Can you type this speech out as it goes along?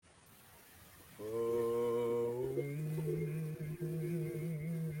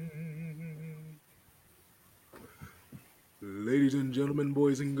Ladies and gentlemen,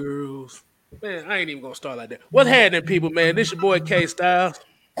 boys and girls. Man, I ain't even gonna start like that. What's happening, people, man? This your boy K Styles.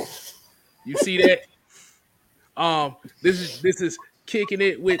 You see that? This is kicking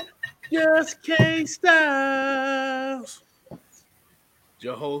it with just K Styles.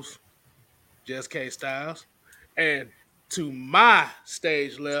 Your host, just K Styles. And to my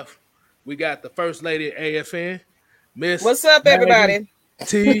stage left, we got the first lady of AFN, Miss What's up, Maggie everybody?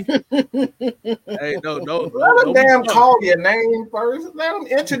 T. Hey, no, Let them be damn jealous. call your name first. Let them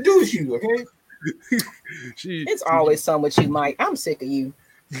introduce you, okay? It's always something with you, Mike. I'm sick of you.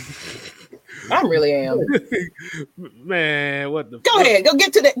 I really am. Man, what the Go ahead. Go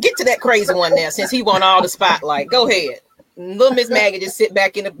get to that crazy one there since he won all the spotlight. Go ahead. Little Miss Maggie just sit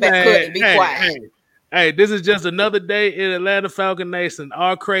back in the back cut and be quiet. Hey, this is just another day in Atlanta Falcon Nation.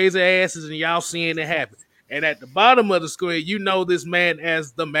 Our crazy asses and y'all seeing it happen. And at the bottom of the screen, you know this man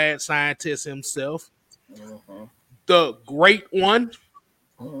as the mad scientist himself. Mm-hmm. The great one.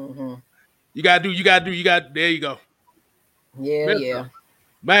 Mm-hmm. You gotta do, there you go. Yeah, Mr. yeah.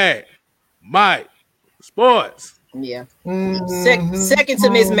 Mad Mike Sports. Yeah. Mm-hmm. Second to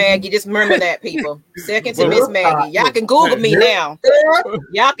Miss Maggie. Just remember that, people. Second to Miss Maggie. Y'all can Google me now.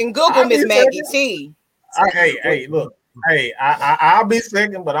 Y'all can Google Miss Maggie T. Hey, look. Hey, I'll be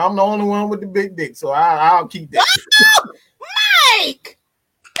second, but I'm the only one with the big dick, so I'll keep that. Oh, Mike!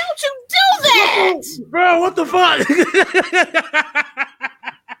 Don't you do that! Bro, what the fuck?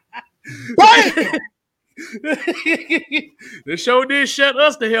 The show did shut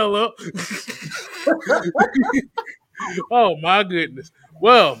us the hell up. Oh my goodness.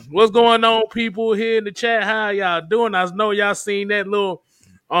 Well, what's going on, people here in the chat? How y'all doing? I know y'all seen that little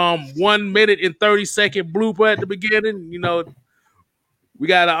 1 minute and 30-second blooper at the beginning. You know, we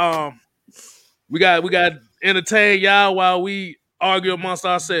gotta entertain y'all while we argue amongst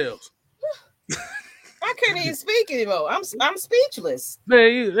ourselves. I can't even speak anymore. I'm speechless.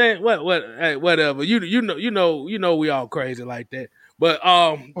 Man, whatever. You know we all crazy like that. But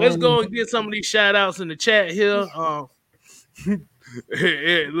let's go and get some of these shout outs in the chat here.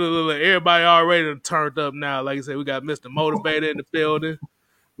 Look, everybody already turned up now. Like I said, we got Mr. Motivator in the building.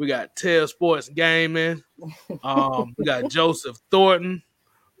 We got Tell Sports Gaming. We got Joseph Thornton,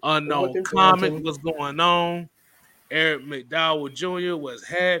 Unknown Comic. What's going on? Eric McDowell Jr. What's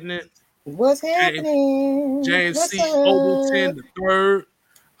happening? What's happening? James What's C. up? Obleton the third.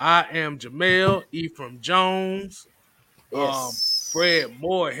 I am Jamel Ephraim Jones. Yes. Fred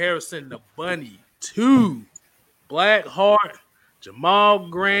Moore Harrison the Bunny 2. Blackheart, Jamal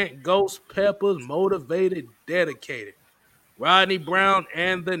Grant, Ghost Peppers, Motivated, Dedicated, Rodney Brown,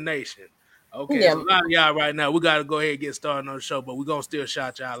 and The Nation. Okay, Yeah. there's a lot of y'all right now. We got to go ahead and get started on the show, but we're going to still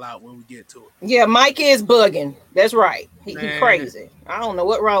shout y'all out when we get to it. Yeah, Mike is bugging. That's right. He crazy. I don't know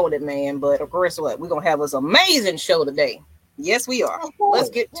what's wrong with it, man, but of course what? We're going to have this amazing show today. Yes, we are. Let's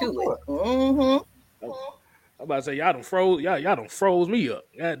get to it. Mm-hmm. I'm about to say, y'all done froze me up.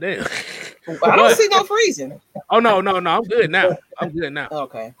 God damn. I don't see no freezing. Oh, no. I'm good now.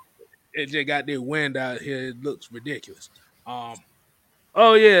 Okay. It just got this wind out here. It looks ridiculous.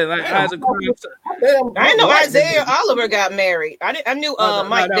 Oh yeah, like Isaac. I didn't know Isaiah Oliver got married. I knew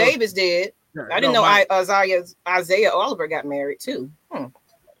Mike Davis did. I didn't know Isaiah Oliver got married too.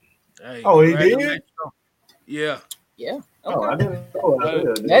 Hey, he did? Yeah. Yeah. Okay. I didn't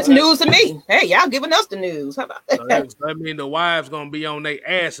know. That's news to me. Hey, y'all giving us the news. How about that? So that mean the wives gonna be on their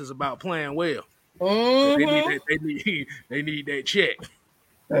asses about playing well. Mm-hmm. They need that check.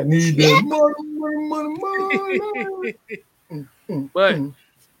 I need that money. But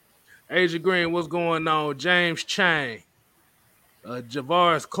Asia Green, what's going on? James Chang,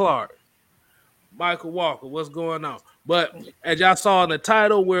 Javaris Clark, Michael Walker, what's going on? But as y'all saw in the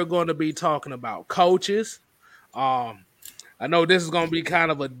title, we're going to be talking about coaches. I know this is going to be kind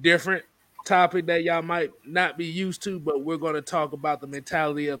of a different topic that y'all might not be used to, but we're going to talk about the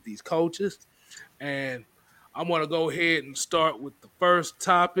mentality of these coaches. And I'm going to go ahead and start with the first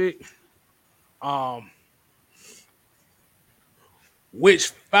topic. Which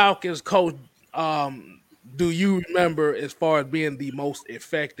Falcons coach do you remember as far as being the most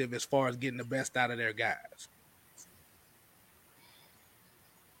effective as far as getting the best out of their guys?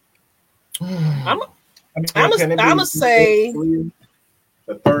 I'm gonna say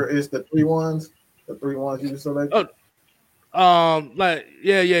the third is the three ones. The three ones you selected.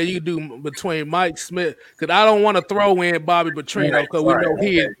 You do between Mike Smith because I don't want to throw in Bobby Petrino because we know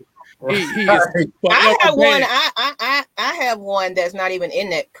he is. I have one. I have one that's not even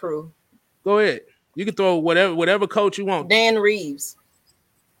in that crew. Go ahead. You can throw whatever coach you want. Dan Reeves.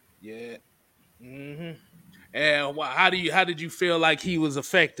 Yeah. Mm-hmm. And how did you feel like he was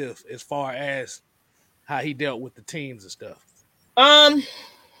effective as far as how he dealt with the teams and stuff? I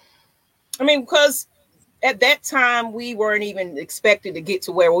mean, because at that time we weren't even expected to get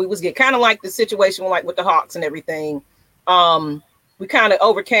to where we was get kind of like the situation like with the Hawks and everything. We kind of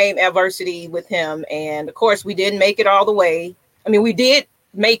overcame adversity with him, and of course we didn't make it all the way. I mean, we did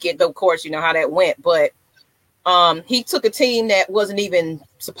make it, though, of course, you know how that went, but he took a team that wasn't even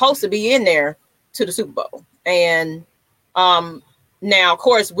supposed to be in there to the Super Bowl. And now, of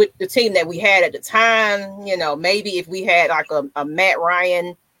course, with the team that we had at the time, you know, maybe if we had like a Matt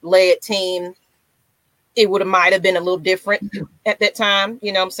Ryan led team, it might have been a little different at that time.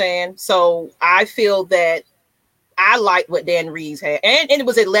 You know what I'm saying? So I feel that I liked what Dan Reeves had, and it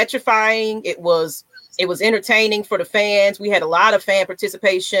was electrifying. It was entertaining for the fans. We had a lot of fan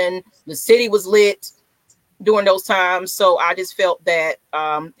participation. The city was lit during those times. So I just felt that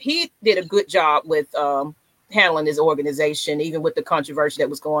he did a good job with handling his organization, even with the controversy that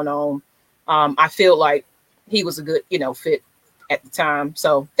was going on. I feel like he was a good, you know, fit at the time.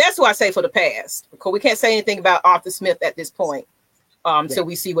 So that's why I say for the past, because we can't say anything about Arthur Smith at this point. So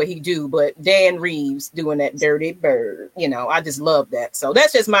we see what he do, but Dan Reeves doing that dirty bird, you know, I just love that. So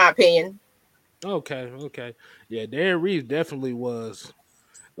that's just my opinion. Okay. Yeah, Dan Reeves definitely was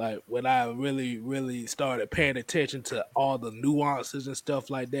like when I really started paying attention to all the nuances and stuff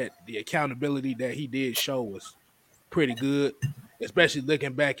like that. The accountability that he did show was pretty good, especially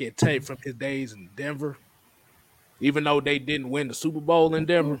looking back at tape from his days in Denver. Even though they didn't win the Super Bowl in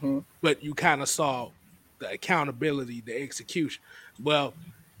Denver, but you kind of saw the accountability, the execution. Well,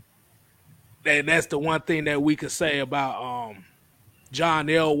 that's the one thing that we could say about John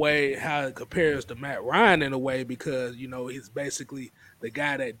Elway, how it compares to Matt Ryan in a way, because, you know, he's basically the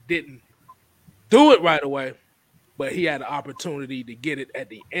guy that didn't do it right away, but he had the opportunity to get it at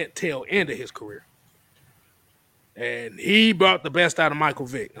the tail end of his career. And he brought the best out of Michael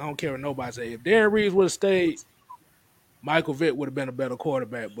Vick. I don't care what nobody say. If Darren Reeves would have stayed, Michael Vick would have been a better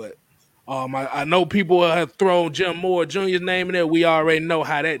quarterback, but I know people have thrown Jim Moore Jr.'s name in there. We already know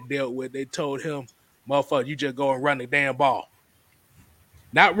how that dealt with. They told him, motherfucker, you just go and run the damn ball.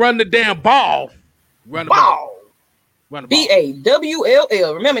 Not run the damn ball. Run the ball. Run the ball.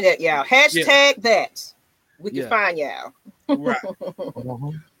 BAWLL. Remember that, y'all. Hashtag that. We can find y'all. Right.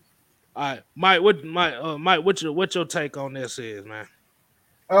 All right. Mike, what's your take on this is, man?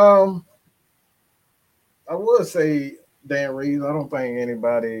 I would say Dan Reeves. I don't think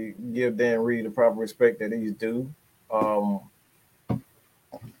anybody give Dan Reeves the proper respect that he's due.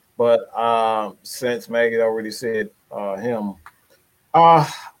 But since Maggie already said him, I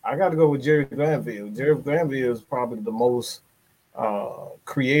got to go with Jerry Glanville. Jerry Glanville is probably the most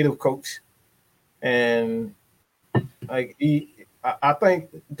creative coach, and like I think,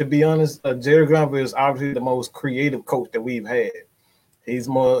 to be honest, Jerry Glanville is obviously the most creative coach that we've had. He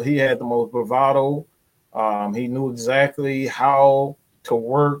had the most bravado. He knew exactly how to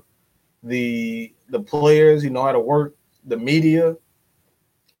work the players. He knew how to work the media.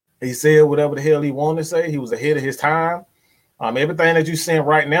 He said whatever the hell he wanted to say. He was ahead of his time. Everything that you're seeing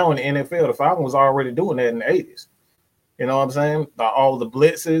right now in the NFL, the Falcons was already doing that in the 80s. You know what I'm saying? All the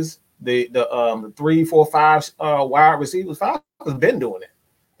blitzes, the 3, 4, 5 wide receivers, Falcons been doing it.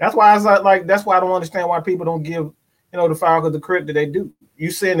 That's why that's why I don't understand why people don't give the Falcons the credit that they do. You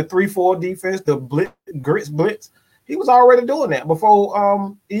saying the 3-4 defense, the blitz, he was already doing that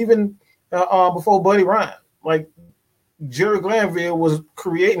before before Buddy Ryan. Like Jerry Glanville was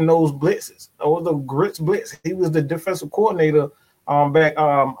creating those blitzes, or the grits blitz. He was the defensive coordinator back.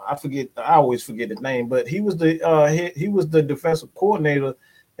 I always forget his name, but he was the defensive coordinator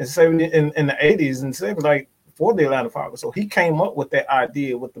in the 80s and 70s, like for the Atlanta Falcons. So he came up with that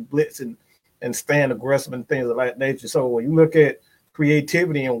idea with the blitz and staying aggressive and things of that nature. So when you look at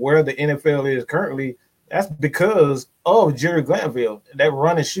creativity and where the NFL is currently, that's because of Jerry Glanville, that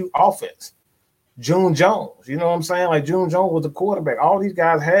run and shoot offense. June Jones, you know what I'm saying? Like June Jones was the quarterback. All these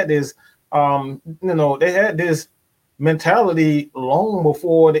guys had this, they had this mentality long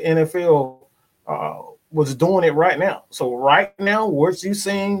before the NFL was doing it right now. So right now, what you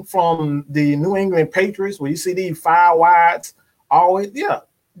seeing from the New England Patriots, where you see these 5 wides, always,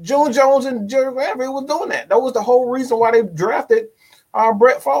 June Jones and Jerry Glanville was doing that. That was the whole reason why they drafted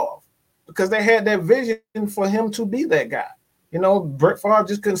Brett Favre, because they had that vision for him to be that guy. Brett Favre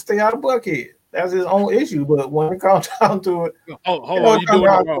just couldn't stay out of Buckhead. That's his own issue. But when it comes down to it, hold on, you're doing it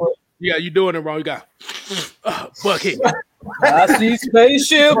wrong. Yeah, you're doing it wrong. You got Buckhead. I see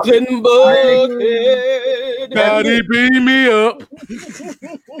spaceship in Buckhead. Gotta beam me up.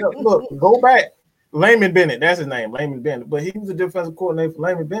 Look, go back. Layman Bennett, that's his name, Layman Bennett. But he was a defensive coordinator for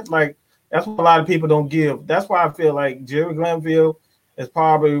Layman Bennett. Like, that's what a lot of people don't give. That's why I feel like Jerry Glanville is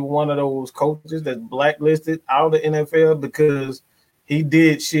probably one of those coaches that's blacklisted out of the NFL because he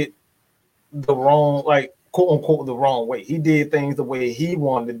did shit the wrong, like quote unquote, the wrong way. He did things the way he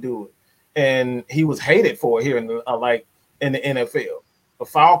wanted to do it, and he was hated for it here in the in the NFL. The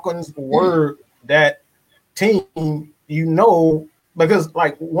Falcons were that team, because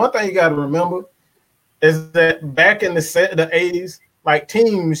like one thing you got to remember is that back in the 80s, like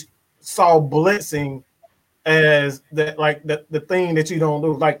teams saw blitzing as the thing that you don't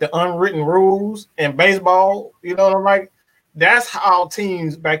do, like the unwritten rules in baseball. You know what I'm like? That's how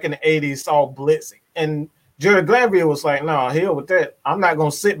teams back in the 80s saw blitzing. And Jerry Glanville was like, no, hell with that. I'm not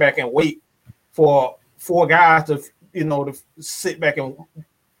gonna sit back and wait for four guys to sit back and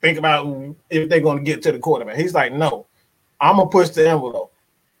think about if they're gonna get to the quarterback. He's like, no, I'm gonna push the envelope.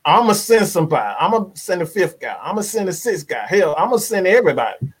 I'm gonna send somebody. I'm gonna send a fifth guy. I'm gonna send a sixth guy. Hell, I'm gonna send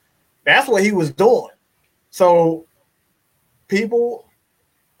everybody. That's what he was doing. So, people,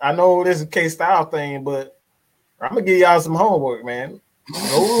 I know this is a K-Style thing, but I'm gonna give y'all some homework, man.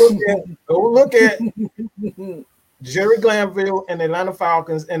 Go look at Jerry Glanville and the Atlanta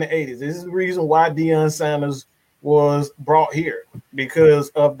Falcons in the 80s. This is the reason why Deion Sanders was brought here, because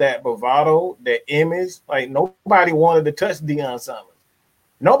of that bravado, that image. Like, nobody wanted to touch Deion Sanders.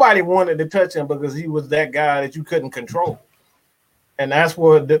 Nobody wanted to touch him because he was that guy that you couldn't control. And that's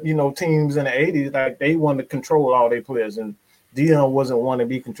what teams in the 80s, like, they wanted to control all their players, and Deion wasn't one to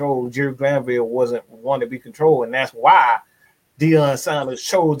be controlled. Jerry Glanville wasn't one to be controlled, and that's why Deion Sanders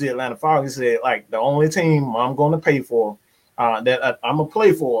chose the Atlanta Falcons. He said, like, the only team I'm going to pay for, that I'm going to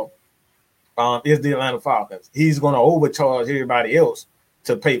play for, is the Atlanta Falcons. He's going to overcharge everybody else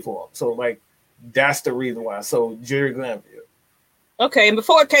to pay for him. So, like, that's the reason why. So, Jerry Glanville. Okay, and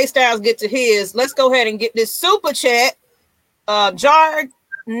before K-Styles get to his, let's go ahead and get this super chat. Jar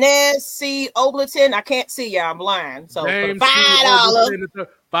Nessie Obleton. I can't see y'all. I'm blind. So James for $5. $5.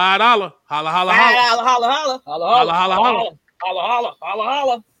 Holla, holla, holla. $5. Holla, holla. Holla, holla, holla. Holla, holla,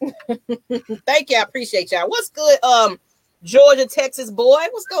 holla. Thank you. I appreciate y'all. What's good? Georgia, Texas boy.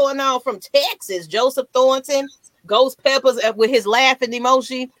 What's going on from Texas? Joseph Thornton, Ghost Peppers with his laughing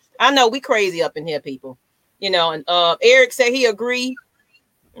emoji. I know we crazy up in here, people. And Eric said he agree.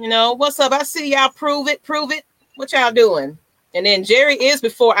 What's up? I see y'all. Prove it. What y'all doing? And then Jerry is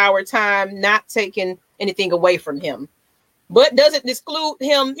before our time, not taking anything away from him, but doesn't exclude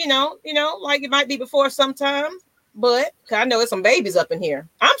him. Like it might be before sometime. But I know there's some babies up in here.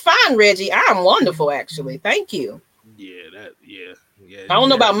 I'm fine, Reggie. I'm wonderful, actually. Thank you. Yeah. I don't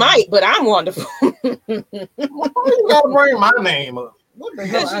know about Mike, but I'm wonderful. You gotta bring my name up. What the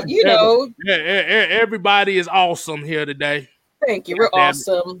hell? Everybody is awesome here today. Thank you. We're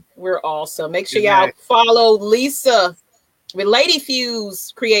awesome. We're awesome. Make sure y'all follow Lisa with Lady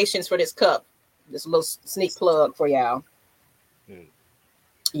Fuse Creations for this cup. Just a little sneak plug for y'all.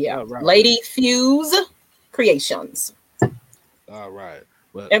 Yeah, right. Lady Fuse Creations. All right.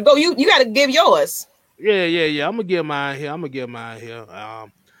 Well, and go. You got to give yours. Yeah. I'm gonna give mine here. I'm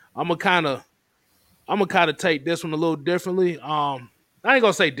gonna kind of take this one a little differently. I ain't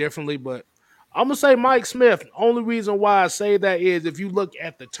gonna say differently, but I'm gonna say Mike Smith. Only reason why I say that is if you look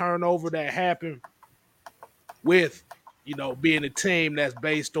at the turnover that happened with, being a team that's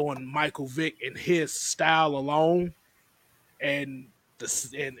based on Michael Vick and his style alone, and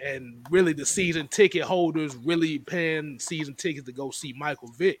really the season ticket holders really paying season tickets to go see Michael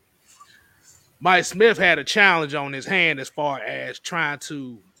Vick. Mike Smith had a challenge on his hand as far as trying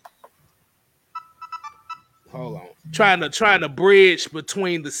to bridge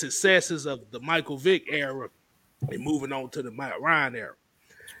between the successes of the Michael Vick era and moving on to the Matt Ryan era.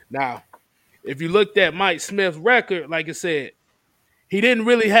 Now, if you looked at Mike Smith's record, like I said, he didn't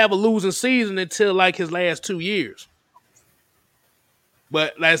really have a losing season until like his last 2 years.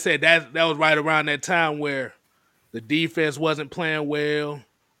 But like I said, that was right around that time where the defense wasn't playing well.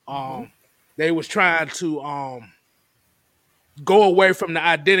 They was trying to go away from the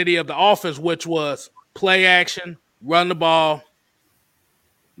identity of the offense, which was play action, run the ball,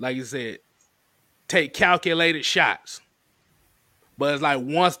 like you said, take calculated shots. But it's like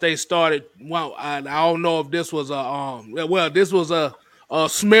once they started, I don't know if this was this was a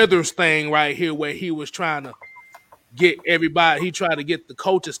Smithers thing right here where he was trying to get everybody. He tried to get the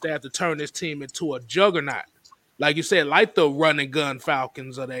coaching staff to turn this team into a juggernaut, like you said, like the run and gun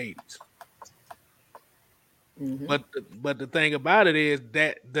Falcons of the 80s. Mm-hmm. But the thing about it is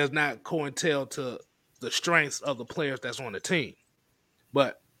that does not coincide to the strengths of the players that's on the team.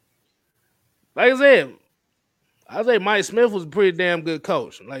 But like I say Mike Smith was a pretty damn good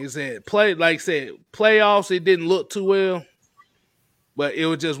coach. Like I said, playoffs, it didn't look too well. But it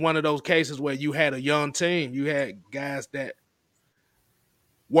was just one of those cases where you had a young team. You had guys that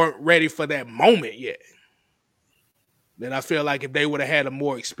weren't ready for that moment yet. Then I feel like if they would have had a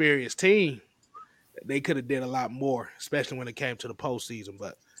more experienced team, they could have did a lot more, especially when it came to the postseason.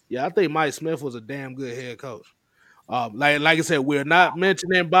 But yeah, I think Mike Smith was a damn good head coach. Like I said, we're not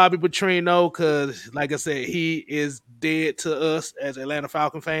mentioning Bobby Petrino because, like I said, he is dead to us as Atlanta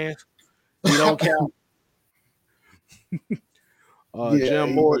Falcon fans. He don't count.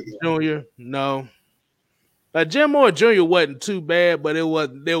 Jim Moore Jr. No. Jim Moore Jr. wasn't too bad, but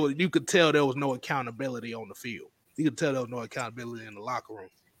you could tell there was no accountability on the field. You could tell there was no accountability in the locker room.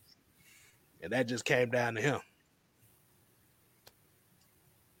 And that just came down to him.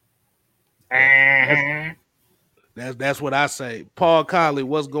 That's what I say. Paul Conley,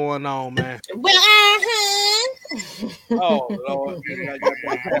 what's going on, man? Oh Lord, I got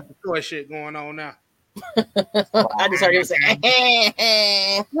that toy shit going on now. I just heard him say,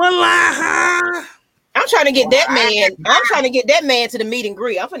 well, I'm trying to get that man. I'm trying to get that man to the meet and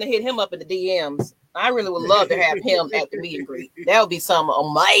greet. I'm gonna hit him up in the DMs. I really would love to have him at the meet and greet. That would be something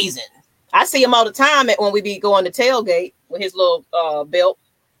amazing. I see him all the time when we be going to tailgate with his little belt.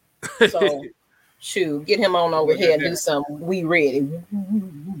 So, shoot, get him on over here and do something. We ready.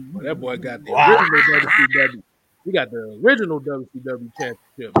 Well, that boy got the original WCW. He got the original WCW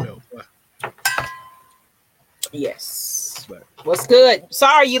championship belt. Yes. What's good?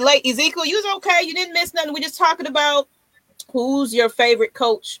 Sorry you late, Ezekiel. You was okay. You didn't miss nothing. We're just talking about who's your favorite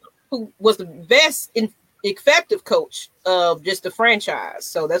coach, who was the best effective coach of just the franchise.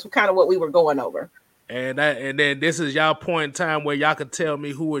 So that's kind of what we were going over. And then this is y'all point in time where y'all could tell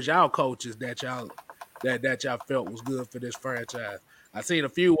me who was y'all coaches that y'all felt was good for this franchise. I've seen a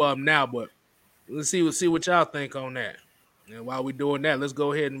few of them now, but let's see what y'all think on that. And while we're doing that, let's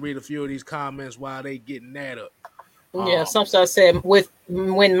go ahead and read a few of these comments while they getting that up. Yeah, some stuff said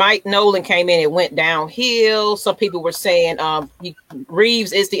when Mike Nolan came in, it went downhill. Some people were saying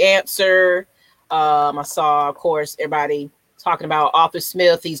Reeves is the answer. I saw, of course, everybody talking about Arthur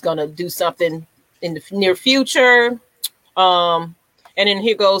Smith. He's going to do something in the near future. And then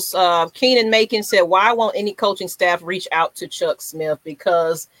here goes Keenan Macon said, why won't any coaching staff reach out to Chuck Smith?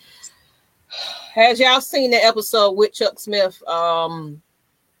 Because has y'all seen the episode with Chuck Smith a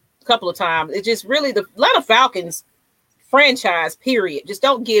couple of times? It just really, the Atlanta Falcons franchise, period, just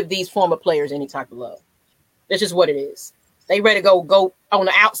don't give these former players any type of love. That's just what it is. They ready to go on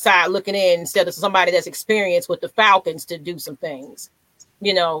the outside looking in instead of somebody that's experienced with the Falcons to do some things,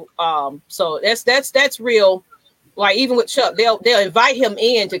 so that's real. Like even with Chuck, they'll invite him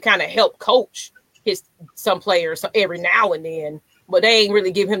in to kind of help coach some players every now and then, but they ain't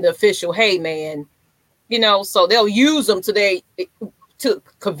really give him the official, hey man, so they'll use them to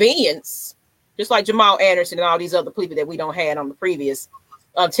convenience. Just like Jamal Anderson and all these other people that we don't have on the previous.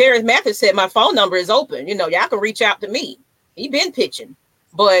 Terrence Mathis said, my phone number is open. Y'all can reach out to me. He been pitching.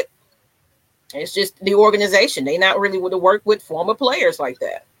 But it's just the organization. They not really want to work with former players like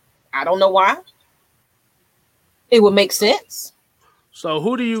that. I don't know why. It would make sense. So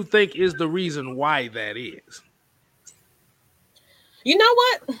who do you think is the reason why that is? You know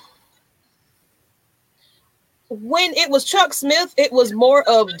what? When it was Chuck Smith, it was more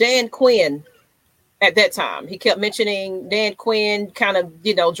of Dan Quinn. At that time, he kept mentioning Dan Quinn kind of,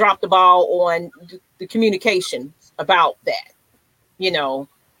 dropped the ball on the communication about that.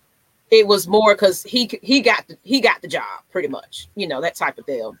 It was more because he got the job pretty much, that type of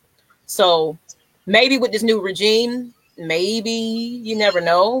deal. So maybe with this new regime, maybe you never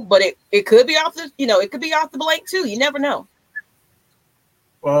know, but it could be off the, it could be off the blank too. You never know.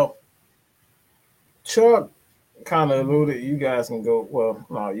 Well, Chuck kind of alluded, you guys can go, well,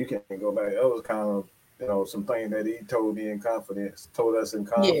 no, you can't go back. That was kind of, something that he told us in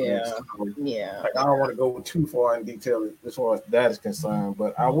confidence. Yeah. Like, I don't want to go too far in detail as far as that is concerned,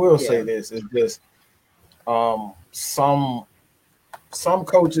 but I will say this, is just some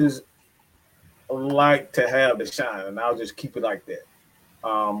coaches like to have the shine, and I'll just keep it like that.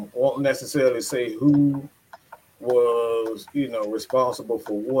 Won't necessarily say who was, responsible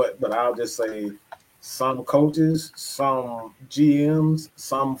for what, but I'll just say some coaches, some GMs,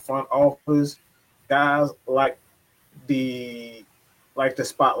 some front office guys like the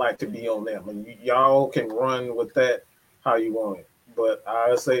spotlight to be on them, and y'all can run with that how you want it. But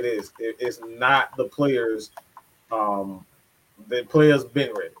I'll say this: it's not the players. The players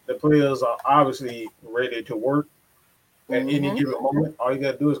been ready. The players are obviously ready to work at any given moment. All you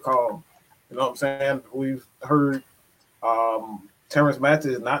got to do is call them. You know what I'm saying? We've heard Terrence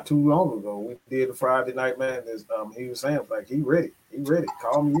Mathis not too long ago. We did a Friday Night Madness. He was saying, like, he ready.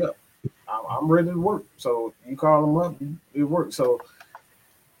 Call me up. I'm ready to work. So you call him up, it works. So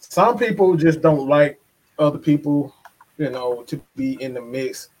some people just don't like other people, to be in the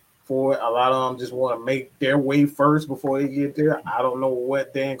mix for it. A lot of them just want to make their way first before they get there. I don't know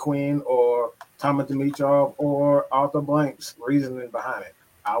what Dan Quinn or Thomas Dimitrov or Arthur Blank's reasoning behind it.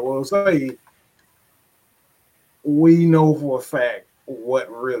 I will say we know for a fact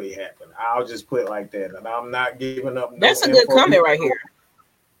what really happened. I'll just put it like that. And I'm not giving up. That's a good comment right here.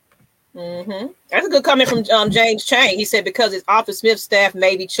 That's a good comment from James Chang. He said because it's Arthur Smith's staff,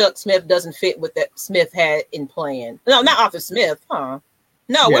 maybe Chuck Smith doesn't fit what that Smith had in plan. No, not Arthur Smith, huh?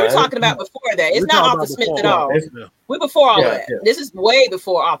 No, we were talking about before that. It's not Arthur Smith at all. We're before all that. Yeah. This is way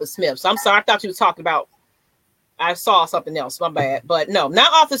before Arthur Smith. So I'm sorry. I thought you were talking about. I saw something else. My bad. But no,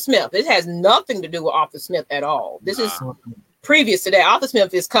 not Arthur Smith. This has nothing to do with Arthur Smith at all. This is previous to that. Arthur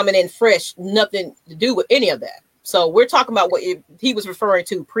Smith is coming in fresh. Nothing to do with any of that. So we're talking about what he was referring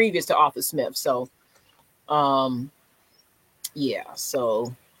to previous to Arthur Smith. So, yeah.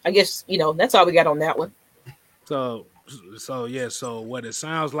 So I guess that's all we got on that one. So what it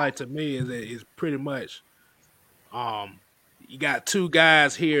sounds like to me is pretty much, you got two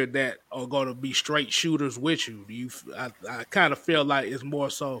guys here that are going to be straight shooters with you. I kind of feel like it's more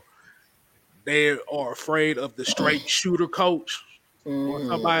so they are afraid of the straight shooter coach or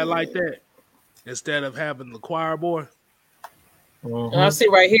somebody like that instead of having the choir boy. I see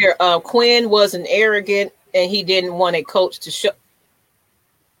right here. Quinn wasn't arrogant and he didn't want a coach to show.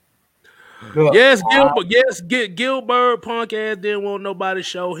 Yes, Gilbert punk ass didn't want nobody to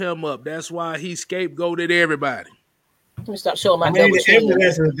show him up. That's why he scapegoated everybody. Let me stop showing my the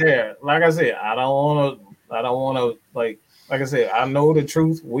evidence is there. Like I said, I don't want to like I said, I know the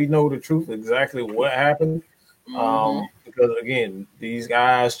truth. We know the truth exactly what happened. Because again, these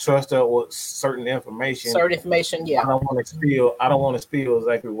guys trust us with certain information. Yeah. I don't want to spill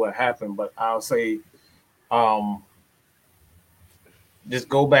exactly what happened, but I'll say, just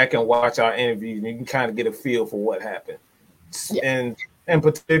go back and watch our interviews, and you can kind of get a feel for what happened. Yeah. And in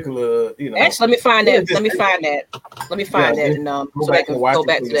particular, actually, let me find that. And so I can go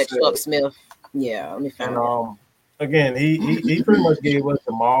back to that Chuck Smith. Yeah, let me find that. Again, he pretty much gave us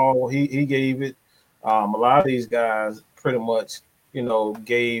them all. He gave it. A lot of these guys pretty much,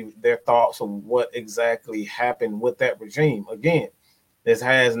 gave their thoughts on what exactly happened with that regime. Again, this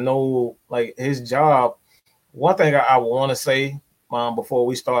has no his job. One thing I want to say, before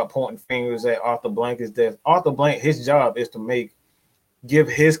we start pointing fingers at Arthur Blank is that Arthur Blank, his job is to give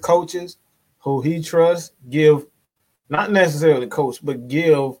his coaches who he trusts, give not necessarily coach, but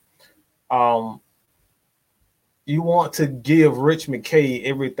give you want to give Rich McKay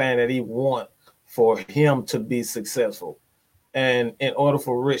everything that he wants for him to be successful. And in order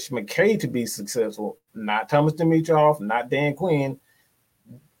for Rich McKay to be successful, not Thomas Dimitrov, not Dan Quinn,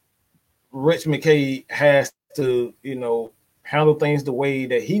 Rich McKay has to, handle things the way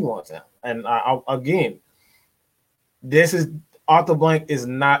that he wants them. And again, Arthur Blank is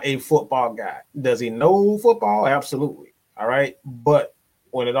not a football guy. Does he know football? Absolutely. All right. But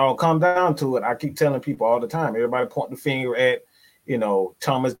when it all comes down to it, I keep telling people all the time, everybody point the finger at,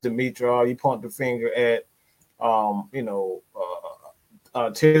 Thomas Dimitrov, you point the finger at,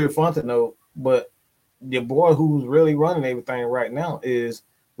 Terry Fontenot, but the boy who's really running everything right now is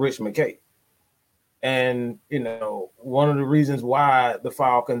Rich McKay. And, one of the reasons why the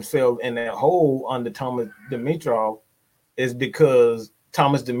Falcons fell in that hole under Thomas Dimitrov is because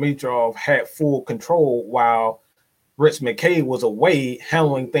Thomas Dimitrov had full control while Rich McKay was away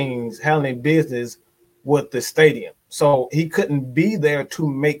handling business with the stadium. So he couldn't be there to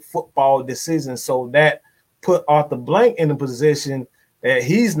make football decisions. So that put Arthur Blank in a position that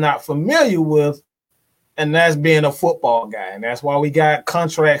he's not familiar with, and that's being a football guy. And that's why we got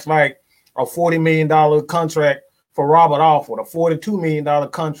contracts like a $40 million contract for Robert Alford, a $42 million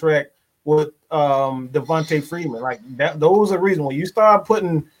contract with Devontae Freeman. Like that, those are reasons when you start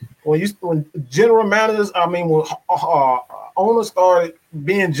putting when general managers, when owners started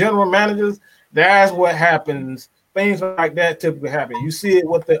being general managers, that's what happens. Things like that typically happen. You see it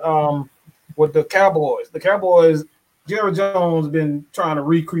with the Cowboys. The Cowboys, Jerry Jones been trying to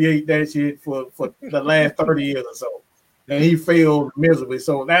recreate that shit for the last 30 years or so, and he failed miserably.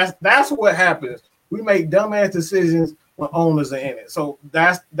 So that's what happens. We make dumbass decisions when owners are in it. So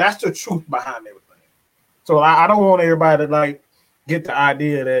that's the truth behind everything. So I don't want everybody to get the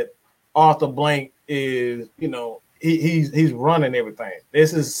idea that Arthur Blank is, he's running everything.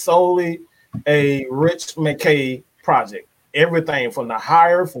 This is solely a Rich McKay project. Everything from the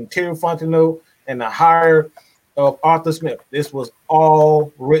hire from Terry Fontenot and the hire of Arthur Smith. This was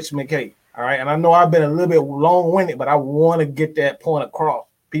all Rich McKay. All right. And I know I've been a little bit long-winded, but I want to get that point across.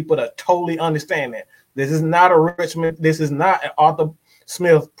 People to totally understand that. This is not an Arthur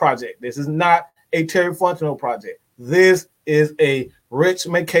Smith project. This is not a Terry Fontenot project. This is a Rich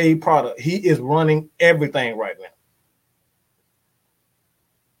McKay product. He is running everything right now.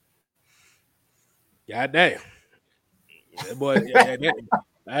 God damn. That boy, hey,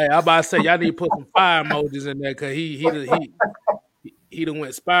 I'm about to say y'all need to put some fire emojis in there because he done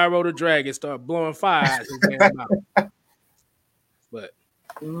went Spyro the Dragon, start blowing fire out his damn mouth. But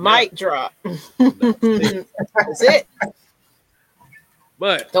mic drop. That's it.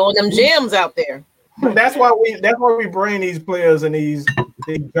 But throwing them gems out there. That's why we bring these players and these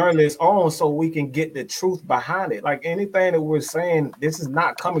journalists on so we can get the truth behind it. Like anything that we're saying, this is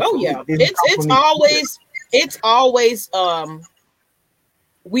not coming. Oh yeah, it's always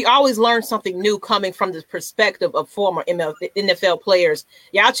we always learn something new coming from the perspective of former NFL players.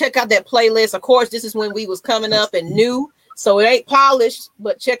 Y'all check out that playlist. Of course, this is when we was coming up and new, so it ain't polished.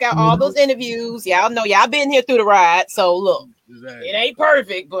 But check out all those interviews. Y'all know y'all been here through the ride. So look, it ain't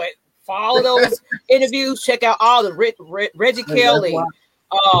perfect, but follow those interviews. Check out all the Reggie Kelly,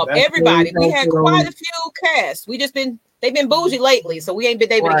 everybody. We had quite a few casts. They've been bougie lately, so we ain't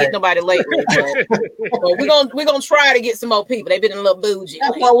been able to get nobody lately. But we're gonna try to get some more people. They've been a little bougie.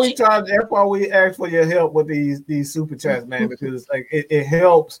 That's why we ask for your help with these super chats, man, because like it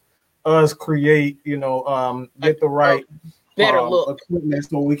helps us create, get the right better look equipment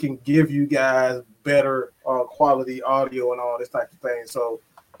so we can give you guys better quality audio and all this type of thing. So,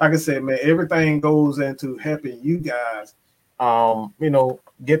 like I said, man, everything goes into helping you guys,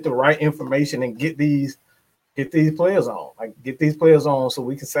 get the right information and get these players on. Get these players on so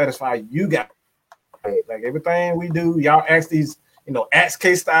we can satisfy you guys. Like everything we do, y'all ask these, ask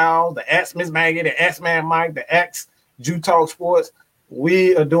K Styles, the ask Miss Maggie, the ask Man Mike, the ask Jew Talk Sports.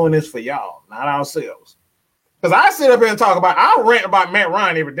 We are doing this for y'all, not ourselves. Because I sit up here and I rant about Matt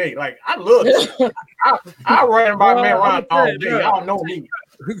Ryan every day. Like I love it. I rant about Matt Ryan all day. Y'all know me.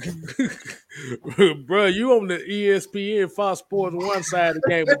 Bro, you on the ESPN Fox Sports one side of the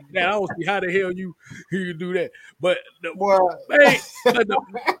game, but I don't see how the hell you do that. But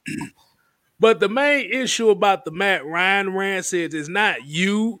the main issue about the Matt Ryan rant is it's not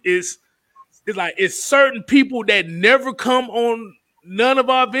you. It's certain people that never come on none of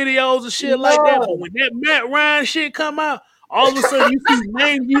our videos and shit like that. But when that Matt Ryan shit come out, all of a sudden you see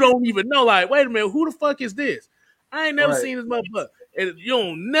names you don't even know. Like, wait a minute, who the fuck is this? I ain't never seen this motherfucker. And you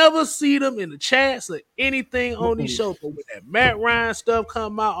don't never see them in the chats or anything on these shows. But when that Matt Ryan stuff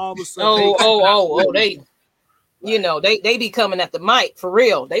come out, all of a sudden they be coming at the mic for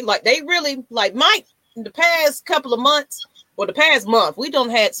real. They really like Mike in the past couple of months or the past month. We done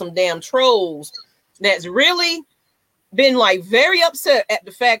had some damn trolls that's really been like very upset at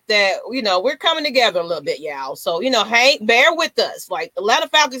the fact that we're coming together a little bit, y'all. So hey, bear with us. Like Atlanta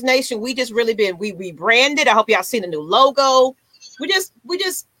Falcons Nation, we rebranded. I hope y'all see the new logo. We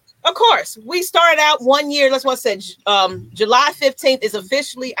just of course we started out 1 year. That's what I said. July 15th is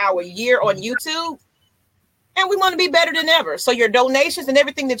officially our year on YouTube, and we want to be better than ever. So your donations and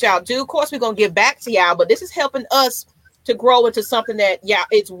everything that y'all do, of course, we're gonna give back to y'all. But this is helping us to grow into something that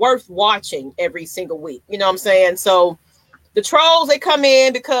it's worth watching every single week. You know what I'm saying? So the trolls, they come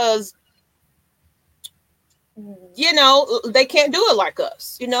in because they can't do it like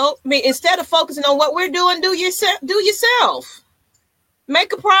us. I mean, instead of focusing on what we're doing, do yourself.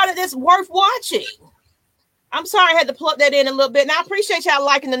 Make a product that's worth watching. I'm sorry I had to plug that in a little bit. And I appreciate y'all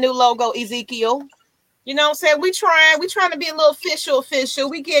liking the new logo, Ezekiel. You know what I'm saying? We trying to be a little official.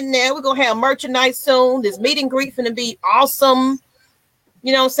 We getting there. We're gonna have merchandise soon. This meet and greet finna be awesome.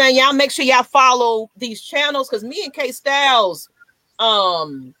 You know what I'm saying? Y'all make sure y'all follow these channels because me and K Styles,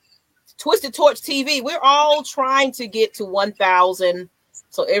 Twisted Torch TV, we're all trying to get to 1,000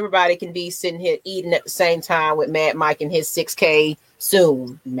 so everybody can be sitting here eating at the same time with Mad Mike and his 6K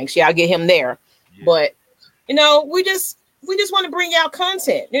soon. Make sure y'all get him there. Yeah. But we just want to bring y'all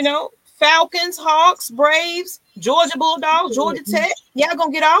content. Falcons, Hawks, Braves, Georgia Bulldogs, Georgia Tech. Y'all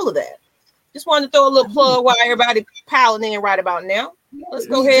gonna get all of that. Just wanted to throw a little plug while everybody piling in right about now. Let's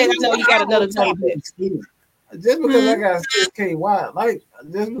go ahead. I know you got another topic. Just because I got 6K, why? Like,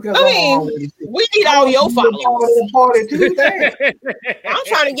 just because we need all your followers. I'm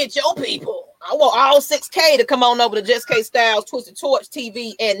trying to get your people. I want all 6K to come on over to Just K Styles, Twisted Torch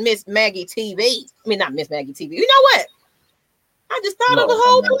TV, and Miss Maggie TV. I mean, not Miss Maggie TV. You know what? I just thought of the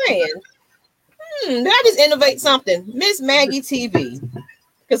whole plan. Did I just innovate something? Miss Maggie TV.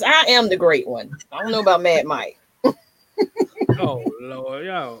 Because I am the great one. I don't know about Mad Mike. Oh, Lord.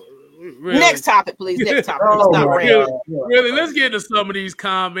 Y'all. Really? Next topic, please. Next topic. Really, let's get into some of these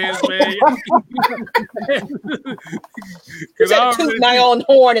comments, man. Because I toot my own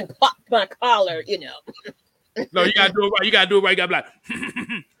horn and pop my collar, No, you gotta do it right. You gotta be like,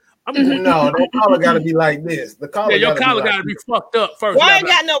 No, that collar got to be like this. The collar, your gotta collar be like got to be fucked up first. Well, I ain't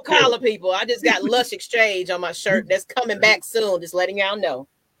got no collar, people. I just got Lush Exchange on my shirt. That's coming back soon. Just letting y'all know.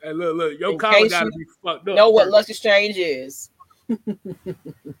 Hey, look, your In collar case got to you be fucked up. know what first. Lush Exchange is.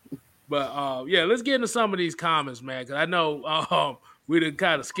 But yeah, let's get into some of these comments, man. Because I know we done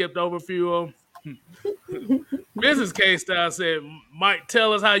kind of skipped over a few of them. Business Case Style said, "Mike,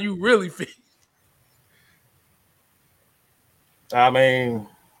 tell us how you really feel." I mean,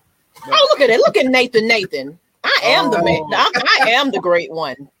 Oh, look at it. Look at Nathan. Nathan. I am the man. I am the great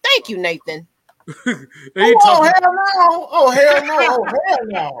one. Thank you, Nathan. oh hell no! Oh hell no! Oh hell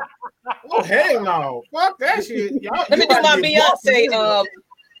no! Oh hell no! Fuck that shit! Y'all, Let me do my Beyonce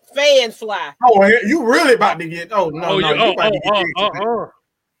fan fly. Oh, you really about to get? Oh no! You about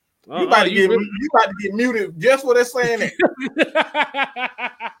to get? You about to get muted just for that saying that.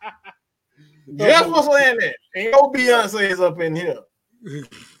 Just for saying that. Ain't no Beyonce is up in here.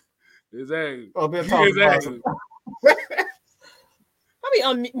 Exactly. Up here talking about some. I be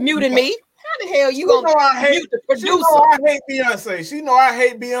unmuting me. How the hell you gonna mute the producer? She know I hate Beyonce. She know I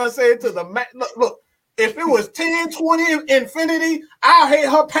hate Beyonce to the max. Look, if it was 10, 20 infinity, I'll hate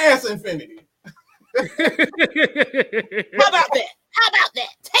her past infinity. How about that? How about that?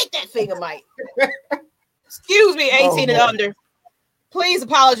 Take that finger, Mike. Excuse me, 18 and under. Please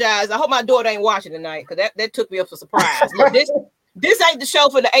apologize. I hope my daughter ain't watching tonight because that took me up for surprise. Look, this ain't the show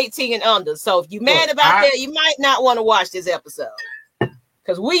for the 18 and under. So if you mad about that, you might not want to watch this episode.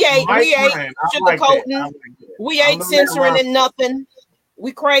 Because we ain't sugarcoating, we ain't censoring and nothing.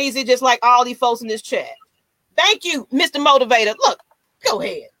 We crazy just like all these folks in this chat. Thank you, Mr. Motivator. Look, go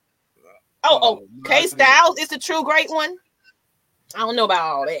ahead. K-Styles is the true great one. I don't know about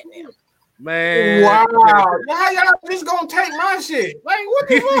all that now. Man. Wow. How y'all just gonna take my shit? Like, what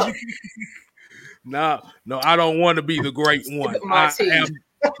the fuck? No, I don't want to be the great one. I am,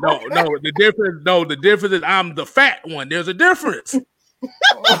 the difference is I'm the fat one. There's a difference.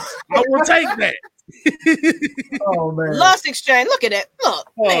 I will take that. Oh man. Lust Exchange. Look at that.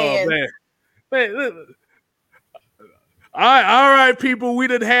 Look, man. Look. All right, people. We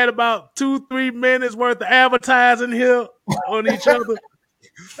done had about 2-3 minutes worth of advertising here on each other.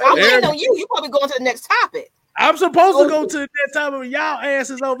 I'm waiting on you. You probably going to the next topic. I'm supposed to go to the next topic. Y'all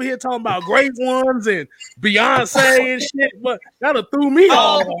asses over here talking about great ones and Beyonce and shit, but that'll threw me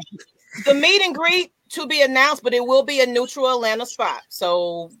off. The meet and greet to be announced, but it will be a neutral Atlanta spot.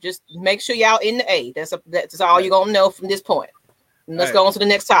 So just make sure y'all in the A. That's all you're gonna know from this point. And let's go on to the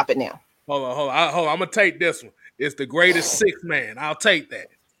next topic now. Hold on. I'm gonna take this one. It's the greatest six man. I'll take that.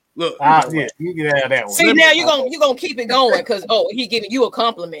 Look, yeah, you get out of that one. See, now you're gonna keep it going because he giving you a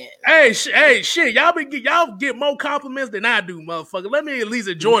compliment. Hey, shit, y'all get more compliments than I do, motherfucker. Let me at least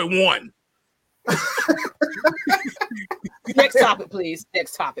enjoy one. Next topic, please.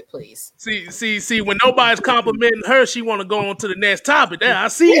 See. When nobody's complimenting her, she want to go on to the next topic. There, I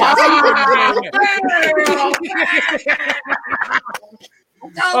see.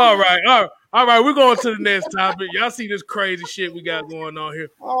 All right. We're going to the next topic. Y'all see this crazy shit we got going on here.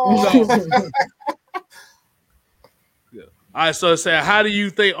 Yeah. All right. So say, how do you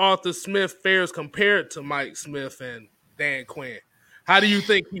think Arthur Smith fares compared to Mike Smith and Dan Quinn? How do you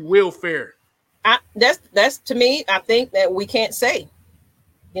think he will fare? That's to me. I think that we can't say.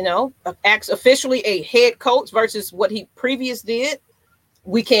 Officially a head coach versus what he previous did.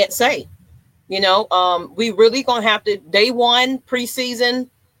 We can't say. We really gonna have to day one, preseason,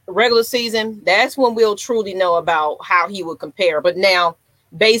 regular season. That's when we'll truly know about how he would compare. But now,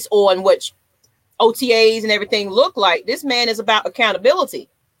 based on what OTAs and everything look like, this man is about accountability.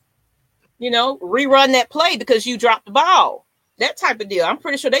 Rerun that play because you dropped the ball. That type of deal. I'm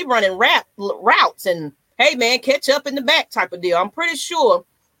pretty sure they running routes and hey man, catch up in the back type of deal. I'm pretty sure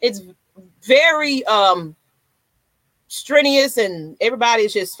it's very strenuous and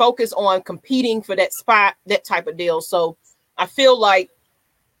everybody's just focused on competing for that spot, that type of deal. So I feel like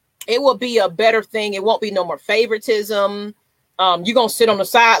it will be a better thing. It won't be no more favoritism. You're gonna sit on the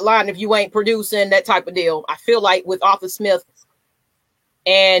sideline if you ain't producing, that type of deal. I feel like with Arthur Smith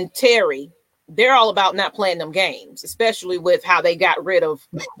and Terry, they're all about not playing them games, especially with how they got rid of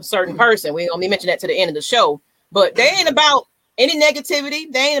a certain person. We're gonna be mentioning that to the end of the show, but they ain't about any negativity.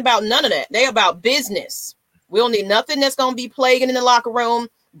 They ain't about none of that. They about business. We don't need nothing that's going to be plaguing in the locker room,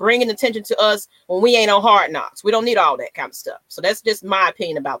 bringing attention to us when we ain't on Hard Knocks. We don't need all that kind of stuff. So that's just my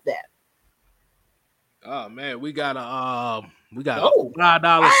opinion about that. Oh man, we got a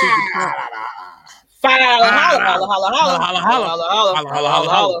 $5 super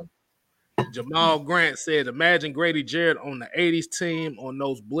 $5. Jamal Grant said, imagine Grady Jarrett on the 80s team on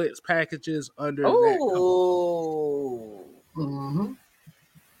those blitz packages under that. Mm-hmm.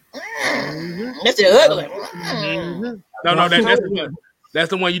 That's the ugly. No, that's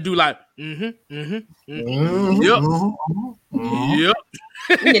the one you do like. Yep. Yep.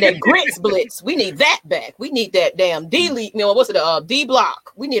 We need that grits blitz. We need that back. We need that damn D what's it? D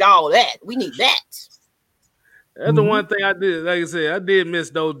block. We need all that. We need that. That's the one thing I did. Like I said, I did miss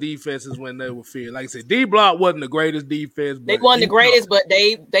those defenses when they were feared. Like I said, D block wasn't the greatest defense. But they wasn't the greatest, but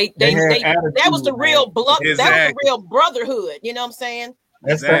they that was the real blood. Exactly. That was the real brotherhood. You know what I'm saying?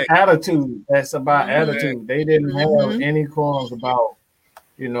 That's the attitude. That's about attitude. They didn't have any qualms about,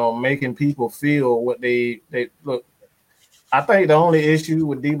 making people feel what they look. I think the only issue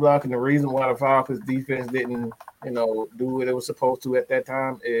with D block and the reason why the Falcons defense didn't, do what it was supposed to at that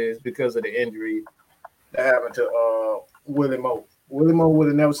time is because of the injury that happened to Willie Moe. Willie Moe would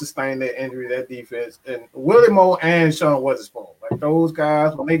have never sustained that injury, that defense. And Willie Moe and Sean Witherspoon, like those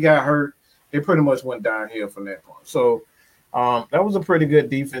guys, when they got hurt, they pretty much went downhill from that point. So that was a pretty good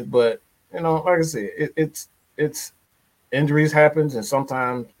defense, but like I said, it's injuries happens, and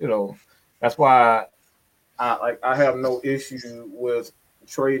sometimes that's why I have no issue with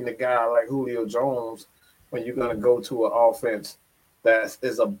trading a guy like Julio Jones when you're gonna go to an offense that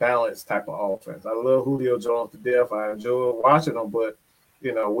is a balanced type of offense. I love Julio Jones to death. I enjoy watching him, but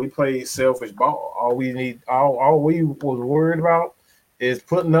we played selfish ball. All we was worried about is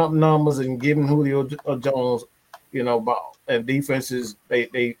putting up numbers and giving Julio Jones, ball. And defenses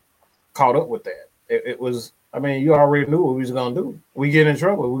they caught up with that. It was. I mean, you already knew what we was gonna do. We get in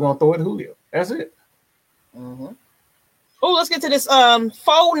trouble, we're gonna throw it to Julio. That's it. Oh, let's get to this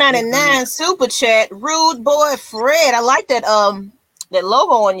 $4.99 super chat. Rude boy Fred. I like that that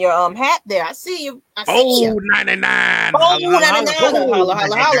logo on your hat there. I see you. $4.99.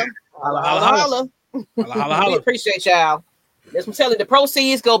 $4.99. Holla. We appreciate y'all. As I'm telling you, the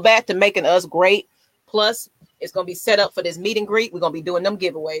proceeds go back to making us great. Plus, it's gonna be set up for this meet and greet. We're gonna be doing them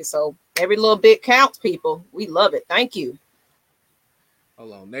giveaways. So every little bit counts, people. We love it. Thank you.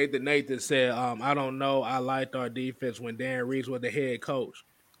 Hold on. Nathan said, I don't know. I liked our defense when Dan Reeves was the head coach.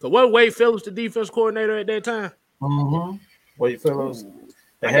 So wasn't Wade Phillips the defense coordinator at that time? Wade Phillips.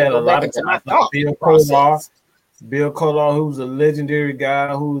 They had a lot of guys like Bill Kolar, who's a legendary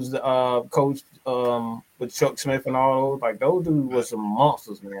guy, who's the coach with Chuck Smith and all those. Like those dudes were some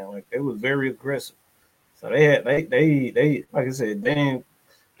monsters, man. Like they was very aggressive. So they like I said, Dan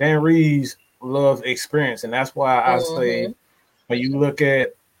Reeves loves experience, and that's why I say when you look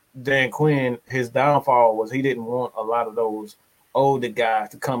at Dan Quinn, his downfall was he didn't want a lot of those older guys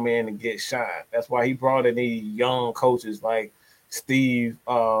to come in and get shine. That's why he brought in these young coaches like Steve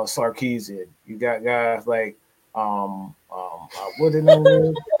Sarkisian. You got guys like what the name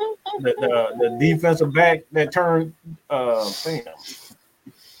is? The defensive back that turned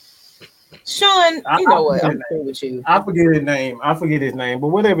Sean, you know what? I'm cool with you. I forget his name, but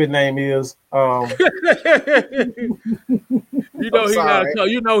whatever his name is, he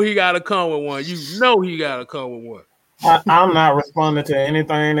gotta come with one. He gotta come with one. I'm not responding to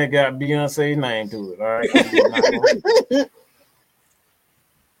anything that got Beyonce's name to it. All right.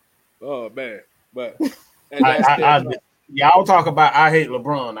 Oh man, but y'all talk about I hate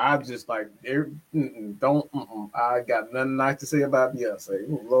LeBron. I just like don't. I got nothing nice to say about Beyonce.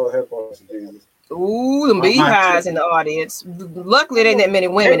 Ooh, Lord help us, Jesus. Ooh, the beehives in the audience. Luckily, there ain't that many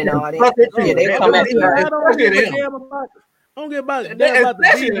women in the audience. Yeah, they come after her. I don't get about the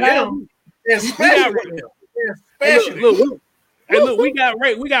beehive. Look, we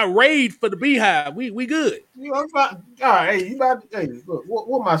got raid for the beehive. We good. All right, look,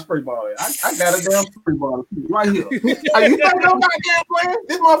 what my spray ball is? I got a damn spray ball right here. You think nobody can't play?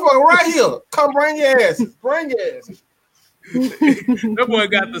 This motherfucker right here. Come bring your asses. That boy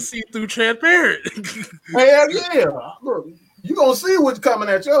got the see-through transparent. Hell yeah. Look, you gonna see what's coming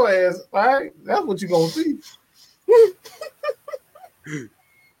at your ass, all right? That's what you gonna see.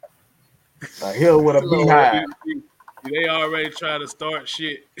 Here with a beehive. They already trying to start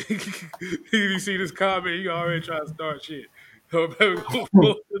shit. You see this comment? He already trying to start shit. And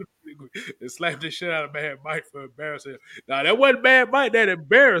slap the shit out of Bad Mike for embarrassing him. Nah, that wasn't Bad Mike that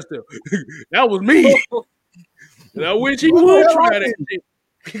embarrassed him. That was me. And I wish he would try that shit.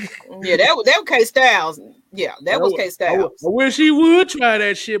 Yeah, that was K Styles. Yeah, that was K Styles. I wish he would try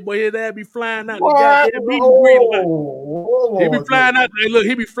that shit, boy. His ass be flying out the goddamn meet and greet. He be flying out. Look,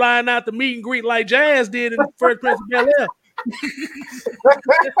 he be flying out the meet and greet like Jazz did in the First Prince of Bel-Air.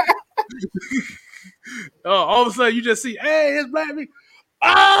 All of a sudden, you just see, hey, it's Black me.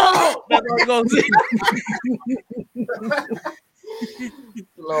 Oh, that's what I'm gonna see.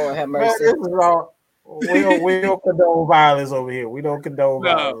 Lord have mercy. Man, this is all. We don't condone violence over here. We don't condone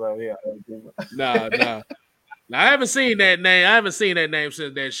violence over here. Nah. Now, I haven't seen that name. I haven't seen that name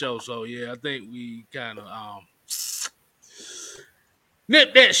since that show. So yeah, I think we kind of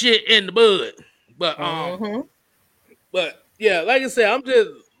nip that shit in the bud. But Mm-hmm. but yeah, like I said, I'm just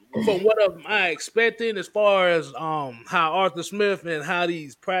from what am I expecting as far as how Arthur Smith and how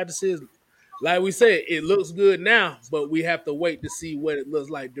these practices. Like we said, it looks good now, but we have to wait to see what it looks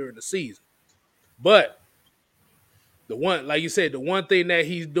like during the season. But the one, like you said, the one thing that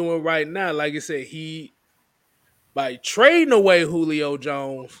he's doing right now, like you said, he by trading away Julio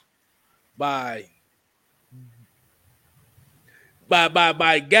Jones, by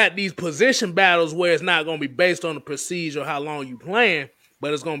got these position battles where it's not going to be based on the prestige or how long you playing,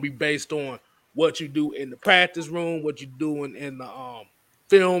 but it's going to be based on what you do in the practice room, what you're doing in the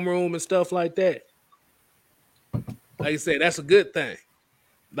film room and stuff like that. Like I said, that's a good thing.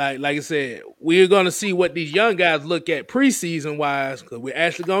 Like I said, we're going to see what these young guys look at preseason wise because we're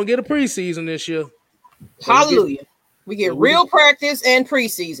actually going to get a preseason this year. Hallelujah. We get real practice and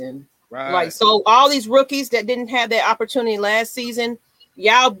preseason. Right. Like, so all these rookies that didn't have that opportunity last season,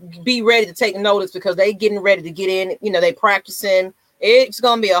 y'all be ready to take notice because they getting ready to get in. You know, they practicing. It's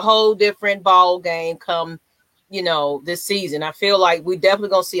going to be a whole different ball game come, you know, this season. I feel like we definitely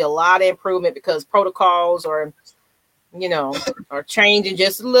going to see a lot of improvement because protocols are, you know, are changing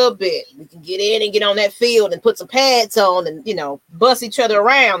just a little bit. We can get in and get on that field and put some pads on and, you know, bust each other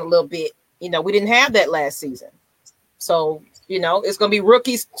around a little bit. You know, we didn't have that last season. So, you know, it's going to be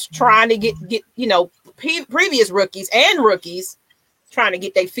rookies trying to get you know, previous rookies and rookies trying to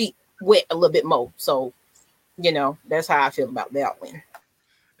get their feet wet a little bit more. So, you know, that's how I feel about that one.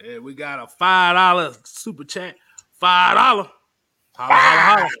 Yeah, we got a $5 super chat. $5. Holla, holla,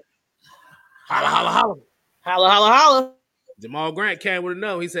 holla. Holla, holla, holla. Holla, holla, holla. Jamal Grant came with a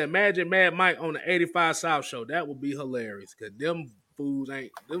note. He said, imagine Mad Mike on the 85 South show. That would be hilarious because them fools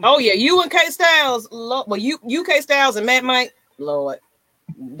ain't. Oh, yeah. You and K Styles. Well, you K Styles and Mad Mike. Lord,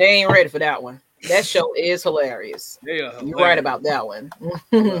 they ain't ready for that one. That show is hilarious. You're right about that one.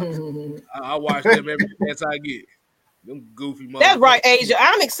 I watch them every chance I get. Them goofy motherfuckers. That's right, Asia.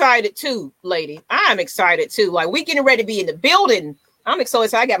 I'm excited too, lady. I'm excited too. Like, we getting ready to be in the building. I'm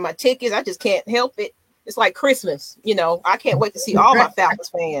excited. I got my tickets. I just can't help it. It's like Christmas. You know, I can't wait to see all my Falcons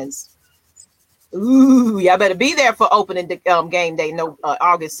fans. Ooh, y'all better be there for opening game day,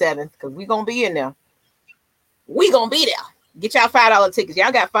 August 7th, because we're going to be in there. We going to be there. Get y'all $5 tickets.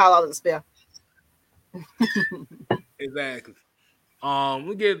 Y'all got $5 to spare. Exactly.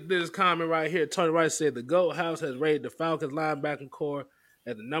 We get this comment right here. Tony Rice said the GOAT House has rated the Falcons linebacking core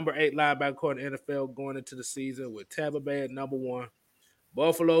as the number 8 linebacker core in the NFL going into the season with Tampa Bay at number 1,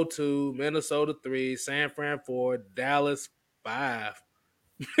 Buffalo 2, Minnesota 3, San Fran 4, Dallas 5.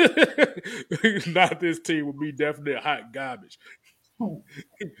 Not this team would be definitely hot garbage.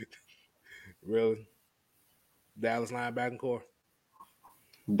 Really? Dallas linebacking core.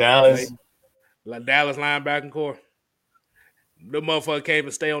 Dallas linebacking core. The motherfucker can't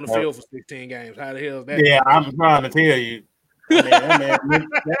even stay on the field for 16 games. How the hell is that? Yeah, I'm trying to tell you. That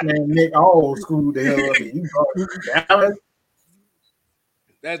man Nick old school the hell up.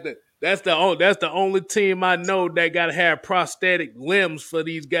 Dallas. That's the only team I know that got to have prosthetic limbs for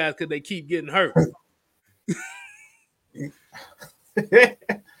these guys because they keep getting hurt. That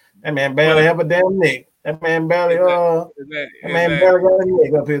man barely have a damn neck. That man barely barely got a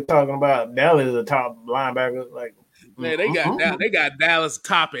neck up here talking about Dallas is a top linebacker. Like, man, they got Dallas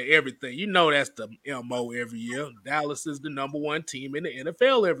topping everything. You know that's the MO every year. Dallas is the number 1 team in the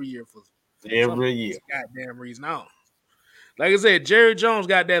NFL every year for every year. Goddamn reason. Like I said, Jerry Jones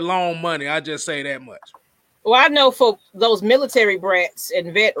got that long money. I just say that much. Well, I know for those military brats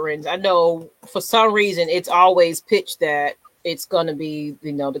and veterans, I know for some reason it's always pitched that it's going to be,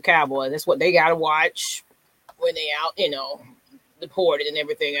 you know, the Cowboys. That's what they got to watch when they out, you know, deported and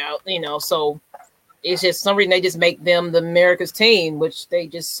everything out, you know. So it's just some reason they just make them the America's team, which they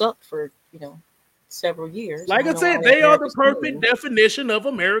just sucked for, you know, several years. Like I said, they are the perfect definition of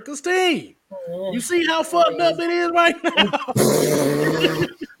America's team. You see how fucked up it is right now?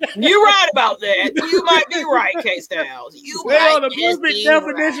 You're right about that. You might be right, K-Styles. They are the perfect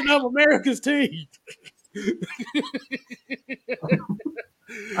definition of America's team.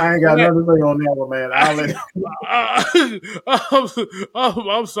 I ain't got nothing to say on that one, man.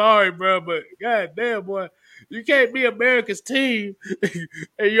 I'm sorry, bro, but goddamn, boy, you can't be America's team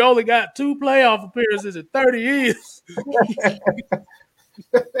and you only got 2 playoff appearances in 30 years.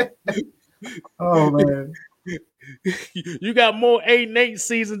 Oh man, you got more 8-8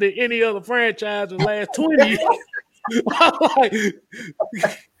 seasons than any other franchise in the last 20 years.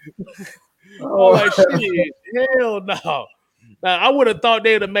 like shit, hell no. Now, I would have thought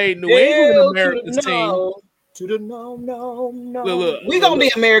they'd have made New England America's team. To the no. Look, We're going to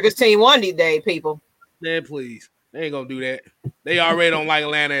be America's team one day, people. Man, please. They ain't going to do that. They already don't like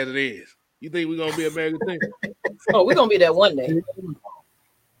Atlanta as it is. You think we're going to be America's team? Oh, we're going to be that one day.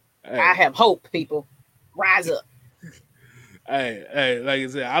 Hey. I have hope, people. Rise up. Hey, like I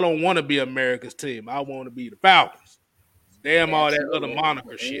said, I don't want to be America's team. I want to be the Falcons. Damn all that other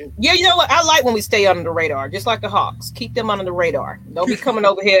moniker shit. Yeah, you know what? I like when we stay under the radar, just like the Hawks. Keep them under the radar. Don't be coming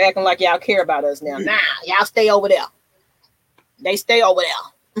over here acting like y'all care about us now. Nah, y'all stay over there. They stay over there.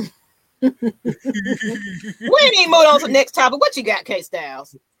 We ain't even moved on to the next topic. What you got,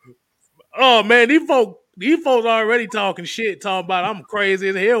 K-Styles? Oh, man, these folks already talking shit, talking about I'm crazy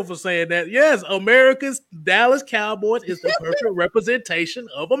as hell for saying that. Yes, America's Dallas Cowboys is the perfect representation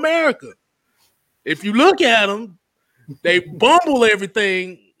of America. If you look at them, they bumble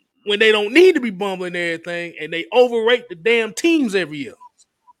everything when they don't need to be bumbling everything, and they overrate the damn teams every year.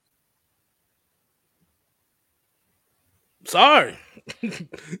 Sorry.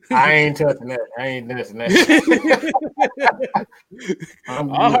 I ain't touching that. I ain't touching that.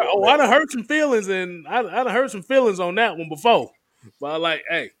 I done hurt some feelings, and I done hurt some feelings on that one before. But I'm like,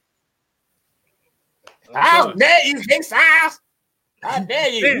 hey. How dare you, K-Styles? How dare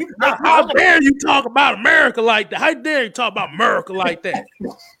you? How dare you talk about America like that? How dare you talk about America like that?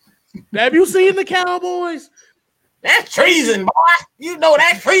 Have you seen the Cowboys? That's treason, boy. You know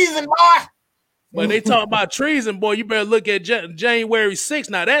that's treason, boy. But they talk about treason, boy. You better look at January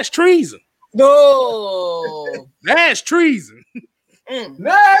 6th. Now, that's treason. No. That's treason.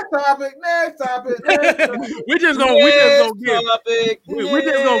 Next topic. We're just gonna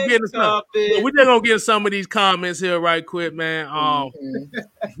get some of these comments here right quick, man. I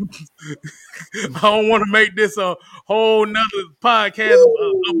don't want to make this a whole nother podcast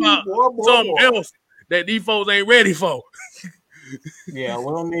about something else that these folks ain't ready for. Yeah, we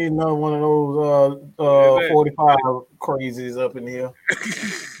don't need another one of those 45 crazies up in here.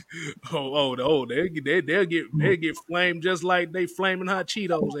 They'll get flamed just like they flaming hot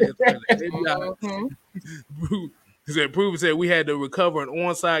Cheetos. Proven said we had to recover an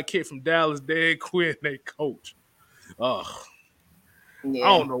onside kick from Dallas. Dan Quinn, they coach. Yeah.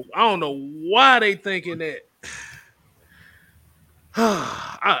 I don't know why they thinking that.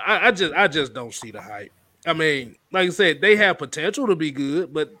 I just don't see the hype. I mean, like I said, they have potential to be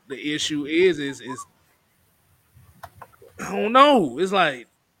good, but the issue is I don't know. It's like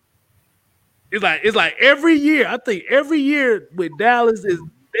every year. I think every year with Dallas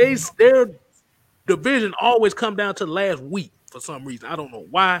is their division always come down to the last week for some reason. I don't know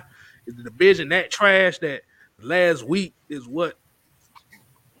why. Is the division that trash that last week is what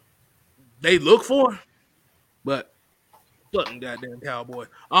they look for? But fucking goddamn Cowboy.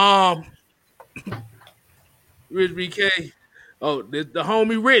 Rich BK. Oh, the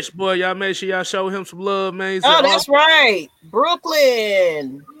homie Rich, boy. Y'all make sure y'all show him some love, man. Oh, that's right.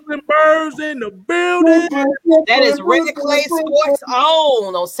 Brooklyn. Birds in the building. That is Rick Clay Sports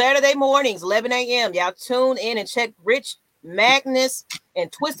on Saturday mornings, 11 a.m. Y'all tune in and check Rich Magnus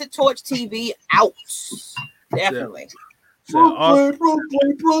and Twisted Torch TV out. Definitely. Brooklyn.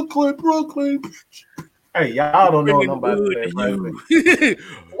 Hey, y'all don't know nobody that.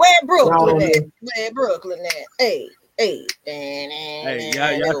 Where Brooklyn at? Where Brooklyn at? Hey,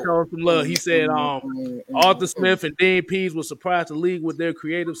 y'all show him some love. He said Arthur Smith and Dean Pease will surprise the league with their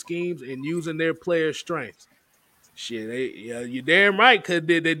creative schemes and using their players' strengths. Shit, you're damn right. Cause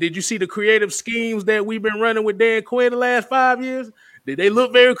did you see the creative schemes that we've been running with Dan Quinn the last 5 years? Did they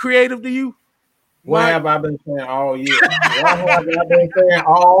look very creative to you? What have I been saying all year?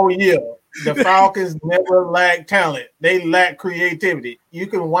 The Falcons never lack talent. They lack creativity. You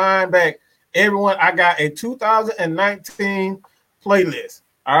can wind back everyone. I got a 2019 playlist,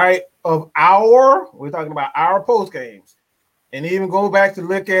 all right, we're talking about our post games. And even go back to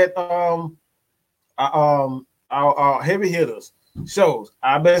look at our heavy hitters shows.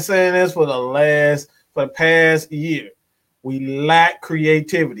 I've been saying this for the past year. We lack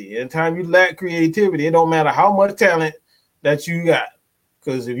creativity. Anytime you lack creativity, it don't matter how much talent that you got.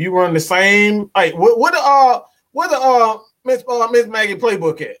 Because if you run the same, like what the Miss Maggie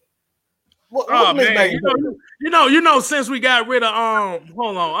playbook at? What Miss Maggie? You know, since we got rid of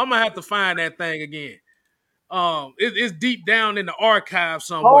hold on, I'm gonna have to find that thing again. It's deep down in the archive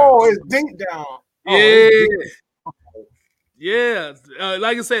somewhere. Oh, it's deep down. Yeah.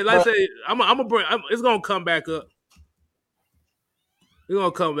 Like I said, I'm gonna bring. It's gonna come back up. It's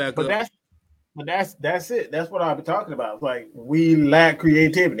gonna come back up. But that's it. That's what I've been talking about. It's like we lack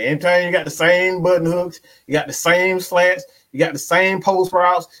creativity. Anytime you got the same button hooks, you got the same slants, you got the same post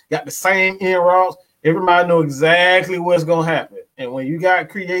routes, you got the same in routes. Everybody know exactly what's gonna happen. And when you got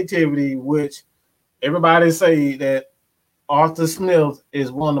creativity, which everybody say that Arthur Smith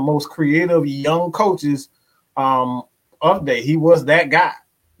is one of the most creative young coaches of day. He was that guy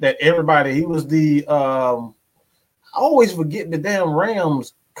that everybody. He was the I always forget the damn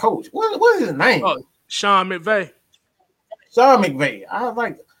Rams coach. What is his name? Oh, Sean McVay. Sean McVay.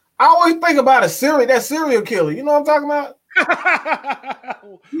 I always think about that serial killer. You know what I'm talking about?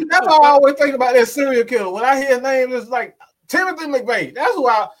 That's all I always think about, that serial killer. When I hear his name, it's like Timothy McVeigh. That's who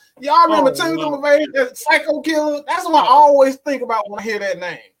y'all remember Timothy McVeigh, that psycho killer? That's what I always think about when I hear that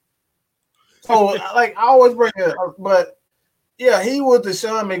name. So like I always bring it up. But yeah, he was the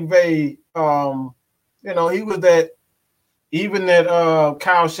Sean McVay. You know, he was that, even that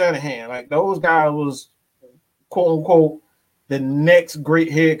Kyle Shanahan, like those guys was quote unquote the next great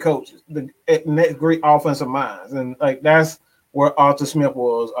head coaches, the next great offensive minds. And like that's where Arthur Smith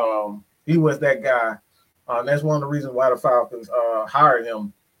was. He was that guy. That's one of the reasons why the Falcons hired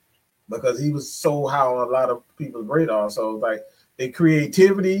him, because he was so high on a lot of people's radar. So like the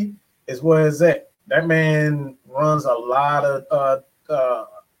creativity is where it's at. That man runs a lot of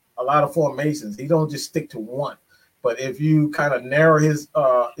formations. He don't just stick to one. But if you kind of narrow his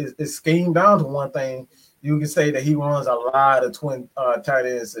scheme down to one thing, you can say that he runs a lot of twin tight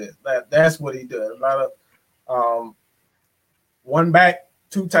end sets. That's what he does. A lot of one back,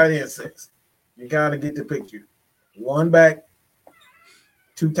 two tight end sets. You kind of get the picture. One back,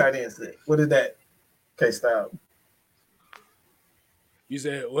 two tight end sets. What is that? K-Style. You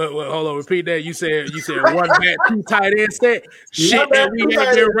said, well, hold on, repeat that. You said one back, two tight end set. Shit that we ain't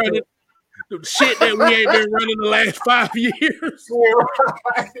been running. Shit that we ain't been running the last 5 years.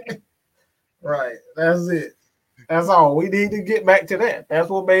 Right. That's it. That's all. We need to get back to that. That's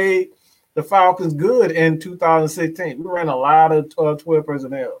what made the Falcons good in 2016. We ran a lot of 12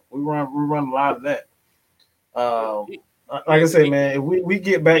 personnel. We run a lot of that. Like I said, man, if we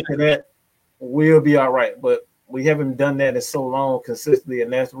get back to that, we'll be all right. But we haven't done that in so long consistently,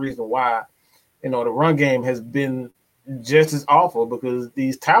 and that's the reason why, the run game has been just as awful, because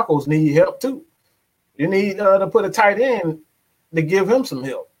these tackles need help too. You need to put a tight end to give him some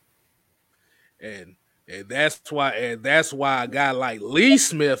help. And that's why a guy like Lee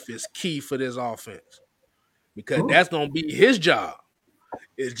Smith is key for this offense, because that's gonna be his job.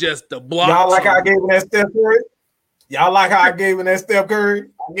 It's just the block. Y'all like how I gave him that Steph Curry? Y'all like how I gave him that Steph Curry?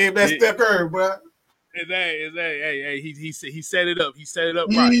 I gave that Steph Curry, bro. Hey, he set it up. He set it up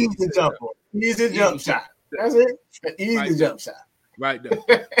right. Easy jump shot. That's it. Easy jump shot. Right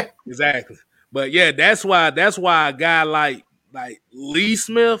there. Exactly. But yeah, that's why a guy like Lee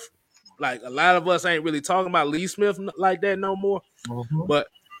Smith, like a lot of us ain't really talking about Lee Smith like that no more. Mm-hmm. But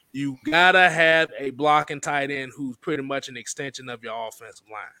you gotta have a blocking tight end who's pretty much an extension of your offensive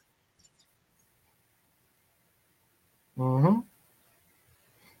line. Mm-hmm.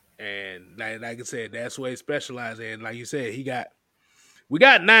 And like I said, that's what he specializes in. Like you said, we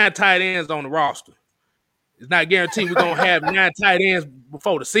got 9 tight ends on the roster. It's not guaranteed we're gonna have 9 tight ends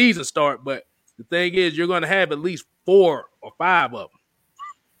before the season start, but the thing is, you're gonna have at least 4 or 5 of them.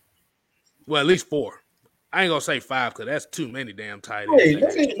 Well, at least 4. I ain't gonna say 5 because that's too many damn tight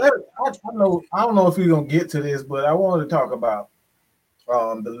ends. Hey, I don't know if we're gonna get to this, but I wanted to talk about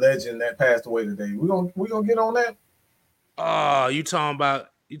the legend that passed away today. We gonna get on that. Oh, you talking about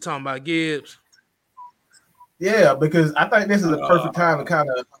Gibbs? Yeah, because I think this is a perfect time to kind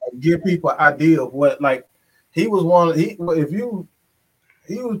of give people an idea of what, like, he was he was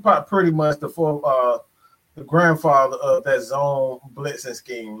pretty much the grandfather of that zone blitzing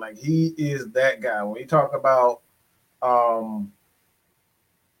scheme. Like, he is that guy. When you talk about damn,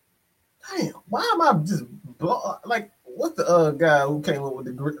 why am I just like, what's the guy who came up with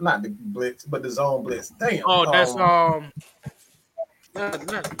not the blitz, but the zone blitz? Damn. Oh, that's not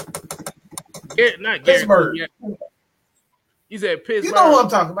Pittsburgh. You said Pittsburgh. You know what I'm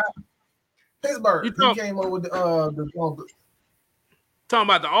talking about? Pittsburgh. He came up with the zone blitz. Talking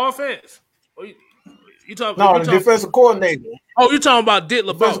about the offense? You talking? No, the defensive coordinator. Oh, you talking about Dick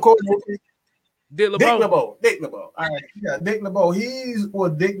LeBeau? Dick LeBeau. All right, yeah, Dick LeBeau.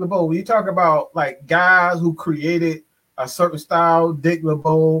 Dick LeBeau. When you talk about like guys who created a certain style, Dick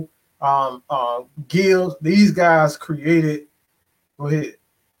LeBeau, Gibbs, these guys created. Go ahead.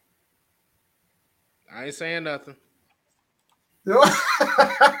 I ain't saying nothing. That's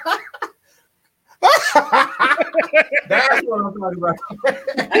what I'm talking about.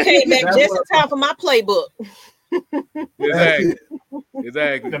 I came back just in time for my playbook.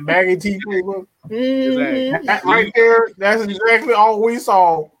 Exactly. The Maggie T playbook. Mm-hmm. Exactly. Right there, that's exactly all we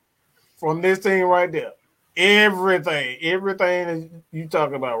saw from this team right there. Everything that you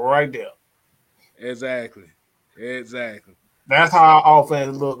talk about right there. Exactly. That's how our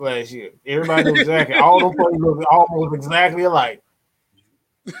offense looked last year. Everybody knew exactly. All them plays look almost exactly alike.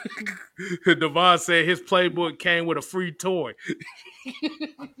 Devon said his playbook came with a free toy.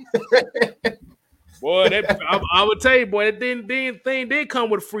 Boy, I would tell you, boy, that thing did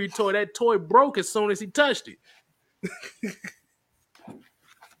come with a free toy. That toy broke as soon as he touched it.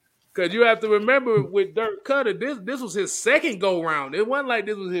 Because you have to remember with Dirk Cutter, this was his second go round. It wasn't like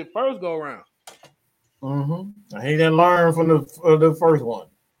this was his first go round. Mm-hmm. He didn't learn from the first one.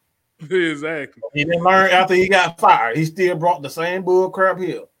 Exactly. He didn't learn after he got fired. He still brought the same bull crap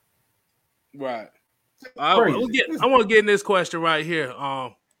here. Right. I want to get in this question right here.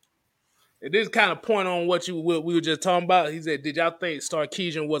 It is kind of point on what we were just talking about. He said, "Did y'all think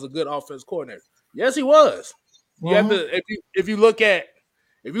Sarkisian was a good offensive coordinator?" Yes, he was. You have to if you look at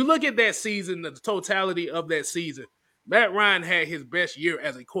that season, the totality of that season, Matt Ryan had his best year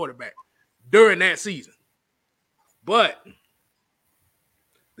as a quarterback during that season. But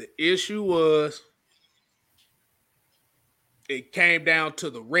the issue was it came down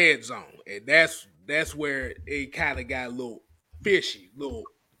to the red zone, and that's where it kind of got a little fishy, little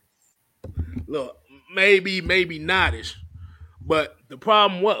maybe nottish. But the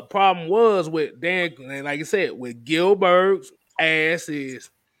problem was with Dan, and like I said, with Gilbert's ass is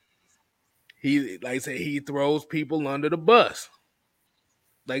he throws people under the bus.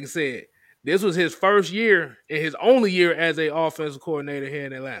 Like I said, this was his first year and his only year as an offensive coordinator here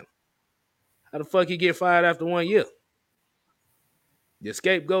in Atlanta. How the fuck he get fired after 1 year? You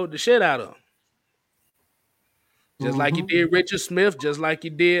scapegoat the shit out of him. Just like you did Richard Smith, just like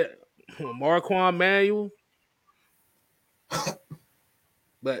you did Marquand Manuel.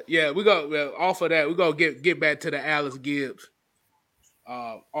 But yeah, we go off of that. We go get back to the Alex Gibbs,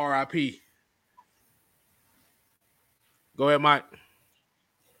 RIP. Go ahead, Mike.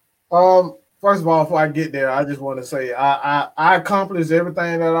 First of all, before I get there, I just want to say I accomplished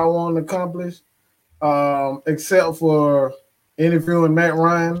everything that I wanted to accomplish, except for interviewing Matt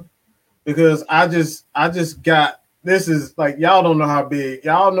Ryan, because I just got. This is like, y'all don't know how big.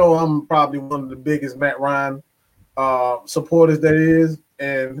 Y'all know I'm probably one of the biggest Matt Ryan supporters that is.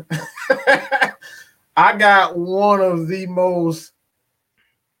 And I got one of the most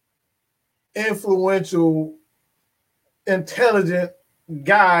influential, intelligent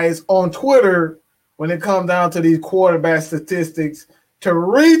guys on Twitter when it comes down to these quarterback statistics to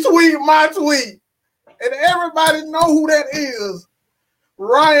retweet my tweet. And everybody know who that is.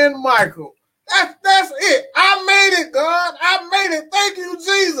 Ryan Michael. That's it. I made it, God. I made it. Thank you,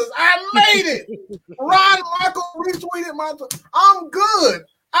 Jesus. I made it. Ryan Michael retweeted my tweet. I'm good.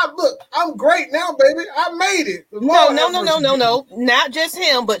 I'm great now, baby. I made it. No. Not just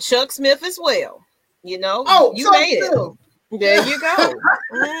him, but Chuck Smith as well. You know, you Chuck made Smith. it. There you go.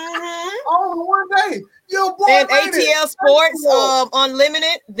 On one day. Your boy and made ATL it. Sports,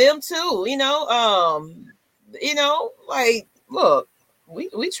 Unlimited, them too. Like, look,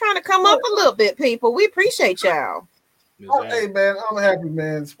 we trying to come up a little bit, people. We appreciate y'all. Hey man, I'm happy,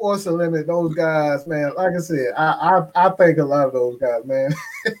 man. Sports Unlimited, those guys, man. Like I said, I thank a lot of those guys, man.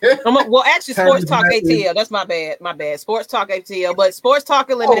 Well, actually, Sports Talk ATL. That's my bad. Sports Talk ATL, but Sports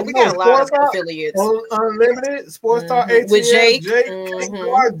Talk Unlimited, we got a lot of affiliates. Unlimited, Sports Talk ATL with Jake.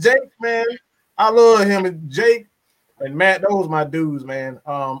 Jake, man. I love him. And Jake and Matt, those my dudes, man.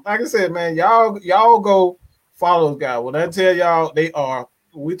 Like I said, man, y'all go follow those guys. When I tell y'all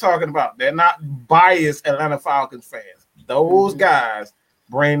we're talking about, they're not biased Atlanta Falcons fans. Those guys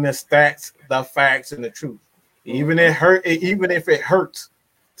bring the stats, the facts, and the truth. Even if it hurts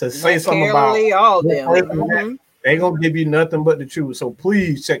to say something about all them. They gonna give you nothing but the truth. So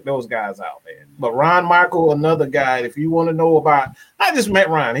please check those guys out, man. But Ron Michael, another guy, if you want to know about, I just met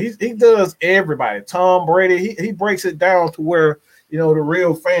Ron. He does everybody. Tom Brady, he breaks it down to where the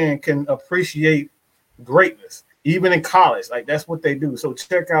real fan can appreciate greatness, even in college. Like, that's what they do. So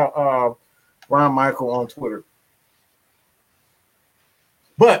check out Ron Michael on Twitter.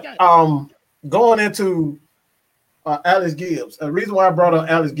 But going into Alex Gibbs, the reason why I brought up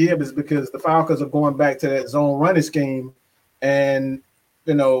Alex Gibbs is because the Falcons are going back to that zone running scheme, and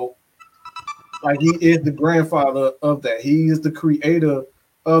like, he is the grandfather of that. He is the creator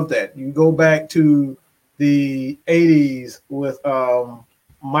of that. You go back to the 80s with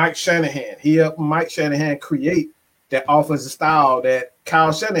Mike Shanahan. He helped Mike Shanahan create that offensive style that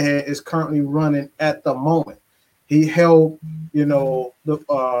Kyle Shanahan is currently running at the moment. He helped, I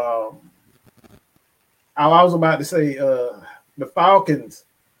was about to say the Falcons,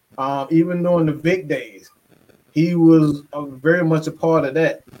 even during the Vic days, he was very much a part of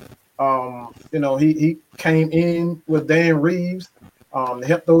that. He came in with Dan Reeves,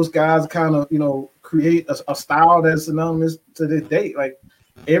 help those guys kind of, create a style that's synonymous to this day. Like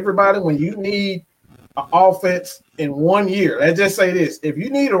everybody, when you need an offense in 1 year, let's just say this: if you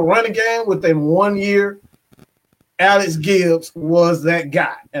need a running game within 1 year, Alex Gibbs was that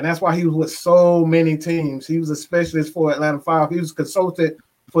guy, and that's why he was with so many teams. He was a specialist for Atlanta Falcons. He was a consultant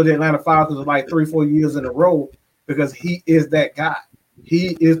for the Atlanta Falcons like 3-4 years in a row because he is that guy.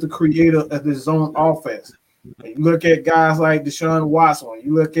 He is the creator of the zone offense. You look at guys like Deshaun Watson.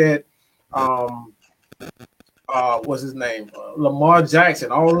 You look at what's his name, Lamar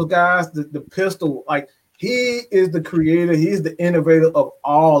Jackson. All those guys, the pistol. Like he is the creator. He's the innovator of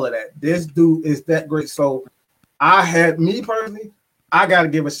all of that. This dude is that great. So me personally, I got to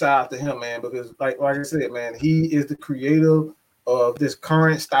give a shout out to him, man, because like I said, man, he is the creator of this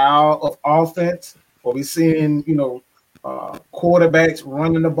current style of offense. Where we're seeing, quarterbacks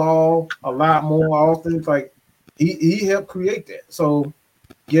running the ball a lot more often. Like he helped create that. So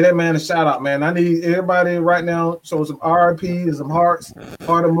give that man a shout out, man. I need everybody right now show some RIP and some heart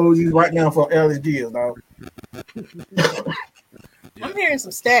emojis right now for Alex Gibbs, dog. I'm hearing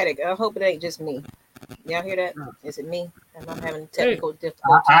some static. I hope it ain't just me. Y'all hear that? Is it me? I'm having technical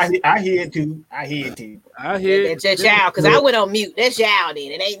difficulties. I hear it too. I hear That's just y'all, because I went on mute. That's y'all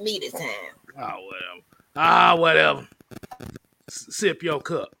then. It ain't me this time. Whatever. Sip your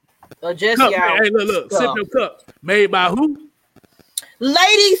cup. Or just y'all. Hey, look. Sip your cup. Made by who?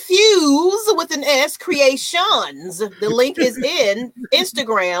 Lady Fuse with an S Creations. The link is in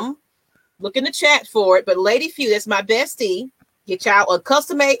Instagram. Look in the chat for it. But Lady Fuse, that's my bestie. Get y'all a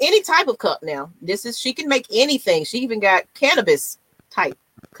custom made any type of cup now. She can make anything. She even got cannabis type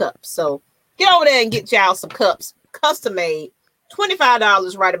cups. So get over there and get y'all some cups, custom made,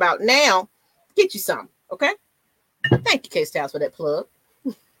 $25 right about now. Get you some, okay? Thank you, K-Styles, for that plug.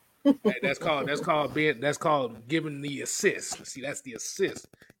 Hey, that's called giving the assist. See, that's the assist.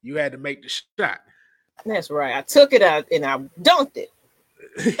 You had to make the shot. That's right. I took it out and I dunked it.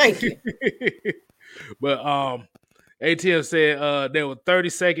 Thank you. But ATM said they were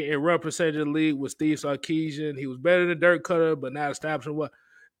 32nd in run percentage of the league with Steve Sarkisian. He was better than Dirk Cutter, but not establishing what.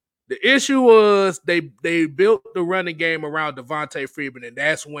 The issue was they built the running game around Devontae Freeman, and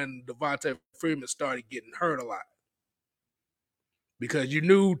that's when Devontae Freeman started getting hurt a lot. Because you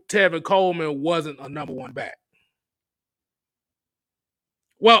knew Tevin Coleman wasn't a number one back.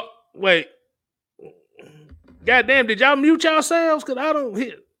 Well, wait. Goddamn, did y'all mute yourselves? Because I don't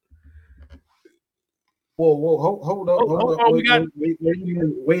hear. Whoa, hold on.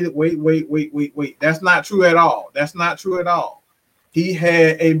 Wait. That's not true at all. He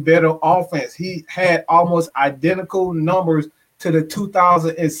had a better offense. He had almost identical numbers to the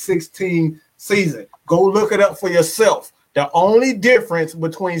 2016 season. Go look it up for yourself. The only difference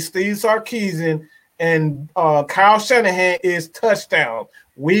between Steve Sarkisian and Kyle Shanahan is touchdown.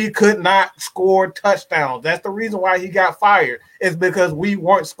 We could not score touchdowns. That's the reason why he got fired. Is because we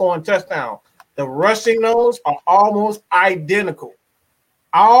weren't scoring touchdowns. The rushing numbers are almost identical.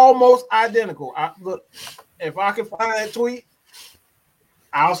 Look, if I can find that tweet,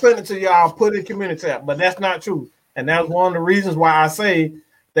 I'll send it to you. I'll put it in community tab. But that's not true. And that's one of the reasons why I say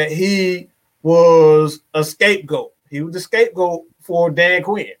that he was a scapegoat. He was the scapegoat for Dan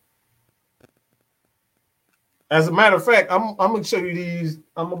Quinn. As a matter of fact, I'm going to show you these.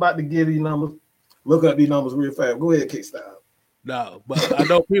 I'm about to give these numbers. Look up these numbers real fast. Go ahead, Kickstyle. No, but I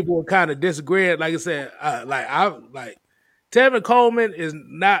know people were kind of disagreeing. Like I said, Tevin Coleman is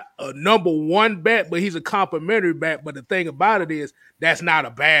not a number one back, but he's a complimentary back. But the thing about it is that's not a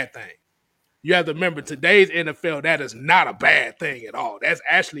bad thing. You have to remember today's NFL, that is not a bad thing at all. That's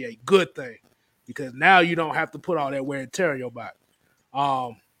actually a good thing because now you don't have to put all that wear and tear on your body.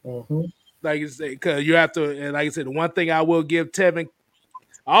 Like you say, because you have to, and like I said, the one thing I will give Tevin,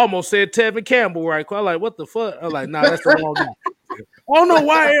 I almost said Tevin Campbell, right? I'm like, what the fuck? I'm like, nah, that's the wrong guy. I don't know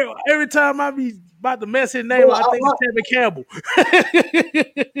why every time I be about to mess his name, I think it's Tevin Campbell.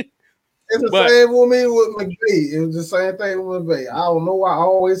 It's the same with me with McVay. It was the same thing with McVay. I don't know why I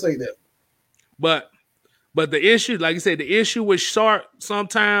always say that. But the issue, like I said, the issue with Sharp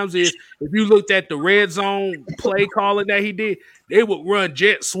sometimes is if you looked at the red zone play calling that he did, they would run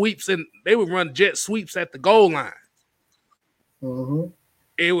jet sweeps at the goal line. Mm-hmm.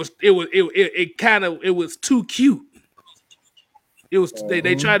 It was too cute. It was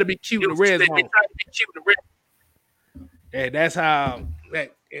they tried to be cute in the red zone. And that's how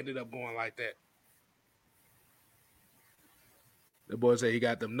that ended up going like that. The boy said he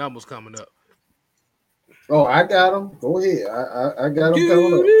got them numbers coming up. Oh, I got them. Go ahead. I got them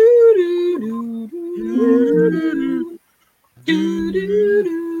coming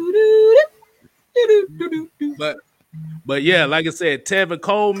up. But yeah, like I said, Tevin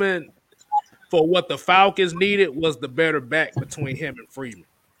Coleman, for what the Falcons needed, was the better back between him and Freeman.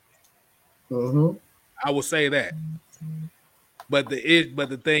 Mm-hmm. I will say that. But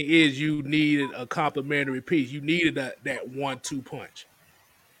the thing is, you needed a complementary piece. You needed that 1-2 punch.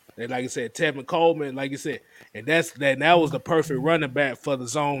 And like I said, Tevin Coleman, like you said, and that was the perfect running back for the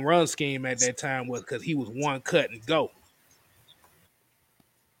zone run scheme at that time, was because he was one cut and go.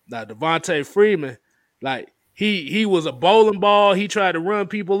 Now Devontae Freeman, like he was a bowling ball. He tried to run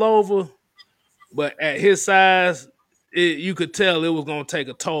people over, but at his size, you could tell it was going to take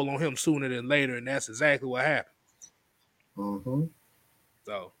a toll on him sooner than later, and that's exactly what happened. Mm-hmm.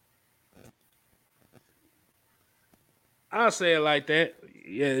 So I'll say it like that.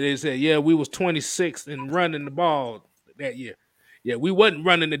 Yeah, they said, yeah, we was 26th in running the ball that year. Yeah, we wasn't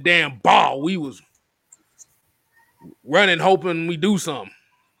running the damn ball. We was running hoping we do something.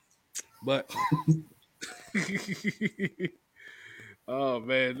 But oh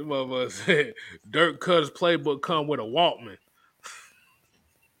man, the motherfucker said Dirk Cutter's playbook come with a Walkman.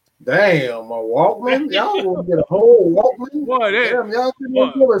 Damn, a Walkman? Y'all gonna get a whole Walkman? Boy, that, Damn, y'all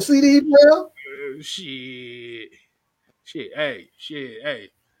gonna get a CD player? Shit. Hey,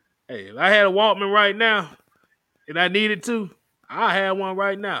 if I had a Walkman right now and I needed to, I have one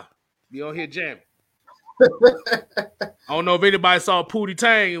right now. Be on here jamming. I don't know if anybody saw Pootie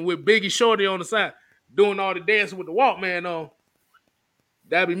Tang and with Biggie Shorty on the side doing all the dancing with the Walkman on.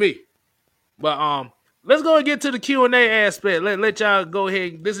 That'd be me. But let's go and get to the Q&A aspect. Let y'all go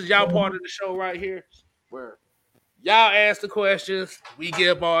ahead. This is y'all part of the show right here, where y'all ask the questions, we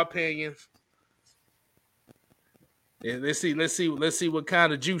give our opinions. And let's see what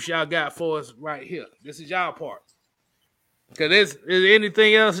kind of juice y'all got for us right here. This is y'all part. Cause is there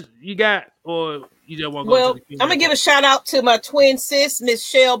anything else you got, or you just want to go to the Q&A? I'm gonna give a shout out to my twin sis, Miss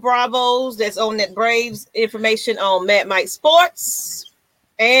Shell Bravos, that's on that Braves information on Mad Mike Sports,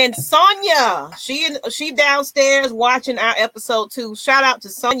 and Sonia. She downstairs watching our episode too. Shout out to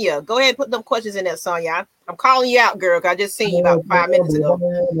Sonia. Go ahead and put them questions in there, Sonia. I'm calling you out, girl. Cause I just seen you about 5 minutes ago.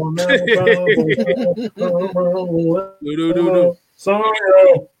 Sonia.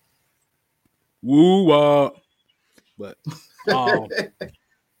 Woo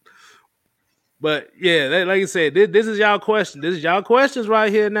but yeah, like I said, this is y'all question. This is y'all questions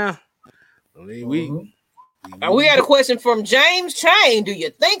right here now. I mean, we had a question from James Chain. Do you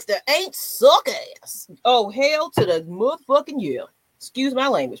think the ain't suck ass? Oh, hell to the motherfucking yeah. Excuse my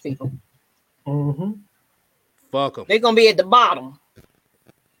language, people. Mm-hmm. Fuck them. They're gonna be at the bottom.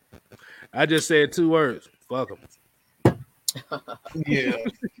 I just said 2 words. Fuck them. Yeah,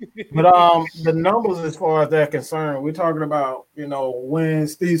 but the numbers as far as they're concerned, we're talking about, when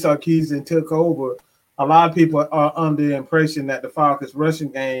Steve Sarkisian took over, a lot of people are under the impression that the Falcons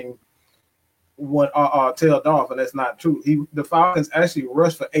rushing game went tailed off, and that's not true. The Falcons actually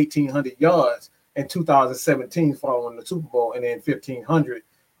rushed for 1,800 yards in 2017 following the Super Bowl, and then 1,500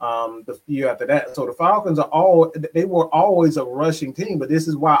 the year after that. So the Falcons were always a rushing team, but this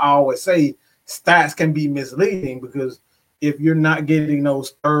is why I always say stats can be misleading, because if you're not getting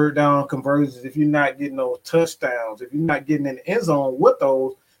those third down conversions, if you're not getting those touchdowns, if you're not getting in the end zone with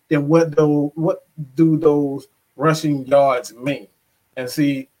those, then what do those rushing yards mean? And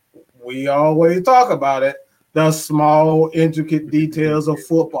see, we always talk about it, the small, intricate details of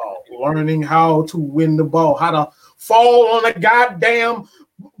football, learning how to win the ball, how to fall on a goddamn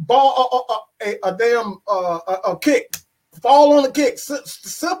ball, a kick, fall on the kick,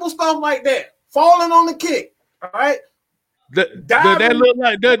 simple stuff like that, falling on the kick, all right? Does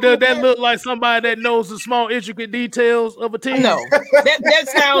that look like somebody that knows the small intricate details of a team? No, that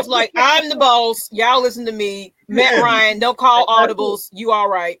sounds like I'm the boss. Y'all listen to me. Matt Ryan, don't call audibles. You all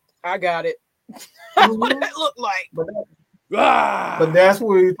right? I got it. That's what that looked like. But that's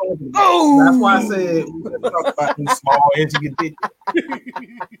what you're talking about. Oh. That's why I said we're gonna talk about these small intricate details.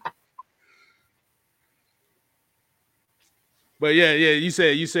 But yeah, you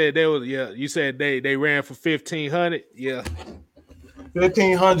said they was you said they ran for 1,500, yeah.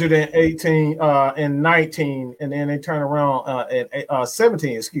 1,518 and 19, and then they turn around at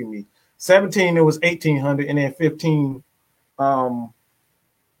 17. Excuse me, 17 it was 1,800, and then 15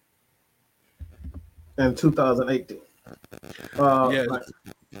 in 2018.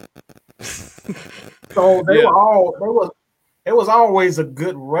 So it was always a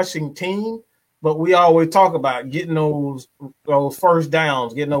good rushing team. But we always talk about getting those first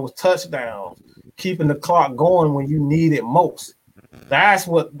downs, getting those touchdowns, keeping the clock going when you need it most. That's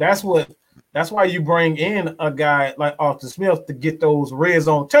why you bring in a guy like Arthur Smith to get those red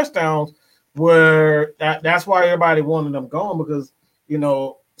zone touchdowns. Where that's why everybody wanted them gone, because we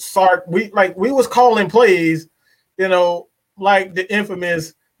was calling plays like the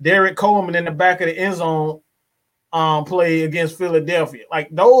infamous Derek Coleman in the back of the end zone play against Philadelphia. Like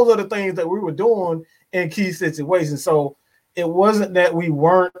those are the things that we were doing in key situations. So it wasn't that we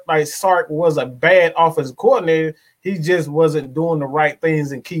weren't like Sark was a bad offensive coordinator. He just wasn't doing the right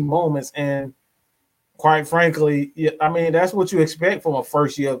things in key moments. And quite frankly, I mean, that's what you expect from a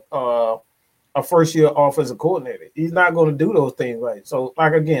first year offensive coordinator. He's not going to do those things right. So,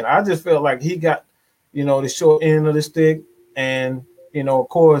 like again, I just felt like he got, the short end of the stick, and of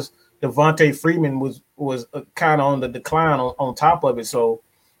course, Devontae Freeman was kind of on the decline on top of it. So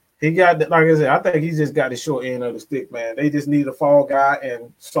he got, like I said, I think he just got the short end of the stick, man. They just need a fall guy,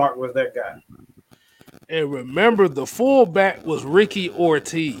 and Sark was that guy. And remember, the fullback was Ricky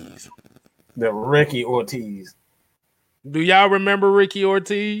Ortiz. The Ricky Ortiz. Do y'all remember Ricky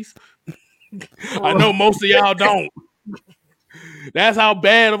Ortiz? I know most of y'all don't. That's how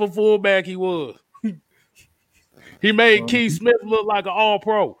bad of a fullback he was. He made Keith Smith look like an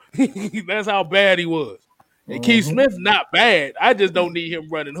all-pro. That's how bad he was. And Keith Smith's not bad. I just don't need him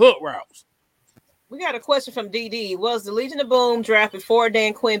running hook routes. We got a question from DD. Was the Legion of Boom drafted before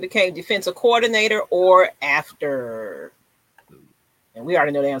Dan Quinn became defensive coordinator or after? And we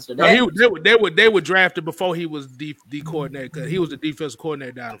already know the answer to that. No, they were drafted before he was the coordinator, because he was the defensive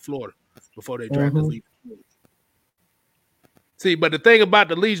coordinator down in Florida before they drafted Legion. See, but the thing about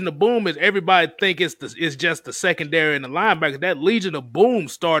the Legion of Boom is everybody think it's just the secondary and the linebacker. That Legion of Boom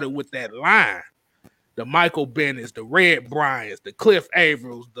started with that line. The Michael Bennett's, the Red Bryans, the Cliff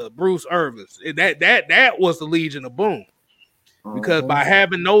Avrils, the Bruce Irvins. That was the Legion of Boom. Because by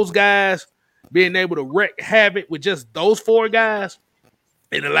having those guys, being able to wreak havoc with just those four guys,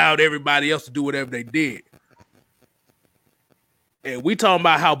 it allowed everybody else to do whatever they did. And we talking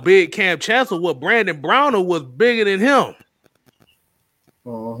about how big Cam Chancellor was. Brandon Browner was bigger than him.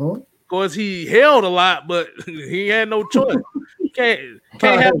 Of course, he held a lot, but he had no choice. You can't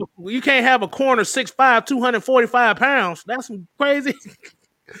have a corner 6'5", 245 pounds. That's some crazy.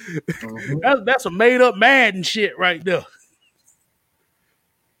 That's a made up Madden shit right there.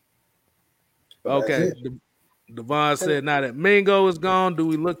 Okay, Devon said, now that Mingo is gone, do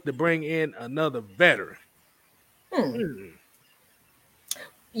we look to bring in another veteran?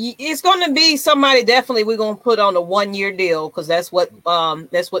 It's going to be somebody definitely we're going to put on a 1-year deal, because that's what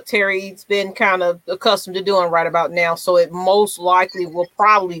Terry's been kind of accustomed to doing right about now. So it most likely will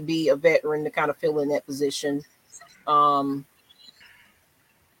probably be a veteran to kind of fill in that position. Who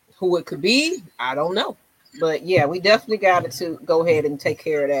it could be, I don't know. But yeah, we definitely got to go ahead and take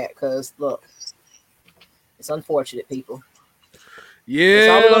care of that, because look, it's unfortunate, people. Yeah, that's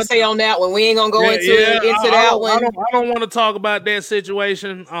all we're gonna say on that one. We ain't gonna go into that one. I don't want to talk about that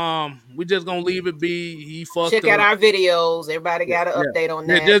situation. We just gonna leave it be. He fucked Check up. out our videos. Everybody got an update on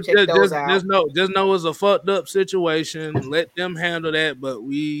that. Check those out. Just know it's a fucked up situation. Let them handle that. But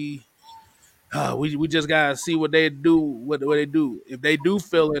we just gotta see what they do. What they do if they do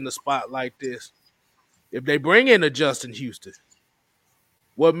fill in the spot like this. If they bring in a Justin Houston.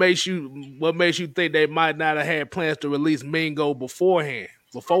 What makes you think they might not have had plans to release Mingo beforehand,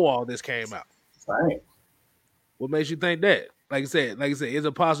 before all this came out? Right. What makes you think that? Like I said, it's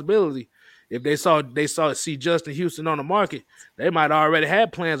a possibility. If they see Justin Houston on the market, they might already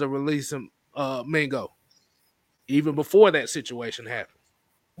have plans of releasing Mingo, even before that situation happened.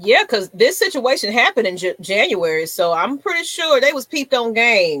 Yeah, because this situation happened in January, so I'm pretty sure they was peeped on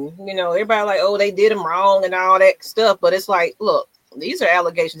game. Everybody like, oh, they did him wrong and all that stuff, but it's like, look. These are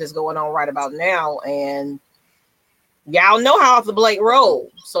allegations that's going on right about now, and y'all know how the Blake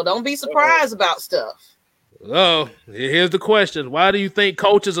roll, so don't be surprised about stuff. Oh, here's the question. Why do you think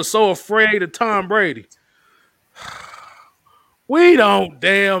coaches are so afraid of Tom Brady? We don't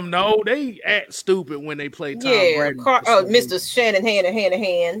damn know. They act stupid when they play Tom Brady. Mr.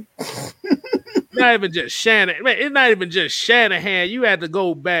 Shanahan. Not even just Shanahan. Man, it's not even just Shanahan. You had to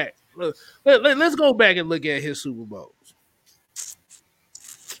go back. Let's go back and look at his Super Bowls.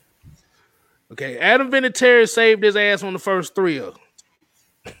 Okay, Adam Vinatieri saved his ass on the first 3 of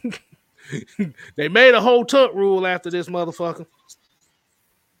them. They made a whole tuck rule after this motherfucker.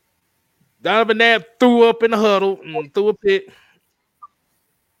 Donovan Knapp threw up in the huddle and threw a pick.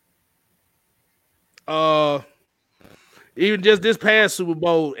 Even just this past Super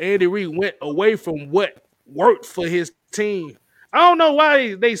Bowl, Andy Reid went away from what worked for his team. I don't know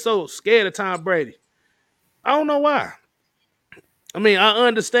why they so scared of Tom Brady. I don't know why. I mean, I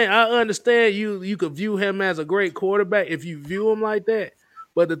understand you could view him as a great quarterback if you view him like that.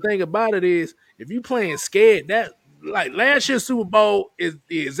 But the thing about it is, if you playing scared, that like last year's Super Bowl is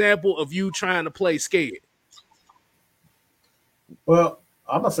the example of you trying to play scared. Well,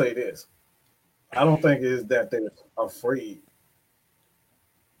 I'm gonna say this. I don't think it's that they're afraid.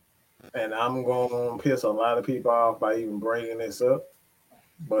 And I'm going to piss a lot of people off by even bringing this up,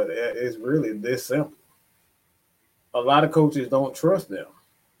 but it's really this simple. A lot of coaches don't trust them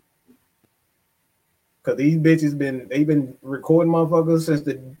because these bitches they've been recording motherfuckers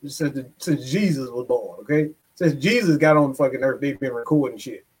since Jesus was born. Okay, since Jesus got on the fucking earth, they've been recording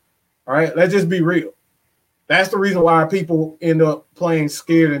shit. All right, let's just be real. That's the reason why people end up playing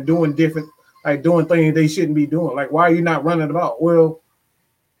scared and doing different, like doing things they shouldn't be doing. Like, why are you not running about? Well,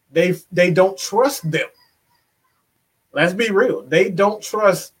 they don't trust them. Let's be real. They don't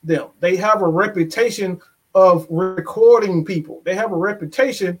trust them. They have a reputation of recording people. They have a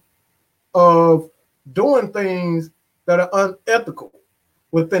reputation of doing things that are unethical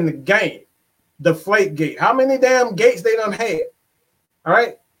within the game. Deflate gate. How many damn gates they done had? All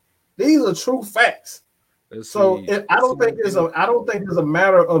right. These are true facts. I don't think it's a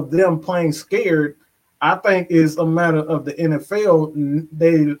matter of them playing scared. I think it's a matter of the NFL.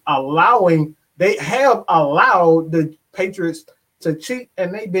 They have allowed the Patriots to cheat,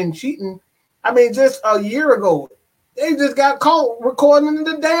 and they've been cheating. I mean, just a year ago, they just got caught recording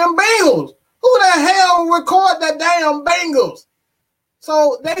the damn Bengals. Who the hell record the damn Bengals?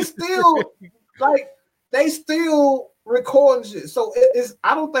 So they still recording shit. So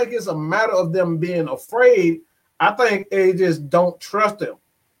I don't think it's a matter of them being afraid. I think they just don't trust them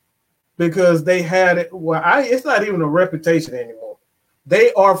because they had it. Well, it's not even a reputation anymore.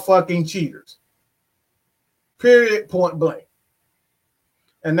 They are fucking cheaters. Period. Point blank.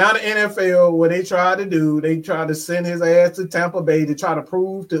 And now the NFL, what they tried to send his ass to Tampa Bay to try to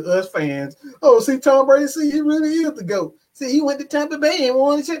prove to us fans, oh, see, Tom Brady, see, he really is the GOAT. See, he went to Tampa Bay and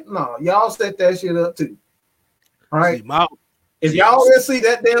won shit. No, y'all set that shit up too. All right. If y'all didn't see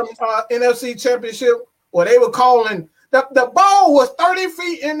that damn NFC championship, where they were calling the ball was 30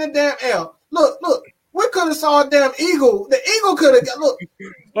 feet in the damn air. Look, we could have saw a damn eagle. The eagle could have got look at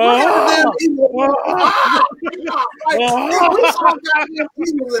the damn eagle. We saw goddamn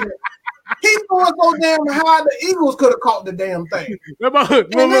eagles in it. He threw it so damn high the Eagles could have caught the damn thing. And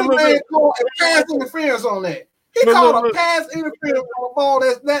this man called a pass interference on that. He called a pass interference on a ball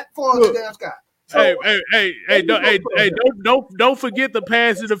that's that far in the damn sky. So, don't forget the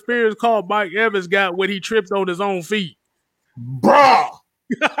pass interference call Mike Evans got when he tripped on his own feet. Bruh.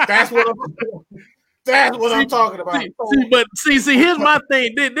 That's what I'm talking about. See, here's my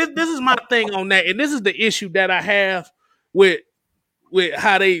thing. This is my thing on that, and this is the issue that I have with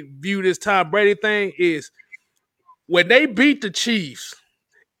how they view this Tom Brady thing is when they beat the Chiefs,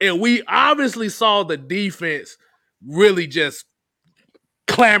 and we obviously saw the defense really just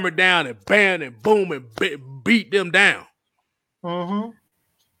clamor down and bam and boom and beat them down. Mm-hmm.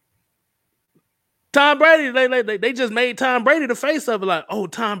 Tom Brady, they just made Tom Brady the face of it. Like, oh,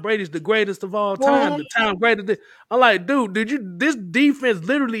 Tom Brady's the greatest of all time. The Tom Brady. I'm like, dude, this defense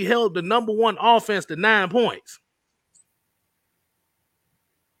literally held the number one offense to 9 points.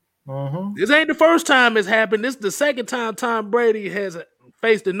 Mm-hmm. This ain't the first time it's happened. This is the second time Tom Brady has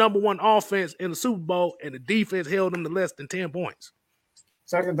faced the number one offense in the Super Bowl, and the defense held him to less than 10 points.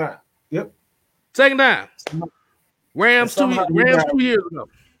 Second time. Yep. Second time. Rams 2 years ago.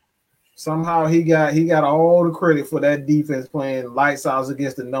 Somehow he got all the credit for that defense playing lights out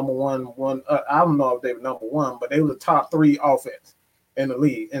against the number one. I don't know if they were number one, but they were the top 3 offense in the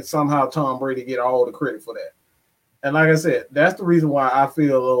league, and somehow Tom Brady get all the credit for that. And like I said, that's the reason why I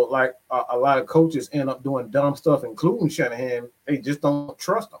feel like a lot of coaches end up doing dumb stuff, including Shanahan. They just don't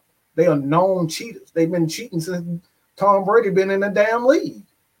trust them. They are known cheaters. They've been cheating since Tom Brady been in the damn league.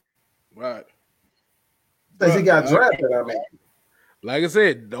 Right. Since he got drafted, I mean. Like I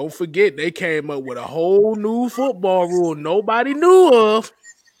said, don't forget they came up with a whole new football rule nobody knew of.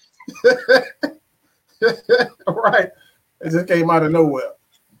 Right. It just came out of nowhere.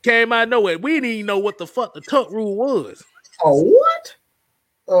 We didn't even know what the fuck the tuck rule was. Oh, what?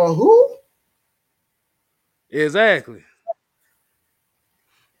 Who? Exactly.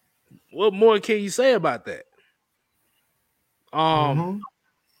 What more can you say about that?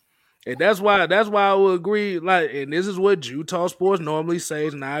 And that's why I would agree. Like, and this is what Utah Sports normally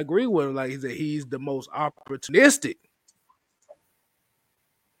says, and I agree with him. Like, he's the most opportunistic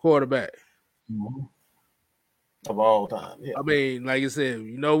quarterback of all time. Yeah. I mean, like I said,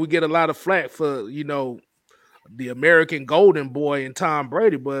 we get a lot of flack for the American Golden Boy and Tom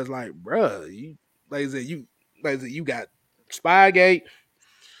Brady, but it's like, bruh, you got Spygate,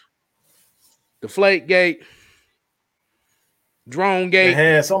 Deflategate, Dronegate. They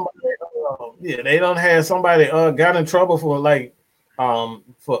had somebody. They done had somebody got in trouble for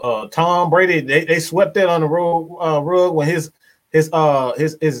Tom Brady. They swept that on the rug when his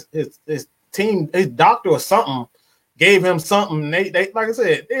team, his doctor or something gave him something. They like I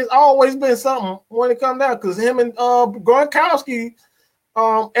said, there's always been something when it comes down, because him and Gronkowski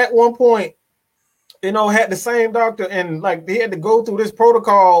at one point, had the same doctor, and like they had to go through this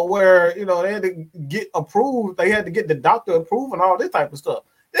protocol where they had to get approved. They had to get the doctor approved and all this type of stuff.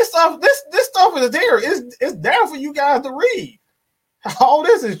 This stuff is there. It's there for you guys to read. All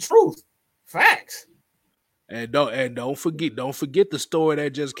this is truth, facts. And don't forget the story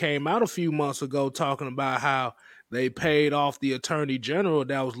that just came out a few months ago talking about how they paid off the attorney general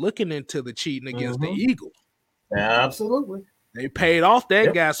that was looking into the cheating against the Eagles. Absolutely. They paid off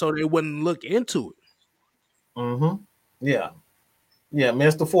that guy so they wouldn't look into it. Mm-hmm. Yeah. Yeah,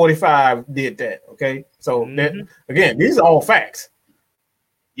 Mr. 45 did that. Okay. So that, again, these are all facts.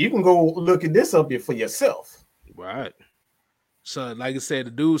 You can go look at this up here for yourself. Right. So, like I said,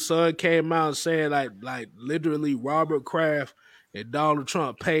 the dude's son came out saying like literally Robert Kraft and Donald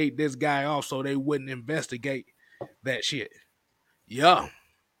Trump paid this guy off so they wouldn't investigate that shit. Yeah.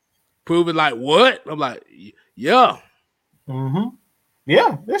 Prove it like what? I'm like, yeah. Mm-hmm.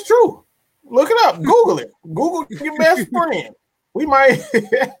 Yeah, that's true. Look it up. Google it. Google your best friend. We might.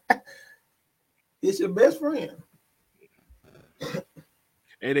 It's your best friend.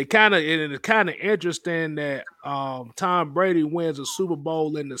 And it's kind of interesting that Tom Brady wins a Super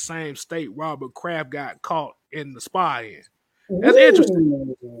Bowl in the same state Robert Kraft got caught in the spy in. That's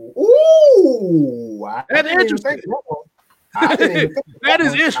interesting. Ooh, that's interesting. That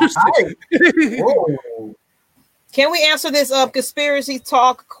is interesting. Can we answer this conspiracy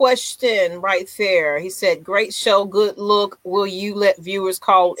talk question right there? He said, "Great show, good look. Will you let viewers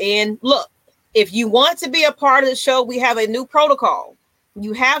call in?" Look, if you want to be a part of the show, we have a new protocol.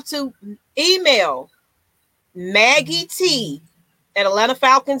 You have to email Maggie T at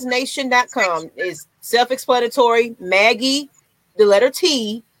AtlantaFalconsNation.com. Is self-explanatory. Maggie, the letter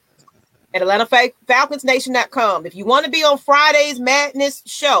T, at AtlantaFalconsNation.com. If you want to be on Friday's Madness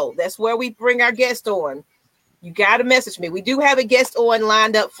show, that's where we bring our guest on. You got to message me. We do have a guest on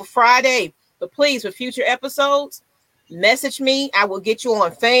lined up for Friday, but please, for future episodes, message me. I will get you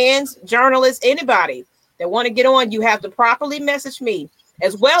on. Fans, journalists, anybody that want to get on, you have to properly message me.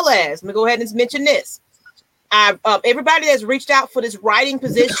 As well as, let me go ahead and mention this. Everybody that's reached out for this writing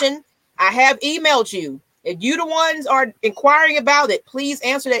position, I have emailed you. If you the ones are inquiring about it, please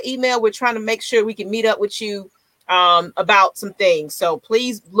answer that email. We're trying to make sure we can meet up with you about some things. So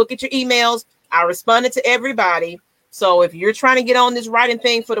please look at your emails. I responded to everybody. So if you're trying to get on this writing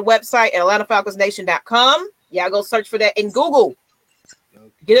thing for the website at AtlantaFalconsNation.com, y'all go search for that in Google.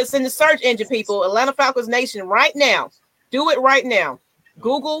 Get us in the search engine, people. Atlanta Falcons Nation right now. Do it right now.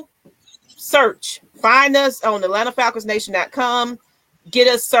 Google, search, find us on AtlantaFalconsNation.com. Get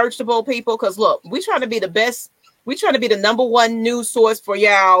us searchable, people, because look, we're trying to be the best. We're trying to be the number one news source for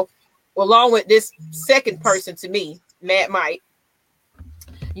y'all, along with this second person to me, Mad Mike.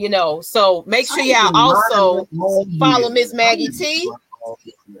 So make sure y'all also follow Miss Maggie T,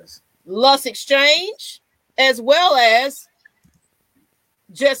 Lust Exchange, as well as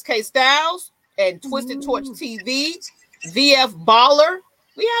Jess K. Styles and Twisted Torch TV, VF Baller.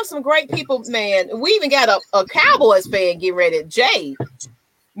 We have some great people, man. We even got a Cowboys fan getting ready. Jay,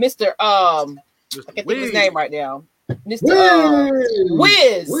 Mr. I can't think of his name right now. Mr.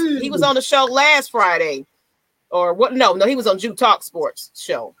 Wiz. He was on the show last Friday. Or what? No, he was on Juke Talk Sports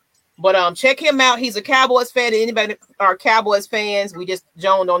show. But check him out. He's a Cowboys fan. Anybody are Cowboys fans? We just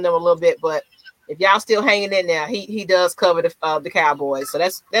joned on them a little bit, but if y'all still hanging in there, he does cover the Cowboys. So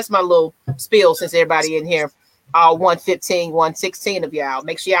that's my little spiel since everybody in here, all 115, 116 of y'all.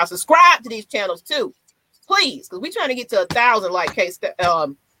 Make sure y'all subscribe to these channels too, please, because we're trying to get to 1,000 like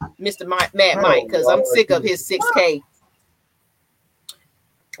Mr. Matt Mike, because I'm sick of his 6K.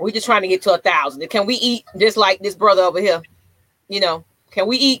 We're just trying to get to 1,000. Can we eat just like this brother over here? Can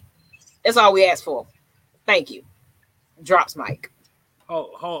we eat? That's all we ask for. Thank you. Drops Mike.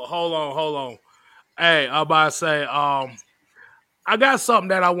 Hold on. Hey, I'm about to say, I got something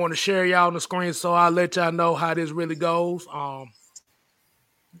that I want to share y'all on the screen, so I'll let y'all know how this really goes. Let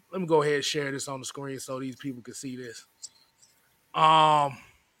me go ahead and share this on the screen so these people can see this.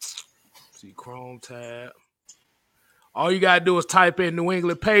 See Chrome tab. All you gotta do is type in New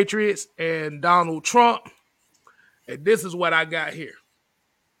England Patriots and Donald Trump, and this is what I got here.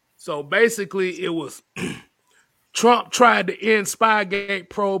 So basically, it was Trump tried to end Spygate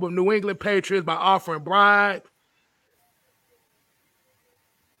probe of New England Patriots by offering bribe.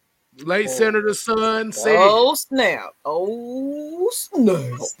 Late Senator son said, "Oh snap!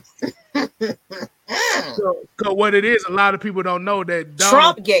 So what it is, a lot of people don't know that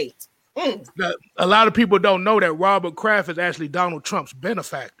Trump Gate. A lot of people don't know that Robert Kraft is actually Donald Trump's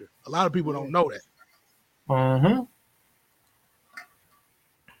benefactor. A lot of people don't know that. Mm-hmm.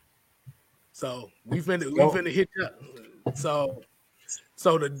 So we finna hit that. So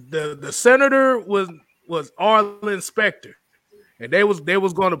the senator was Arlen Specter, and they was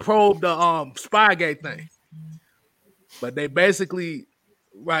going to probe the Spygate thing, but they basically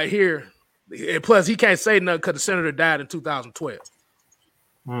right here. And plus, he can't say nothing because the senator died in 2012.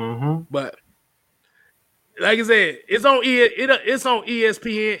 Mm-hmm. But like I said, it's on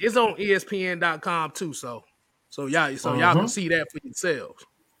ESPN. It's on ESPN.com too. So y'all can see that for yourselves.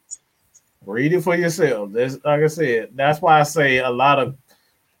 Read it for yourself. Like I said, that's why I say a lot of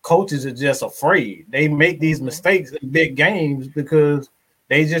coaches are just afraid. They make these mistakes in big games because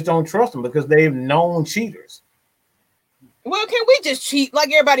they just don't trust them because they've known cheaters. Well, can we just cheat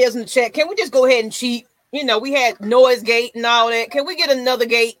like everybody else in the chat? Can we just go ahead and cheat? You know, we had Noise Gate and all that. Can we get another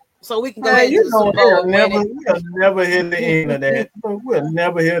gate so we can go ahead and do the Super Bowl? We'll never hear the end of that. We'll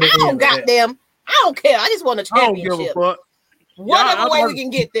never hear the end of that. I don't care. I just want a championship. I don't give a fuck. Whatever way we can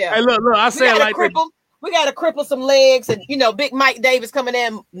get there. Hey, look, I said like we got to cripple some legs and, you know, Big Mike Davis coming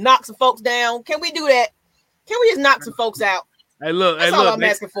in and knock some folks down. Can we do that? Can we just knock some folks out? Hey, look. That's all I'm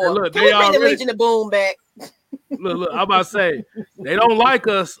asking for. Can we bring the Legion of Boom back? Look, I'm about to say, they don't like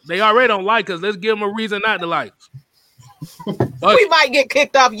us. They already don't like us. Let's give them a reason not to like us. We might get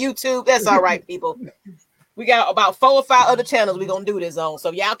kicked off YouTube. That's all right, people. We got about 4 or 5 other channels we're going to do this on.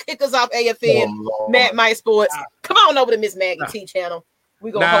 So y'all kick us off AFN, Mad Mike Sports. Come on over to Miss Maggie T channel.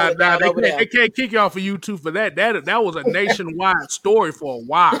 We're going to hold it down over there. They can't kick y'all for YouTube for that. That was a nationwide story for a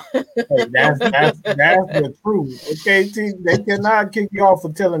while. Hey, that's the truth. Okay, they cannot kick you off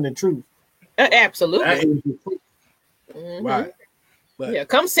for telling the truth. Absolutely. Right. But yeah,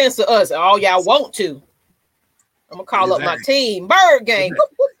 come censor us. All y'all want to. I'm gonna call up my team. Bird game.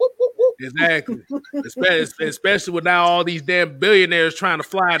 Exactly. Especially with now all these damn billionaires trying to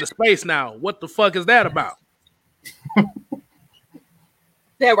fly into space now. What the fuck is that about?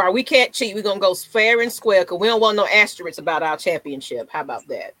 That's right. We can't cheat. We're gonna go fair and square because we don't want no asterisks about our championship. How about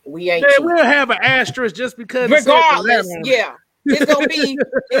that? We ain't. We'll have an asterisk just because. Regardless, yeah.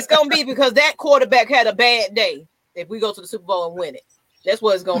 It's gonna be because that quarterback had a bad day. If we go to the Super Bowl and win it, that's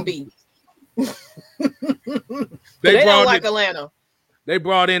what it's gonna be. they don't like Atlanta. They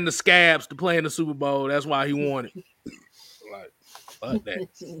brought in the Scabs to play in the Super Bowl. That's why he won it. Like, fuck that.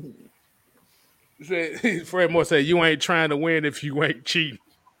 Fred Moore said, "You ain't trying to win if you ain't cheating."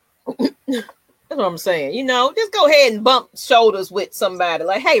 That's what I'm saying. You know, just go ahead and bump shoulders with somebody.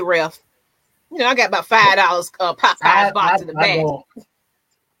 Like, hey, ref. You know, I got about $5 Popeyes box in the bag.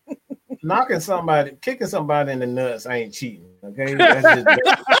 Kicking somebody in the nuts ain't cheating. Okay, that's just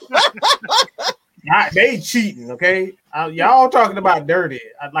they cheating. Okay, y'all talking about dirty.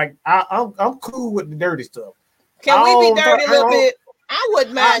 I'm cool with the dirty stuff. Can we be dirty a little bit? I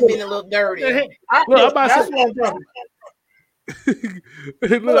wouldn't mind being a little dirty. I'm about to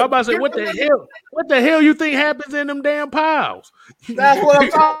say, what the hell? What the hell you think happens in them damn piles? That's what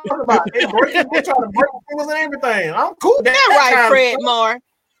I'm talking about. They trying to break things and everything. I'm cool. That's right, Fred Moore.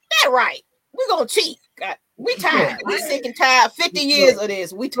 That's right. We're gonna cheat. We tired. We sick and tired. 50 years of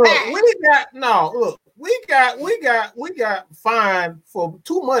this. We tired. We got fined for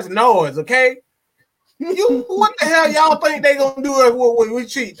too much noise. Okay. What the hell y'all think they gonna do when we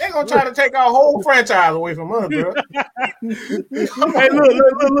cheat? They gonna try to take our whole franchise away from us, bro. Hey,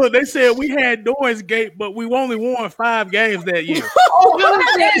 look! They said we had Noise Gate, but we only won 5 games that year. How was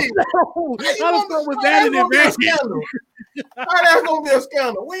that an advantage? How that's gonna be a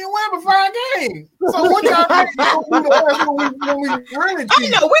scandal? We ain't win but 5 games. So what y'all think when we really cheat? I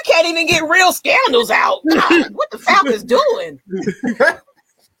know we can't even get real scandals out. God, what the Falcons doing?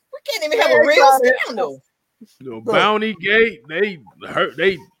 Can't even have a real scandal. Bounty Gate, they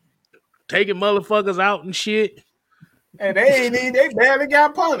taking motherfuckers out and shit. And they barely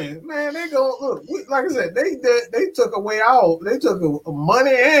got punished. Man, they go look. Like I said, they took away they took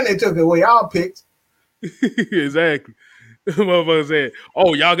money and they took away our picks. Exactly. The motherfucker said,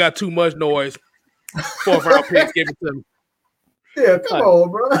 "Oh, y'all got too much noise. 4th round picks, give it to them." Yeah, come on,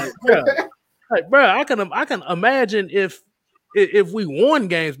 bro. Bro, I can imagine if we won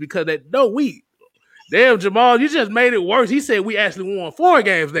games because damn Jamal, you just made it worse. He said we actually won 4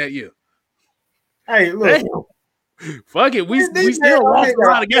 games that year. Hey, look, fuck it, we still lost a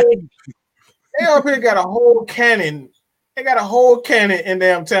lot of games. They up here got a whole cannon. They got a whole cannon in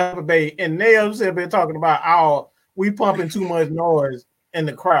damn Tampa Bay, and they up here talking about we pumping too much noise in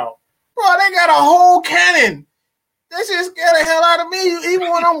the crowd. Bro, they got a whole cannon. That shit scared the hell out of me, even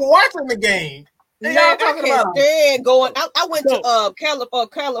when I'm watching the game. And Man, y'all I talking can't about stand going. I went to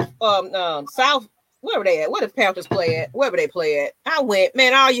South, wherever they at. Where the Panthers play at? Wherever they play at. I went,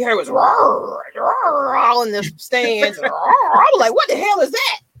 man. All you heard was all in the stands. I was like, what the hell is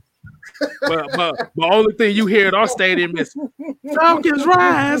that? But only thing you hear at our stadium is Falcons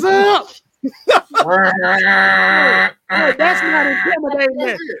rise up. That's not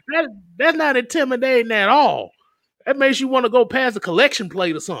intimidating. That's not intimidating at all. That makes you want to go past a collection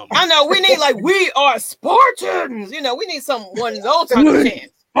plate or something. I know we need we are Spartans. You know, we need one of those type of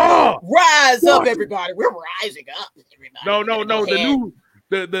chants. Oh, rise up, everybody! We're rising up, everybody. No.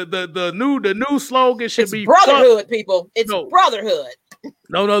 The new slogan should be brotherhood, people. It's brotherhood.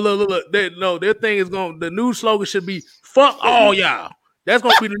 No, look. Their thing is the new slogan should be fuck all y'all. That's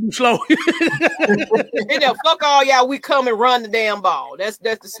gonna be the new slogan. Fuck all y'all. We come and run the damn ball. That's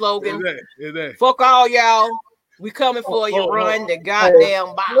the slogan. Exactly. Fuck all y'all. We coming for you. Run the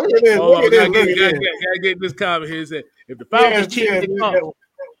goddamn ball. Gotta get this comment here. It said, if the Falcons cheat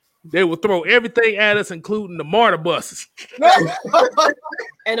they will throw everything at us, including the MARTA buses.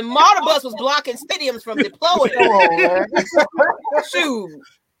 And the MARTA bus was blocking stadiums from deploying. Shoot,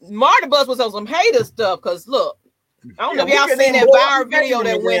 MARTA bus was on some hater stuff. Cause look, I don't know if y'all seen that viral video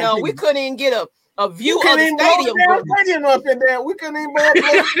that went on. We couldn't even get a view of the stadium. Up in there. We couldn't even blow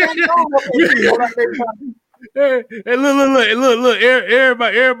Hey, look!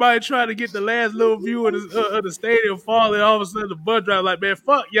 Everybody trying to get the last little view of the stadium falling. All of a sudden, the bus driver like, man,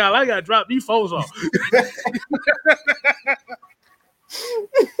 fuck y'all! I gotta drop these folks off. This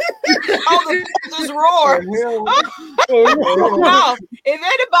roar! No,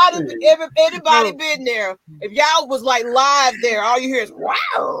 if anybody been there, if y'all was like live there, all you hear is wow.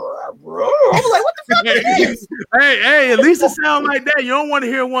 I was like, what the fuck is this? Hey, at least it sound like that. You don't want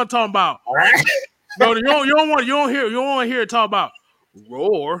to hear one talking about. No, you don't want to hear it talk about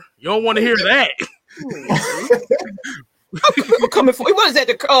roar. You don't want to hear that. I'm coming for you. What is that?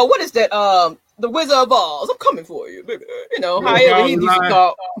 What is that? The Wizard of Oz. I'm coming for you. You know, however he used to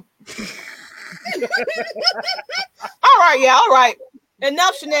talk. All right, yeah, all right.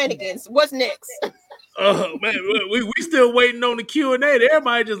 Enough shenanigans. What's next? Man, we still waiting on the Q&A.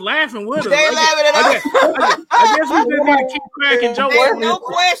 Everybody just laughing with us. They laughing at us. I guess we just need to keep cracking jokes. There's no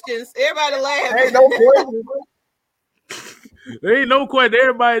questions. Everybody laughing. Ain't no questions. There ain't no question.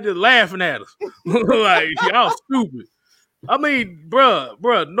 Everybody just laughing at us. Like, y'all stupid. I mean, bruh,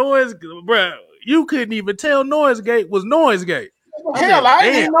 you couldn't even tell Noisegate was Noisegate. Hell, I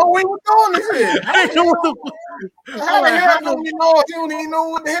didn't even know we were doing this shit. I didn't know what the How the hell do we know if you don't even know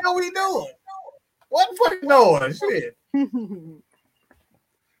what the hell we doing? What the fuck noise? Shit.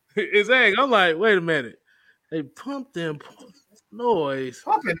 Exactly. I'm like, wait a minute. They pumped them noise.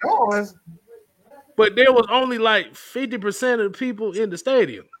 Pumping noise. But there was only like 50% of the people in the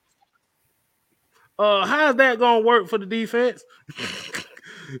stadium. How's that gonna work for the defense?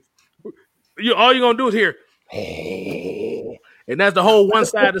 All you're gonna do is hear, and that's the whole one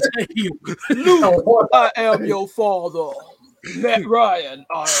side of the stadium. Luke, I am your father. Matt Ryan,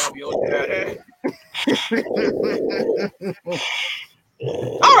 I am your daddy.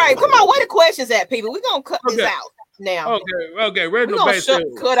 All right, come on. Where the questions at, people? We're gonna cut this out now. Okay. Reginald We're gonna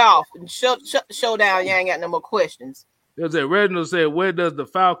cut off and shut the show down. You ain't got no more questions. Reginald said, where does the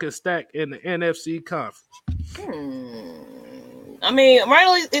Falcons stack in the NFC conference? I mean,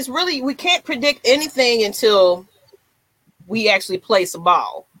 it's really, we can't predict anything until we actually play some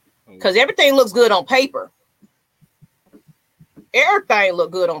ball. Because everything looks good on paper. Everything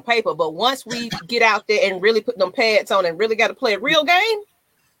look good on paper, but once we get out there and really put them pads on and really got to play a real game,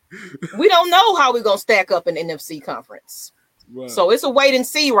 we don't know how we're gonna stack up in the NFC conference. Right. So it's a wait and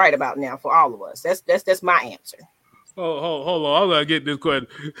see right about now for all of us. That's my answer. Oh, hold on. I'm gonna get this question.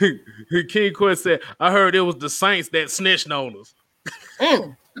 King Quest said, I heard it was the Saints that snitched on us.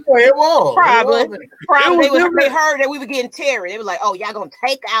 It was. Probably. They heard that we were getting Terry. They were like, oh, y'all gonna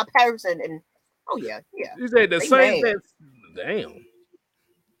take our person and yeah. He said the Saints that damn.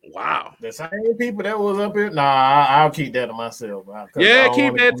 Wow. The same people that was up here. Nah, I'll keep that to myself. Yeah,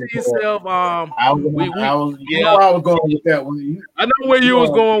 keep that to yourself. I was going with that one. I know where you was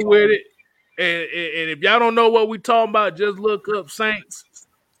going with it. And if y'all don't know what we talking about, just look up Saints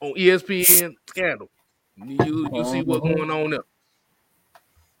on ESPN Scandal. You see what's going on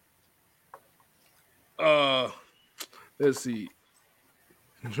there. Let's see.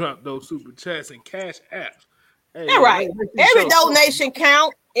 Drop those super chats and cash apps. Hey, all right. Every donation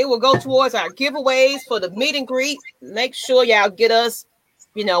count. It will go towards our giveaways for the meet and greet. Make sure y'all get us,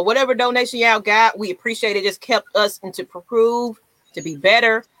 whatever donation y'all got. We appreciate it. Just kept us to improve, to be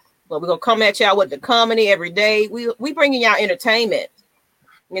better. But we're gonna come at y'all with the comedy every day. We bringing y'all entertainment.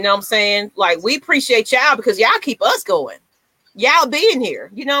 You know what I'm saying? Like, we appreciate y'all because y'all keep us going. Y'all being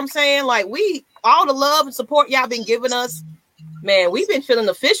here. You know what I'm saying? Like, all the love and support y'all been giving us, man, we've been feeling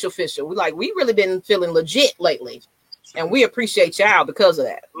official. We really been feeling legit lately. And we appreciate y'all because of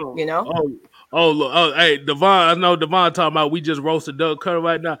that, you know? Hey, Devon, I know Devon talking about we just roasted Doug Cutter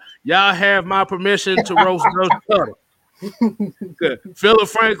right now. Y'all have my permission to roast Doug Cutter. Philip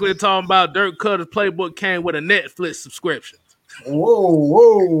Franklin talking about Dirk Cutter's playbook came with a Netflix subscription. Whoa.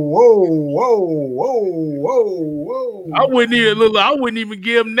 I wouldn't even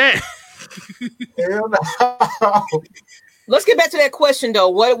give him that. Let's get back to that question, though.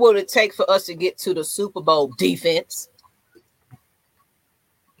 What would it take for us to get to the Super Bowl? Defense.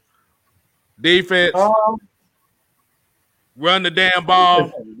 Run the damn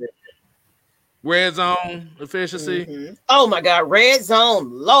ball. Red zone efficiency. Mm-hmm. Oh, my God. Red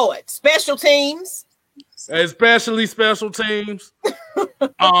zone. Lord. Special teams. Especially special teams.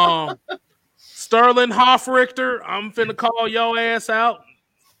 Sterling Hoffrichter, I'm finna call your ass out.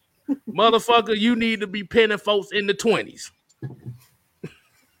 Motherfucker, you need to be pinning folks in the 20s.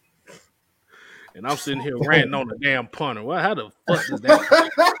 And I'm sitting here ranting on the damn punter. Well, how the fuck is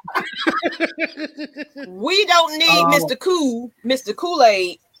that? We don't need Mr.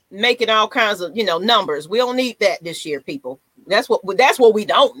 Kool-Aid making all kinds of, numbers. We don't need that this year, people. That's what we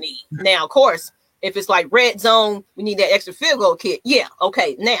don't need. Now, of course, if it's like red zone, we need that extra field goal kick. Yeah,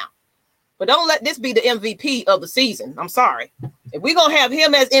 okay, now. But don't let this be the MVP of the season. I'm sorry. If we're going to have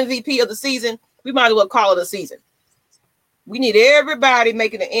him as MVP of the season, we might as well call it a season. We need everybody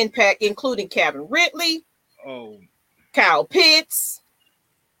making an impact, including Calvin Ridley, Kyle Pitts,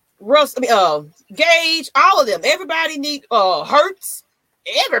 Gage, all of them. Everybody need Hurts.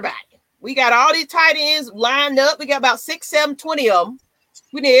 Everybody. We got all these tight ends lined up. We got about 6, 7, 20 of them.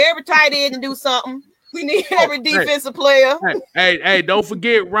 We need every tight end to do something. We need every defensive player. Hey, don't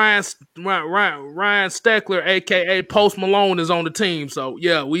forget Ryan Steckler, aka Post Malone, is on the team. So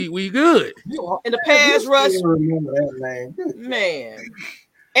yeah, we good. In the pass rush. Remember that name. Man.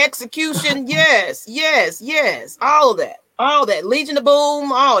 Execution, yes. All of that. Legion of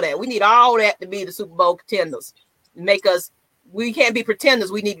Boom, all that. We need all that to be the Super Bowl contenders. We can't be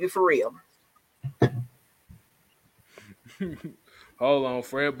pretenders, we need to be for real. Hold on,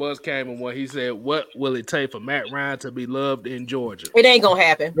 Fred Buzz came in when he said, "What will it take for Matt Ryan to be loved in Georgia?" It ain't gonna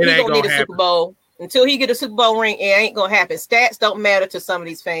happen. He's gonna need a Super Bowl. Until he get a Super Bowl ring, it ain't gonna happen. Stats don't matter to some of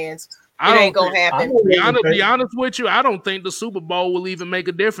these fans. It ain't gonna happen. To be honest with you, I don't think the Super Bowl will even make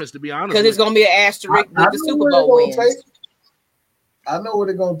a difference. To be honest, because it's gonna be an asterisk with the Super Bowl wins. I know what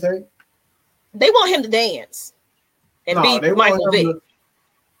it's gonna take. They want him to dance and be Michael Vick.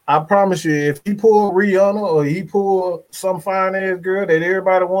 I promise you, if he pull Rihanna or he pull some fine ass girl that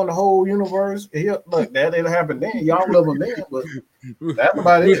everybody want the whole universe, look, that didn't happen then. Y'all love him then, but that's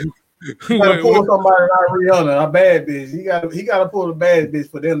about it. You gotta pull somebody like Rihanna, a bad bitch. He gotta pull a bad bitch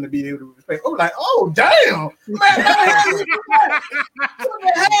for them to be able to respect. I'm like, oh damn, man, what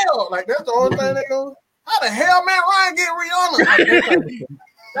the hell? Like that's the only thing they go. How the hell, man, Ryan get Rihanna?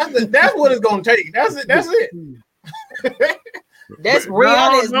 Like, that's what it's gonna take. That's it. That's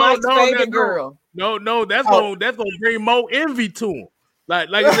Rihanna is Mike's favorite girl. No, that's gonna bring more envy to him. Like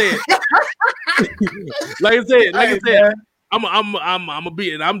I said, like I said,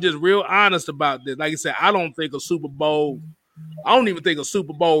 I'm just real honest about this. Like I said, I don't even think a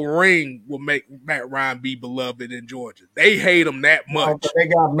Super Bowl ring will make Matt Ryan be beloved in Georgia. They hate him that much. They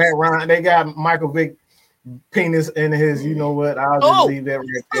got Matt Ryan. They got Michael Vick penis in his. You know what? I'll just leave that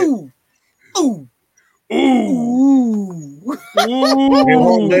right there. Ooh. They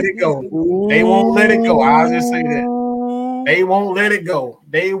won't let it go. They won't let it go. I'll just say that. They won't let it go.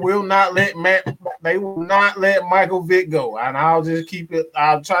 They will not let Michael Vick go. And I'll just keep it.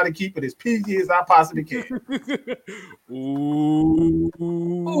 I'll try to keep it as PG as I possibly can.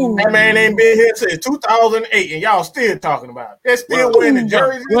 That man ain't been here since 2008, and y'all still talking about it. They're still wearing the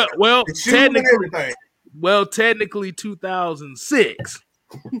jersey. Technically 2006.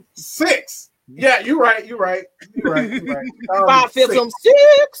 6. Yeah, you're right. 5, 5, 6.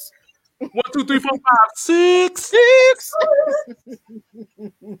 1, 2, 3, 4, 5, 6.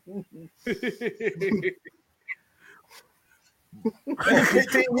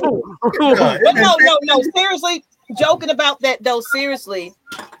 No. Seriously, joking about that though. Seriously,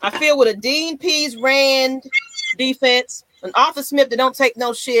 I feel with a Dean Pease Rand defense, an Arthur Smith that don't take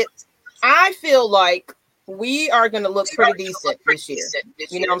no shit, I feel like we are going to look pretty decent this year.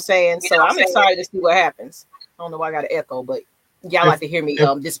 You know what I'm saying? So I'm excited to see what happens. I don't know why I got an echo, but y'all like to hear me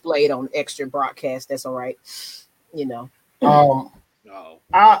display it on extra broadcast. That's all right. You know.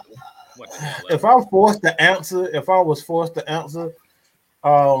 If I was forced to answer,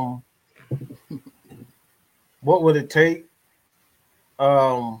 What would it take?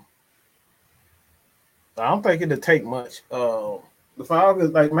 I don't think it'd take much. The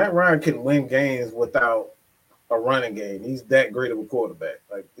Falcons, like Matt Ryan, can win games without a running game. He's that great of a quarterback.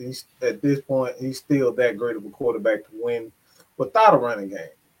 Like he's at this point, he's still that great of a quarterback to win without a running game.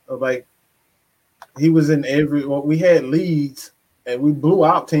 Like he was in every. Well, we had leads and we blew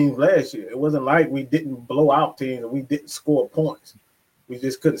out teams last year. It wasn't like we didn't blow out teams and we didn't score points. We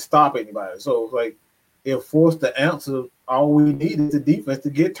just couldn't stop anybody. So like it forced the answer. All we needed the defense to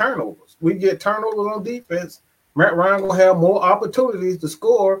get turnovers. We get turnovers on defense. Matt Ryan gonna have more opportunities to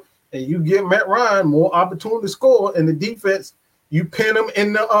score, and you give Matt Ryan more opportunity to score. And the defense, you pin them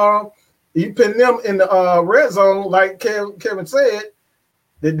in the red zone, like Kevin said.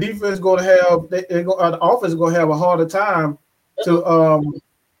 The defense gonna have the offense is gonna have a harder time to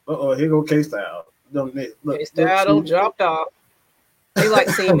here go K-Style. K-Style don't drop off. They like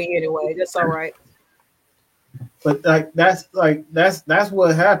seeing me anyway. That's all right. But that's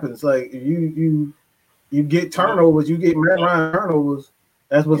what happens. Like you get turnovers, you get Matt Ryan turnovers.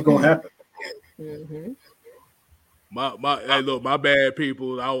 That's what's gonna happen. Mm-hmm. Hey, look, my bad,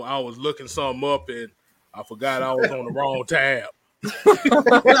 people. I was looking something up and I forgot I was on the wrong tab.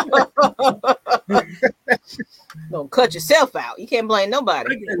 Don't cut yourself out. You can't blame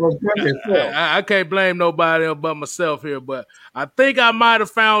nobody. I can't blame nobody but myself here, but I think I might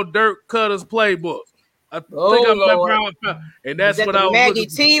have found Dirk Cutter's playbook. And that's that what the I was Maggie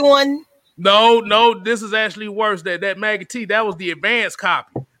T one. No, this is actually worse. That Maggie T, that was the advanced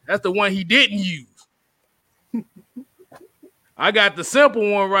copy. That's the one he didn't use. I got the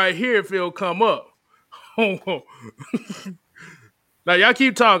simple one right here if it'll come up. Now y'all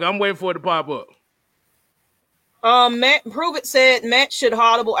keep talking. I'm waiting for it to pop up. Matt Pruitt said Matt should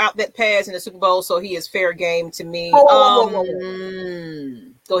audible out that pass in the Super Bowl, so he is fair game to me. Go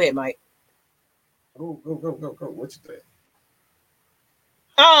ahead, Mike. Go. What you think?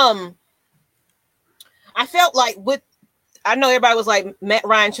 I felt like I know everybody was like Matt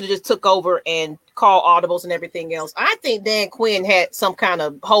Ryan should have just took over and called audibles and everything else. I think Dan Quinn had some kind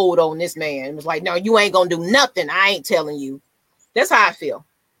of hold on this man. It was like, no, you ain't gonna do nothing. I ain't telling you. That's how I feel.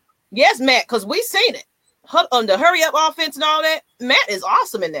 Yes, Matt, because we seen it. On the hurry up offense and all that, Matt is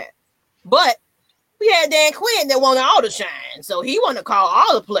awesome in that. But we had Dan Quinn that wanted all the shine, so he want to call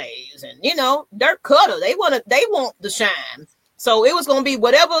all the plays, and Dirk Cutter, they want the shine. So it was gonna be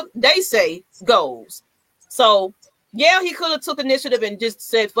whatever they say goes. So yeah, he could have took initiative and just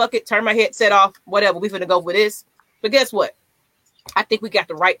said, "Fuck it, turn my headset off, whatever. We finna go for this." But guess what? I think we got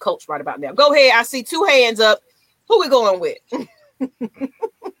the right coach right about now. Go ahead. I see 2 hands up. Who we going with?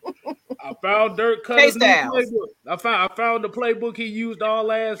 I found Dirk Cutter's new playbook. I found the playbook he used all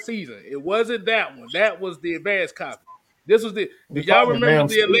last season. It wasn't that one. That was the advanced copy. This was the. Do y'all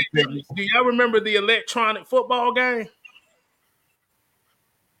remember the electronic football game?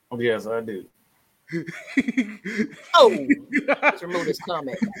 Oh, yes, I do. Let's remove this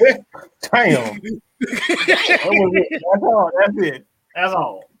comment. Damn. That's all. That's it. That's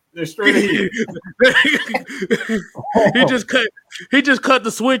all. Just straight ahead. He just cut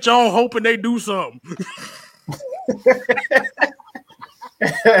the switch on, hoping they do something.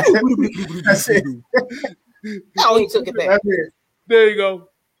 That's it. Oh, he took it back. That's it. There you go.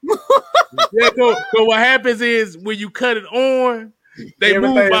 So what happens is when you cut it on, they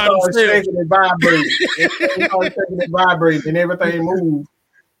move by themselves. It vibrates and everything moves.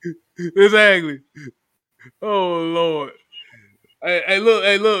 Exactly. Oh Lord. Hey,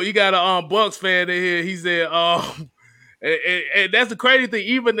 look! You got a Bucks fan in here. He said, and that's the crazy thing.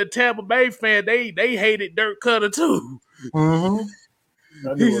 Even the Tampa Bay fan, they hated Dirk Cutter too.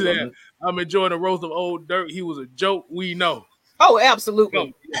 Mm-hmm. He said, "I'm enjoying the roast of old Dirk. He was a joke. We know." Oh,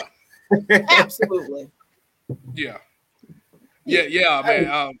 absolutely, absolutely. Yeah,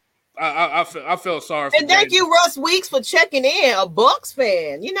 man. I felt sorry. And thank you, Russ Weeks, for checking in. A Bucks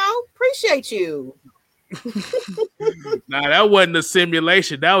fan, appreciate you. Nah, that wasn't a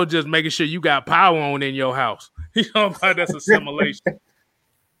simulation. That was just making sure you got power on in your house. That's a simulation.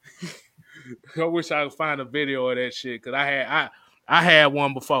 I wish I could find a video of that shit because I had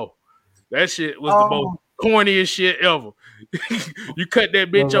one before. That shit was the most corniest shit ever. You cut that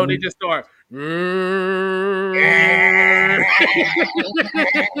bitch on, they just start.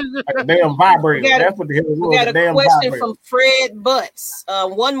 Damn vibrator. That's what the hell it was. We got a question from Fred Butts.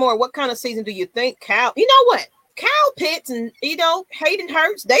 One more. What kind of season do you think Cal? You know what? Kyle Pitts and Hayden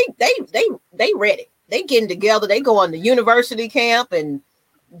Hurst. They ready. They getting together. They go on the university camp and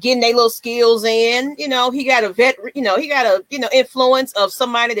getting their little skills in. He got a he got a influence of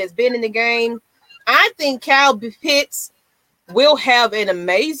somebody that's been in the game. I think Kyle Pitts will have an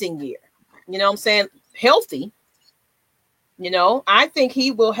amazing year. You know what I'm saying? Healthy. You know, I think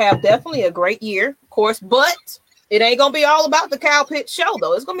he will have definitely a great year, of course, but it ain't gonna be all about the Kyle Pitts show,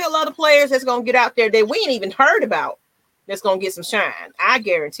 though. It's gonna be a lot of players that's gonna get out there that we ain't even heard about that's gonna get some shine. I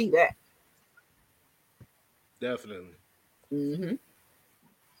guarantee that. Definitely. Mm-hmm.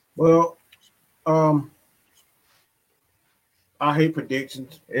 Well, I hate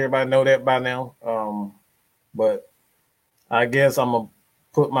predictions. Everybody know that by now. But I guess I'm gonna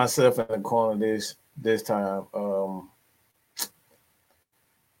put myself in the corner this time.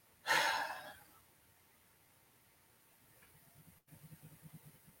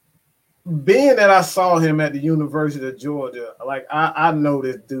 Being that I saw him at the University of Georgia, like I know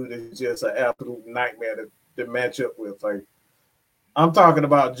this dude is just an absolute nightmare to match up with. Like I'm talking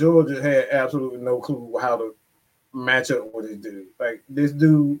about Georgia had absolutely no clue how to match up with this dude. Like this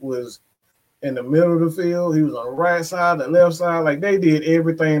dude was in the middle of the field. He was on the right side, the left side. Like they did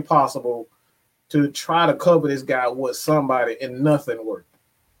everything possible to try to cover this guy with somebody, and nothing worked.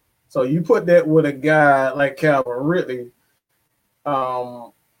 So you put that with a guy like Calvin Ridley,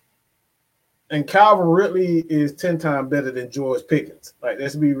 and Calvin Ridley is 10 times better than George Pickens. Like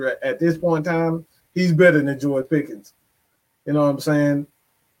let's be right. At this point in time, he's better than George Pickens. You know what I'm saying?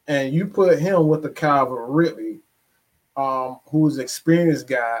 And you put him with the Calvin Ridley, who's an experienced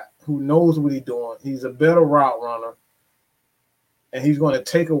guy who knows what he's doing. He's a better route runner, and he's going to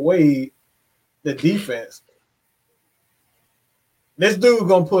take away the defense. This dude's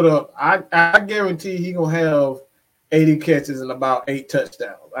going to put up, I guarantee he's going to have 80 catches and about 8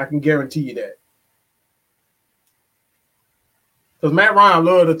 touchdowns. I can guarantee you that. Because Matt Ryan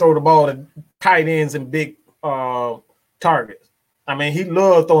loved to throw the ball to tight ends and big targets. I mean, he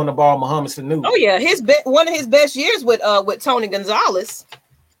loved throwing the ball Muhammad Sanu. Oh yeah, one of his best years with Tony Gonzalez.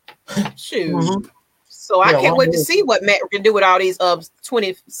 Shoot. Mm-hmm. So I can't wait to see what Matt can do with all these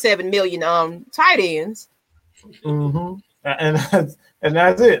 27 million tight ends. Mm-hmm. And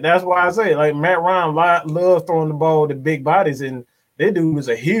that's it. That's why I say like Matt Ryan loved throwing the ball to big bodies, and that dude was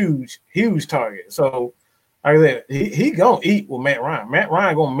a huge target. So like I said, he gonna eat with Matt Ryan. Matt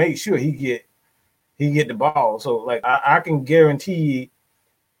Ryan gonna make sure he get the ball. So like I can guarantee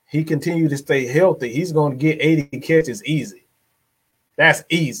he continue to stay healthy. He's gonna get 80 catches easy. That's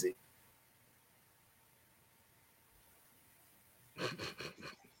easy.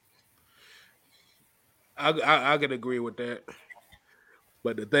 I can agree with that.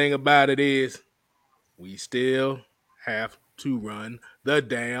 But the thing about it is, we still have to run the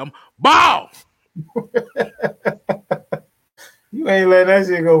damn ball. You ain't letting that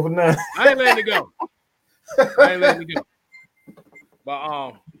shit go for nothing. I ain't letting it go.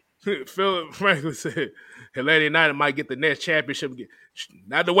 But Philip Franklin said Atlanta United might get the next championship.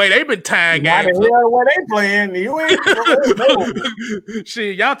 Not the way they've been tying games. Not the way they playing. You ain't.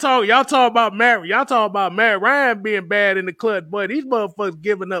 Shit, y'all talk about Matt Ryan being bad in the clutch, but these motherfuckers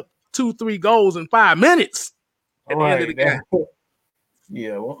giving up 2-3 goals in 5 minutes at the end of the game.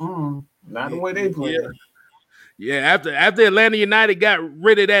 Yeah, well, not the way they play. Yeah, after Atlanta United got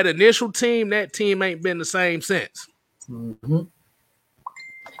rid of that initial team, that team ain't been the same since. Mm-hmm.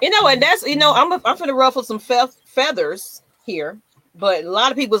 You know, and that's I'm finna ruffle some feathers here, but a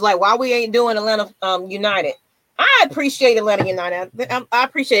lot of people's like, why we ain't doing Atlanta United? I appreciate Atlanta United. I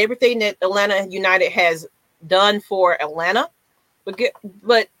appreciate everything that Atlanta United has done for Atlanta,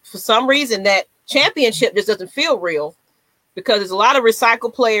 but for some reason that championship just doesn't feel real because there's a lot of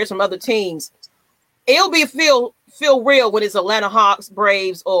recycled players from other teams. It'll be feel real when it's Atlanta Hawks,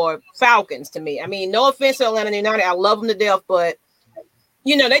 Braves, or Falcons to me. I mean, no offense to Atlanta United, I love them to death, but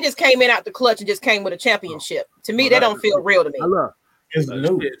they just came in out the clutch and just came with a championship. To me, that don't feel real to me. I love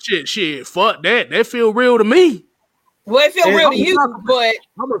shit. Fuck that. That feel real to me. Well, it feel real to you, but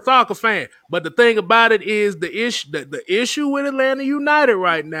I'm a soccer fan. But the thing about it is the issue with Atlanta United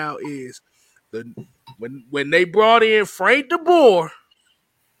right now is when they brought in Frank DeBoer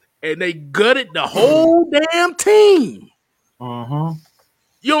and they gutted the whole damn team. Uh-huh.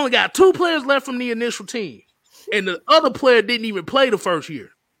 You only got 2 players left from the initial team. And the other player didn't even play the first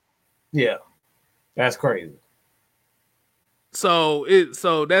year. Yeah. That's crazy. So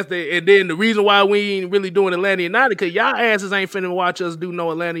that's and then the reason why we ain't really doing Atlanta United, because y'all asses ain't finna watch us do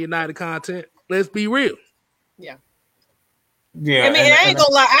no Atlanta United content. Let's be real. Yeah. Yeah. I mean, I ain't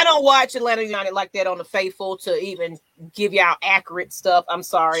gonna lie, I don't watch Atlanta United like that on the faithful to even give y'all accurate stuff. I'm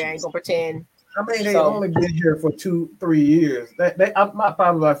sorry, I ain't gonna pretend. I mean, they only been here for 2-3 years. I'm not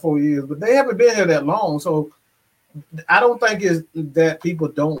probably like 4 years, but they haven't been here that long. So I don't think it's that people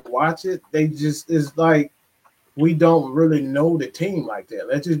don't watch it. They just is like we don't really know the team like that.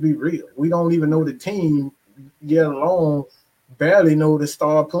 Let's just be real. We don't even know the team, yet alone barely know the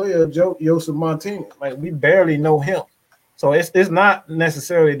star player, Joseph Martinez. Like we barely know him. So it's not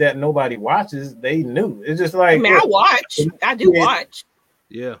necessarily that nobody watches. They knew. It's just like I mean, I watch. I do watch.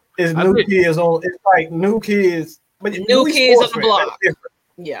 Yeah. It's new kids on. It's like new kids. But new kids on the block.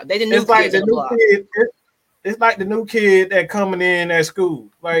 Yeah, they the new kids on the block. It's like the new kid that coming in at school.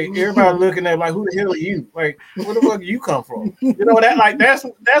 Like everybody looking at like, who the hell are you? Like, where the fuck you come from? You know that like that's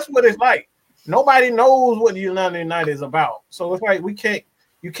what it's like. Nobody knows what the Atlanta United is about. So it's like you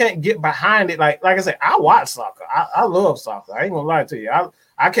can't get behind it. Like I said, I watch soccer. I love soccer. I ain't gonna lie to you.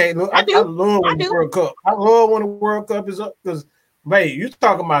 I can't look. I love when the World Cup. I love when the World Cup is up because. Man, you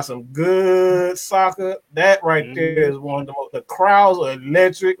talking about some good soccer. That right there is one of the most. The crowds are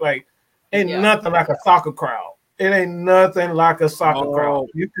electric. Like, ain't nothing like a soccer crowd. It ain't nothing like a soccer crowd.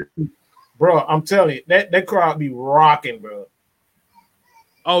 Bro, I'm telling you, that crowd be rocking, bro.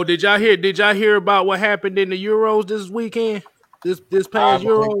 Oh, did y'all hear about what happened in the Euros this weekend? This past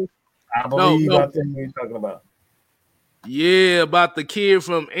Euros? I believe I think you're talking about. Yeah, about the kid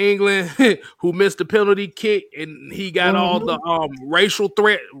from England who missed the penalty kick and he got all the racial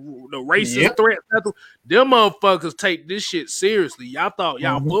threat, the racist threat. Them motherfuckers take this shit seriously. Y'all thought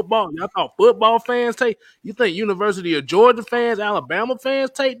football fans take. You think University of Georgia fans, Alabama fans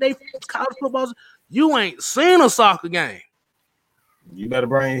take they college football? You ain't seen a soccer game. You better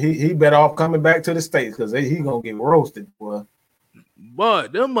bring he better off coming back to the States because he gonna get roasted, boy.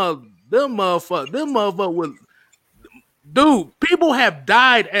 But them motherfuckers will. Dude, people have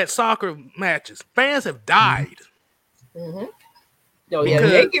died at soccer matches. Fans have died. Mm-hmm. Oh yeah,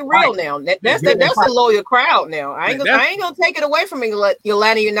 they get real now. That's a loyal crowd now. I ain't gonna take it away from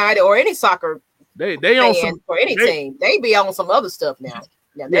Atlanta United or any soccer. They on some or any team. They be on some other stuff now.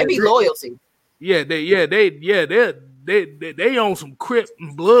 Yeah, they be loyalty. Yeah, they on some Crip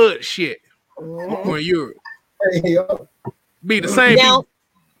and blood shit for Europe. Be the same. Now,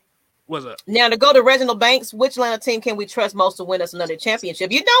 what's up? Now to go to Reginald Banks, which Atlanta team can we trust most to win us another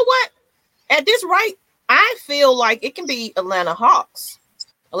championship? You know what? At this rate, I feel like it can be Atlanta Hawks.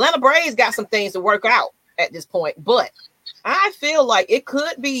 Atlanta Braves got some things to work out at this point, but I feel like it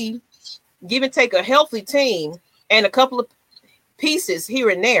could be give and take a healthy team and a couple of pieces here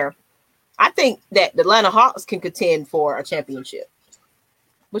and there. I think that the Atlanta Hawks can contend for a championship.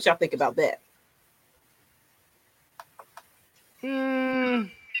 What y'all think about that?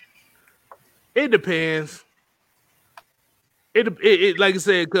 It depends. It like I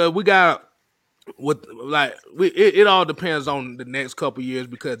said, because we got it all depends on the next couple years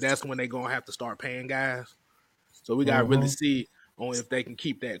because that's when they're gonna have to start paying guys. So we gotta really see on if they can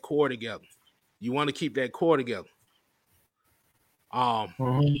keep that core together. You want to keep that core together.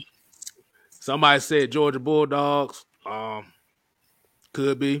 Somebody said Georgia Bulldogs.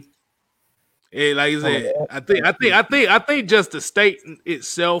 Could be. And like I said, I think just the state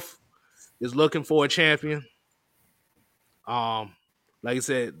itself is looking for a champion. Like I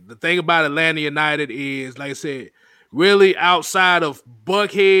said, the thing about Atlanta United is, like I said, really outside of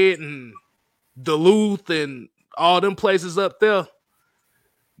Buckhead and Duluth and all them places up there,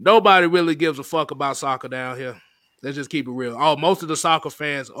 nobody really gives a fuck about soccer down here. Let's just keep it real. Most of the soccer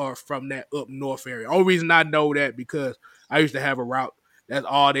fans are from that up north area. Only reason I know that because I used to have a route. That's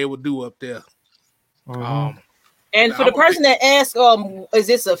all they would do up there. And for the person that asks, is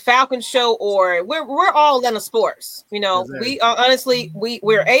this a Falcon show or we're all Atlanta sports? You know, exactly. We are honestly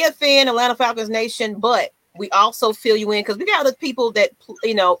we're AFN, Atlanta Falcons Nation, but we also fill you in because we got other people that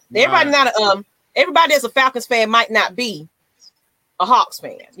everybody that's a Falcons fan might not be a Hawks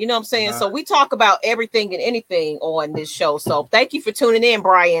fan. You know what I'm saying? So we talk about everything and anything on this show. So thank you for tuning in,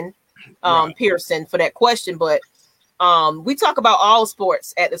 Brian Pearson, for that question. But we talk about all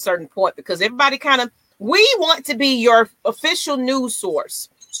sports at a certain point because everybody we want to be your official news source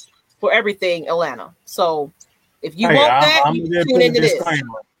for everything Atlanta. So if you want that, you tune into this.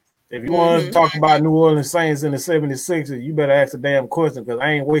 If you want to talk about New Orleans Saints in the 76ers, you better ask a damn question because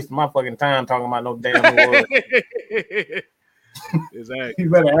I ain't wasting my fucking time talking about no damn New Orleans. Exactly.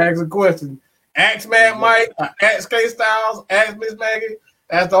 You better ask a question. Ask Mad Mike, ask K Styles, ask Miss Maggie.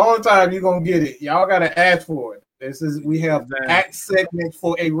 That's the only time you're gonna get it. Y'all gotta ask for it. We have act segments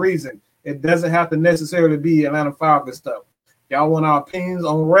for a reason. It doesn't have to necessarily be Atlanta Falcons stuff. Y'all want our opinions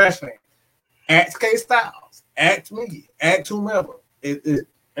on wrestling? Ask K Styles, ask me, ask whomever.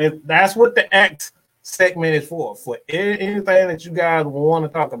 That's what the act segment is for. For anything that you guys want to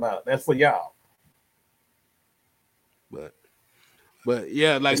talk about, that's for y'all. But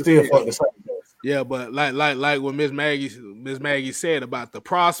yeah, like still for the same. Yeah, but like what Miss Maggie said about the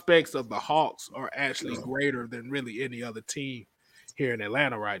prospects of the Hawks are actually greater than really any other team here in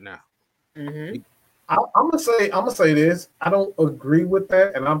Atlanta right now. I'm gonna say this. I don't agree with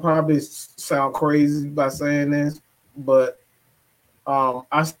that, and I'm probably sound crazy by saying this, but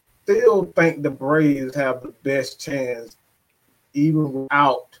I still think the Braves have the best chance, even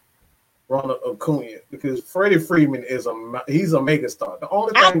without Ronald Acuna, because Freddie Freeman he's a megastar. The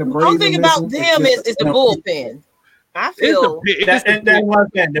only thing the Only Braves are thing about missing them is the bullpen. I feel that's what I'm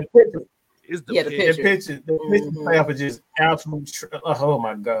saying. The pitcher. It's the yeah, pitch. the pitching staff is just absolute. Oh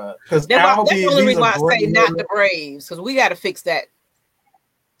my god! Because that's the only reason why I say not the Braves, because we got to fix that.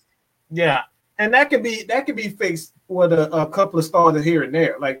 Yeah, and that could be fixed with a couple of starters here and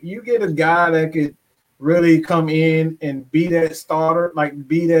there. Like you get a guy that could really come in and be that starter, like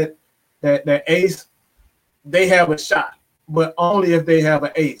be that ace. They have a shot, but only if they have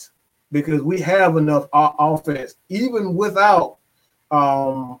an ace, because we have enough offense even without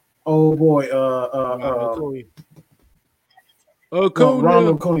oh boy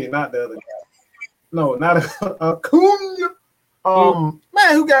Ronald Acuna, not the other guy. No, not Acuna.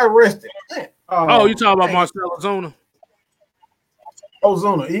 Man, who got arrested? You talking about Marcell Ozuna?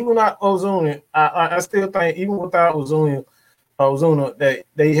 Ozuna, even not Ozuna, I still think even without Ozuna, that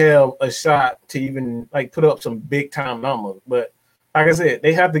they have a shot to even like put up some big time numbers. But like I said,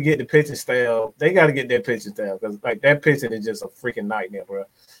 they have to get the pitching staff. They got to get their pitching staff because like that pitching is just a freaking nightmare, bro.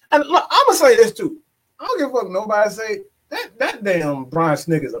 And look, I'm gonna say this too. I don't give a fuck nobody say that damn Brian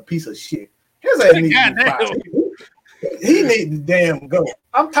Snitker is a piece of shit. His ass needs to be fired. He needs to damn go.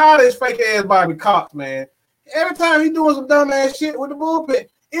 I'm tired of his fake ass Bobby Cox, man. Every time he doing some dumb ass shit with the bullpen,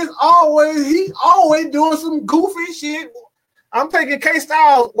 he's always doing some goofy shit. I'm taking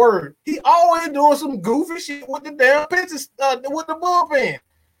K-Styles' word. He always doing some goofy shit with the damn pitches, with the bullpen.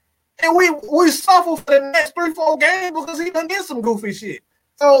 And we suffer for the next 3-4 games because he done did some goofy shit.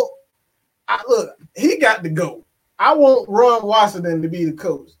 So, look, he got to go. I want Ron Washington to be the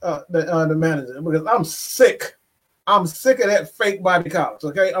coach, the manager, because I'm sick. I'm sick of that fake Bobby Cox,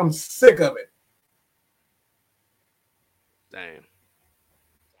 okay? I'm sick of it. Damn.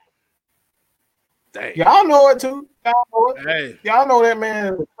 Y'all know it too. Hey. Y'all know that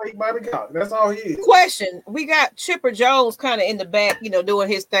man is a fake Bobby Cox. That's all he is. Question: we got Chipper Jones kind of in the back, doing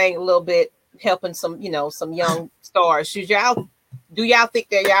his thing a little bit, helping some young stars. Do y'all think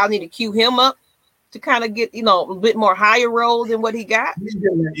that y'all need to cue him up to kind of get a bit more higher role than what he got?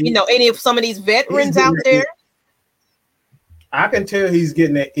 Any of some of these veterans out there. I can tell he's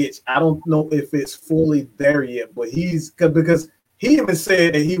getting that itch. I don't know if it's fully there yet, but because he even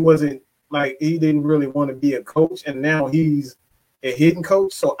said that he wasn't he didn't really want to be a coach, and now he's a hitting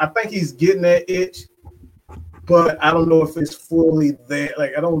coach. So I think he's getting that itch, but I don't know if it's fully there.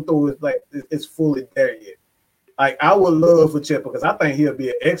 Like I don't know if it's fully there yet. Like I would love for Chipper because I think he'll be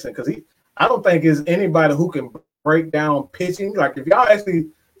an excellent because I don't think there's anybody who can break down pitching. Like if y'all actually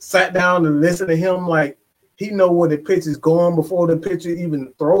sat down and listened to him, like he know where the pitch is going before the pitcher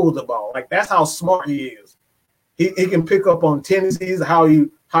even throws the ball. Like that's how smart he is. He can pick up on tendencies, how your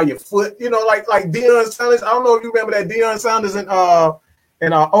foot, like Deion Sanders. I don't know if you remember that Deion Sanders in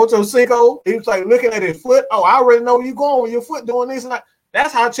Ocho Cinco. He was like looking at his foot. Oh, I already know where you're going with your foot doing this and that.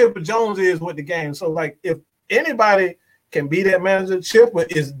 That's how Chipper Jones is with the game. So like if anybody can be that manager, Chipper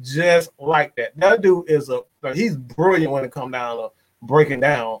is just like that. That dude is he's brilliant when it comes down to breaking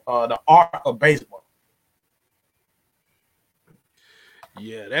down the art of baseball.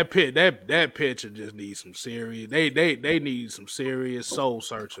 Yeah, that pitcher just needs some serious. They need some serious soul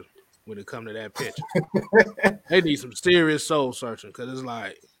searching when it comes to that pitcher. They need some serious soul searching because it's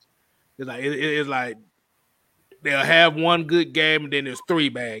like they'll have one good game and then there's 3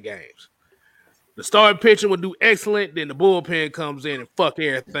 bad games. The starting pitcher will do excellent, then the bullpen comes in and fuck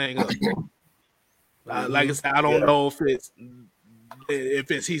everything up. Like I said, I don't know if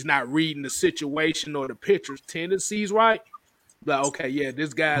it's he's not reading the situation or the pitcher's tendencies right. Like, okay, yeah,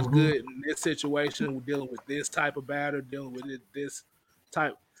 this guy's good in this situation. We're dealing with this type of batter, dealing with this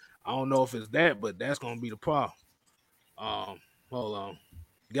type. I don't know if it's that, but that's going to be the problem. Hold on.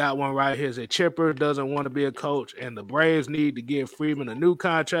 Got one right here. That Chipper doesn't want to be a coach, and the Braves need to give Freeman a new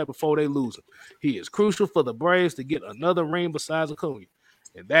contract before they lose him. He is crucial for the Braves to get another ring besides Acuna,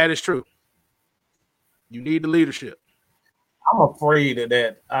 and that is true. You need the leadership. I'm afraid of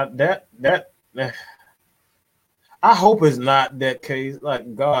that. I hope it's not that case.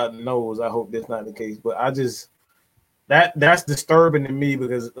 Like God knows, I hope that's not the case. But I just that's disturbing to me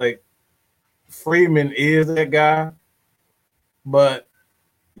because like Freeman is that guy, but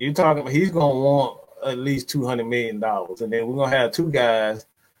you're talking about he's gonna want at least $200 million, and then we're gonna have 2 guys,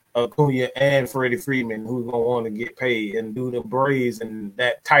 Acuna and Freddie Freeman, who's gonna want to get paid and do the Braves and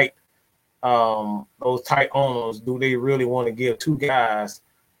that tight, those tight owners. Do they really want to give 2 guys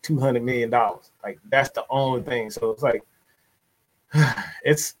 $200 million. Like that's the only thing. So it's like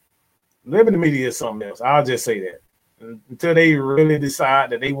it's living the media is something else. I'll just say that. Until they really decide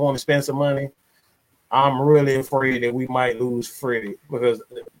that they want to spend some money, I'm really afraid that we might lose Freddie because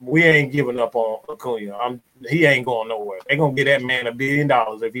we ain't giving up on Acuna. He ain't going nowhere. They're gonna get that man $1 billion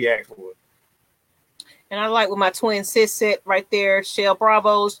if he asks for it. And I like what my twin sis said right there, Shell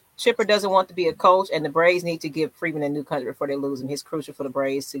Bravos. Chipper doesn't want to be a coach, and the Braves need to give Freeman a new contract before they lose him. He's crucial for the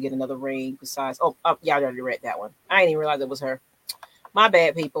Braves to get another ring. Besides, y'all already read that one. I didn't even realize it was her. My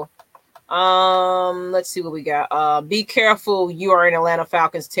bad, people. Let's see what we got. Be careful, you are in Atlanta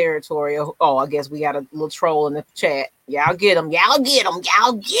Falcons territory. Oh, I guess we got a little troll in the chat. Y'all get him. Y'all get him.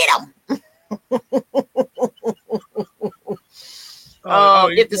 Y'all get him.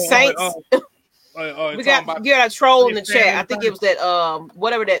 If the Saints. We got a troll in the chat. I think it was that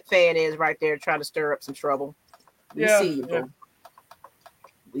whatever that fan is right there trying to stir up some trouble. We see you, bro.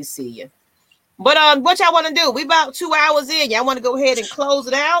 We see you. But what y'all want to do? We about 2 hours in. Y'all want to go ahead and close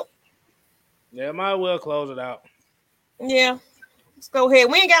it out? Yeah, might well close it out. Yeah. Let's go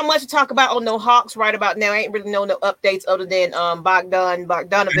ahead. We ain't got much to talk about on no Hawks right about now. Ain't really no updates other than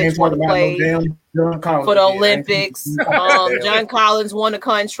Bogdanovich won to play for the Olympics. John Collins won a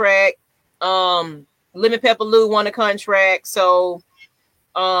contract. Lemon Pepper Lou won a contract. So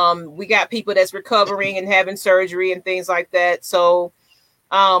we got people that's recovering and having surgery and things like that. So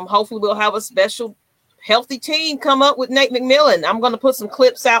hopefully we'll have a special healthy team come up with Nate McMillan. I'm going to put some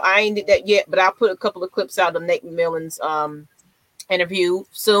clips out. I ain't did that yet, but I'll put a couple of clips out of Nate McMillan's interview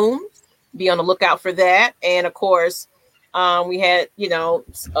soon. Be on the lookout for that. And of course, we had,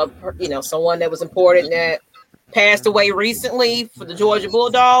 someone that was important that passed away recently for the Georgia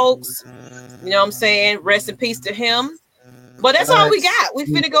Bulldogs. You know what I'm saying? Rest in peace to him. But that's all we got. We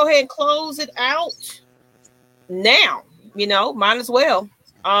finna go ahead and close it out now. Might as well.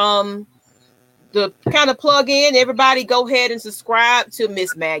 To kind of plug in, everybody go ahead and subscribe to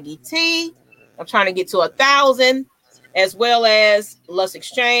Miss Maggie T. I'm trying to get to 1,000, as well as Lust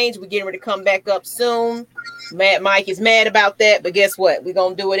Exchange. We're getting ready to come back up soon. Mad Mike is mad about that, but guess what? We're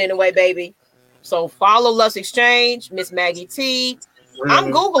going to do it anyway, baby. So follow Lust Exchange, Miss Maggie T.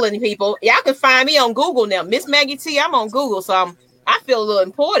 I'm Googling people. Y'all can find me on Google now. Miss Maggie T, I'm on Google, so I feel a little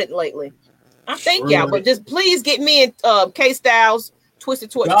important lately. I thank y'all, but just please get me and K Styles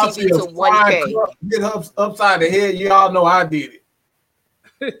Twisted Torch TV to 1K. Get upside the head. You all know I did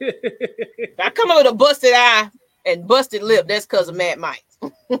it. I come up with a busted eye and busted lip. That's because of Mad Mike.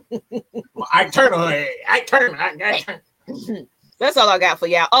 I turn on her. I turn. That's all I got for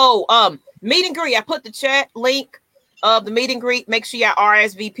y'all. Oh, meet and greet. I put the chat link of the meet and greet. Make sure y'all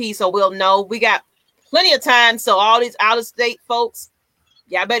RSVP so we'll know. We got plenty of time. So all these out of state folks,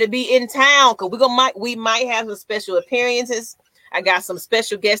 y'all better be in town because we might have some special appearances. I got some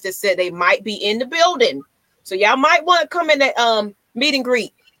special guests that said they might be in the building. So y'all might want to come in that meet and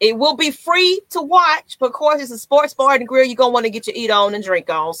greet. It will be free to watch, but of course it's a sports bar and grill. You're going to want to get your eat on and drink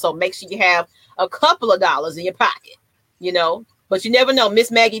on. So make sure you have a couple of dollars in your pocket, But you never know.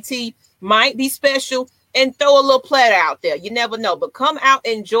 Miss Maggie T might be special and throw a little platter out there. You never know. But come out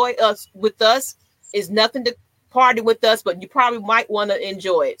and enjoy us with us. It's nothing to party with us, but you probably might want to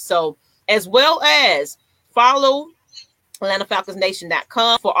enjoy it. So as well as follow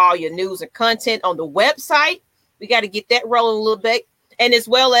AtlantaFalconsNation.com for all your news and content on the website. We got to get that rolling a little bit. And as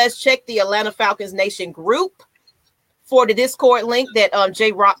well as check the Atlanta Falcons Nation group for the Discord link that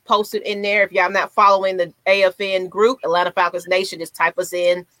J Rock posted in there. If y'all not following the AFN group, Atlanta Falcons Nation, just type us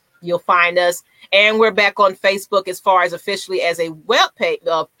in. You'll find us. And we're back on Facebook as far as officially as a web page,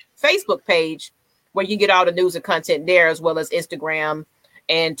 Facebook page where you get all the news and content there, as well as Instagram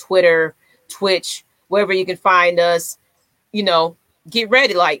and Twitter, Twitch, wherever you can find us. Get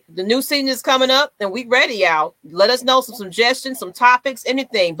ready. Like the new season is coming up and we ready, y'all. Let us know some suggestions, some topics,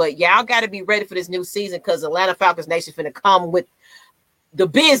 anything. But y'all got to be ready for this new season because Atlanta Falcons Nation finna come with the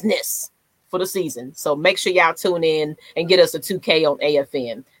business for the season. So make sure y'all tune in and get us a 2K on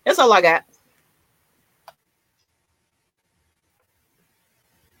AFN. That's all I got.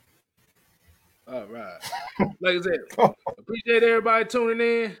 All right. Like I said, appreciate everybody tuning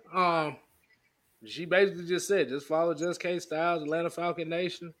in. She basically just said, just follow Just K Styles, Atlanta Falcon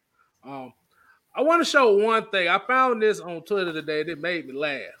Nation. I want to show one thing. I found this on Twitter today that made me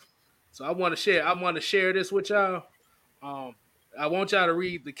laugh. So I want to share this with y'all. I want y'all to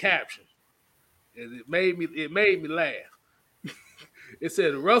read the caption. It made me laugh. It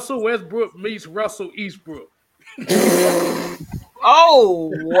said Russell Westbrook meets Russell Eastbrook.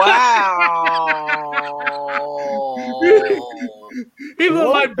 Oh wow! He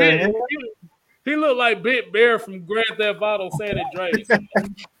looked like He looked like Big Bear from Grand Theft Auto San Andreas.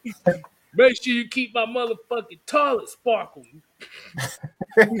 Make sure you keep my motherfucking toilet sparkling.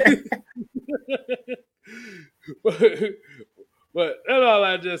 But that's all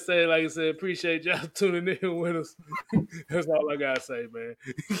I just say. Like I said, appreciate y'all tuning in with us. That's all I gotta say, man.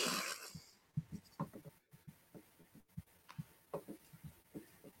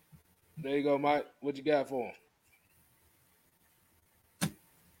 There you go, Mike. What you got for him?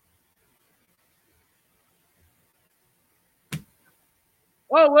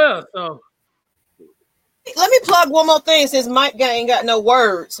 Oh well, so Let me plug one more thing since Mike ain't got no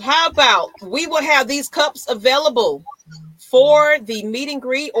words. How about we will have these cups available for the meet and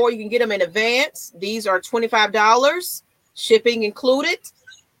greet, or you can get them in advance. These are $25, shipping included.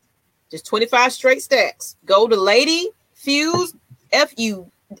 Just 25 straight stacks. Go to Lady Fuse, Fews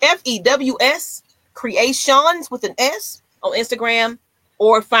Creations with an S on Instagram,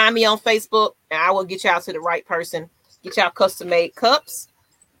 or find me on Facebook, and I will get y'all to the right person. Get y'all custom made cups.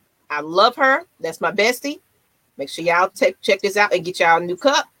 I love her. That's my bestie. Make sure y'all check this out and get y'all a new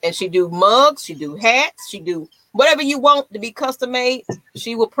cup. And she do mugs, she do hats, she do whatever you want to be custom made.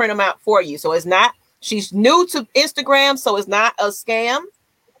 She will print them out for you. So it's not, she's new to Instagram, so it's not a scam.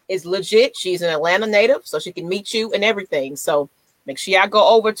 It's legit. She's an Atlanta native, so she can meet you and everything. So make sure y'all go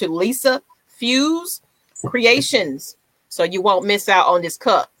over to Lisa Fuse Creations so you won't miss out on this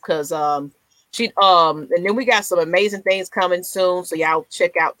cup, because and then we got some amazing things coming soon, so y'all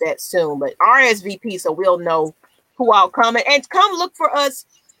check out that soon. But RSVP so we'll know who all coming, and come look for us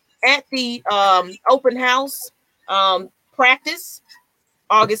at the open house practice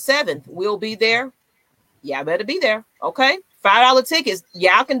August 7th. We'll be there. Y'all better be there. Okay, $5 tickets.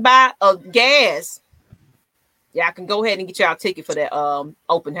 Y'all can buy a gas. Y'all can go ahead and get y'all a ticket for that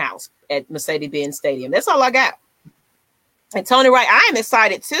open house at Mercedes-Benz Stadium. That's all I got. And Tony Wright, I am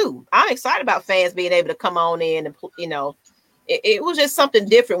excited too. I'm excited about fans being able to come on in and, you know, it was just something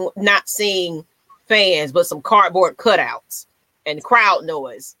different, not seeing fans, but some cardboard cutouts and crowd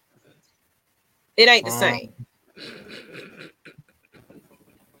noise. It ain't the same.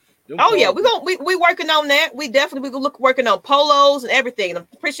 Oh yeah, we working on that. We definitely working on polos and everything. And I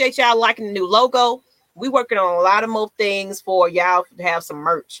appreciate y'all liking the new logo. We working on a lot of more things for y'all to have some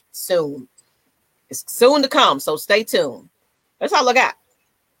merch soon. It's soon to come, so stay tuned. That's all I got.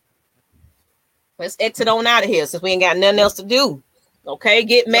 Let's exit on out of here since we ain't got nothing else to do. Okay,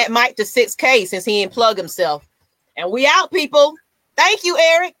 get Matt Mike to 6K since he ain't plug himself. And we out, people. Thank you,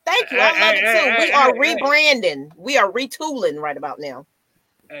 Eric. Thank you. I love it too. We are rebranding. We are retooling right about now.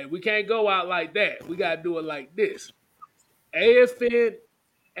 Hey, we can't go out like that. We gotta do it like this. AFN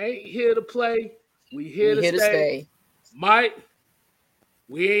ain't here to play. We here to stay. Mike,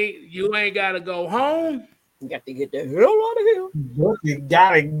 you ain't gotta go home. You got to get the hell out of here. You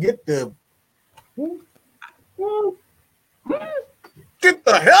gotta get the hell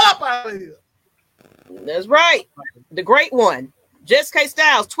up out of here. That's right. The great one. Jess K.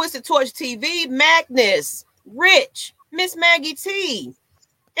 Styles, Twisted Torch TV, Magnus, Rich, Miss Maggie T,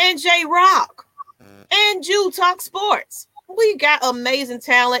 and J Rock, and Jew Talk Sports. We got amazing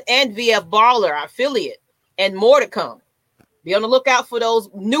talent, and VF Baller, our affiliate, and more to come. Be on the lookout for those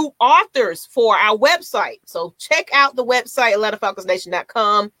new authors for our website. So check out the website,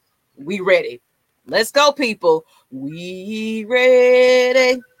 AtlantaFalconsNation.com. We ready. Let's go, people. We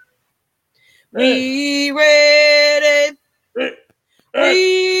ready. We ready.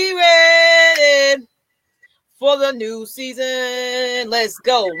 We ready for the new season. Let's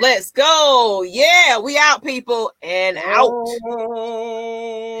go. Let's go. Yeah, we out, people, and out.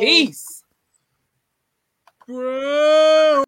 Peace.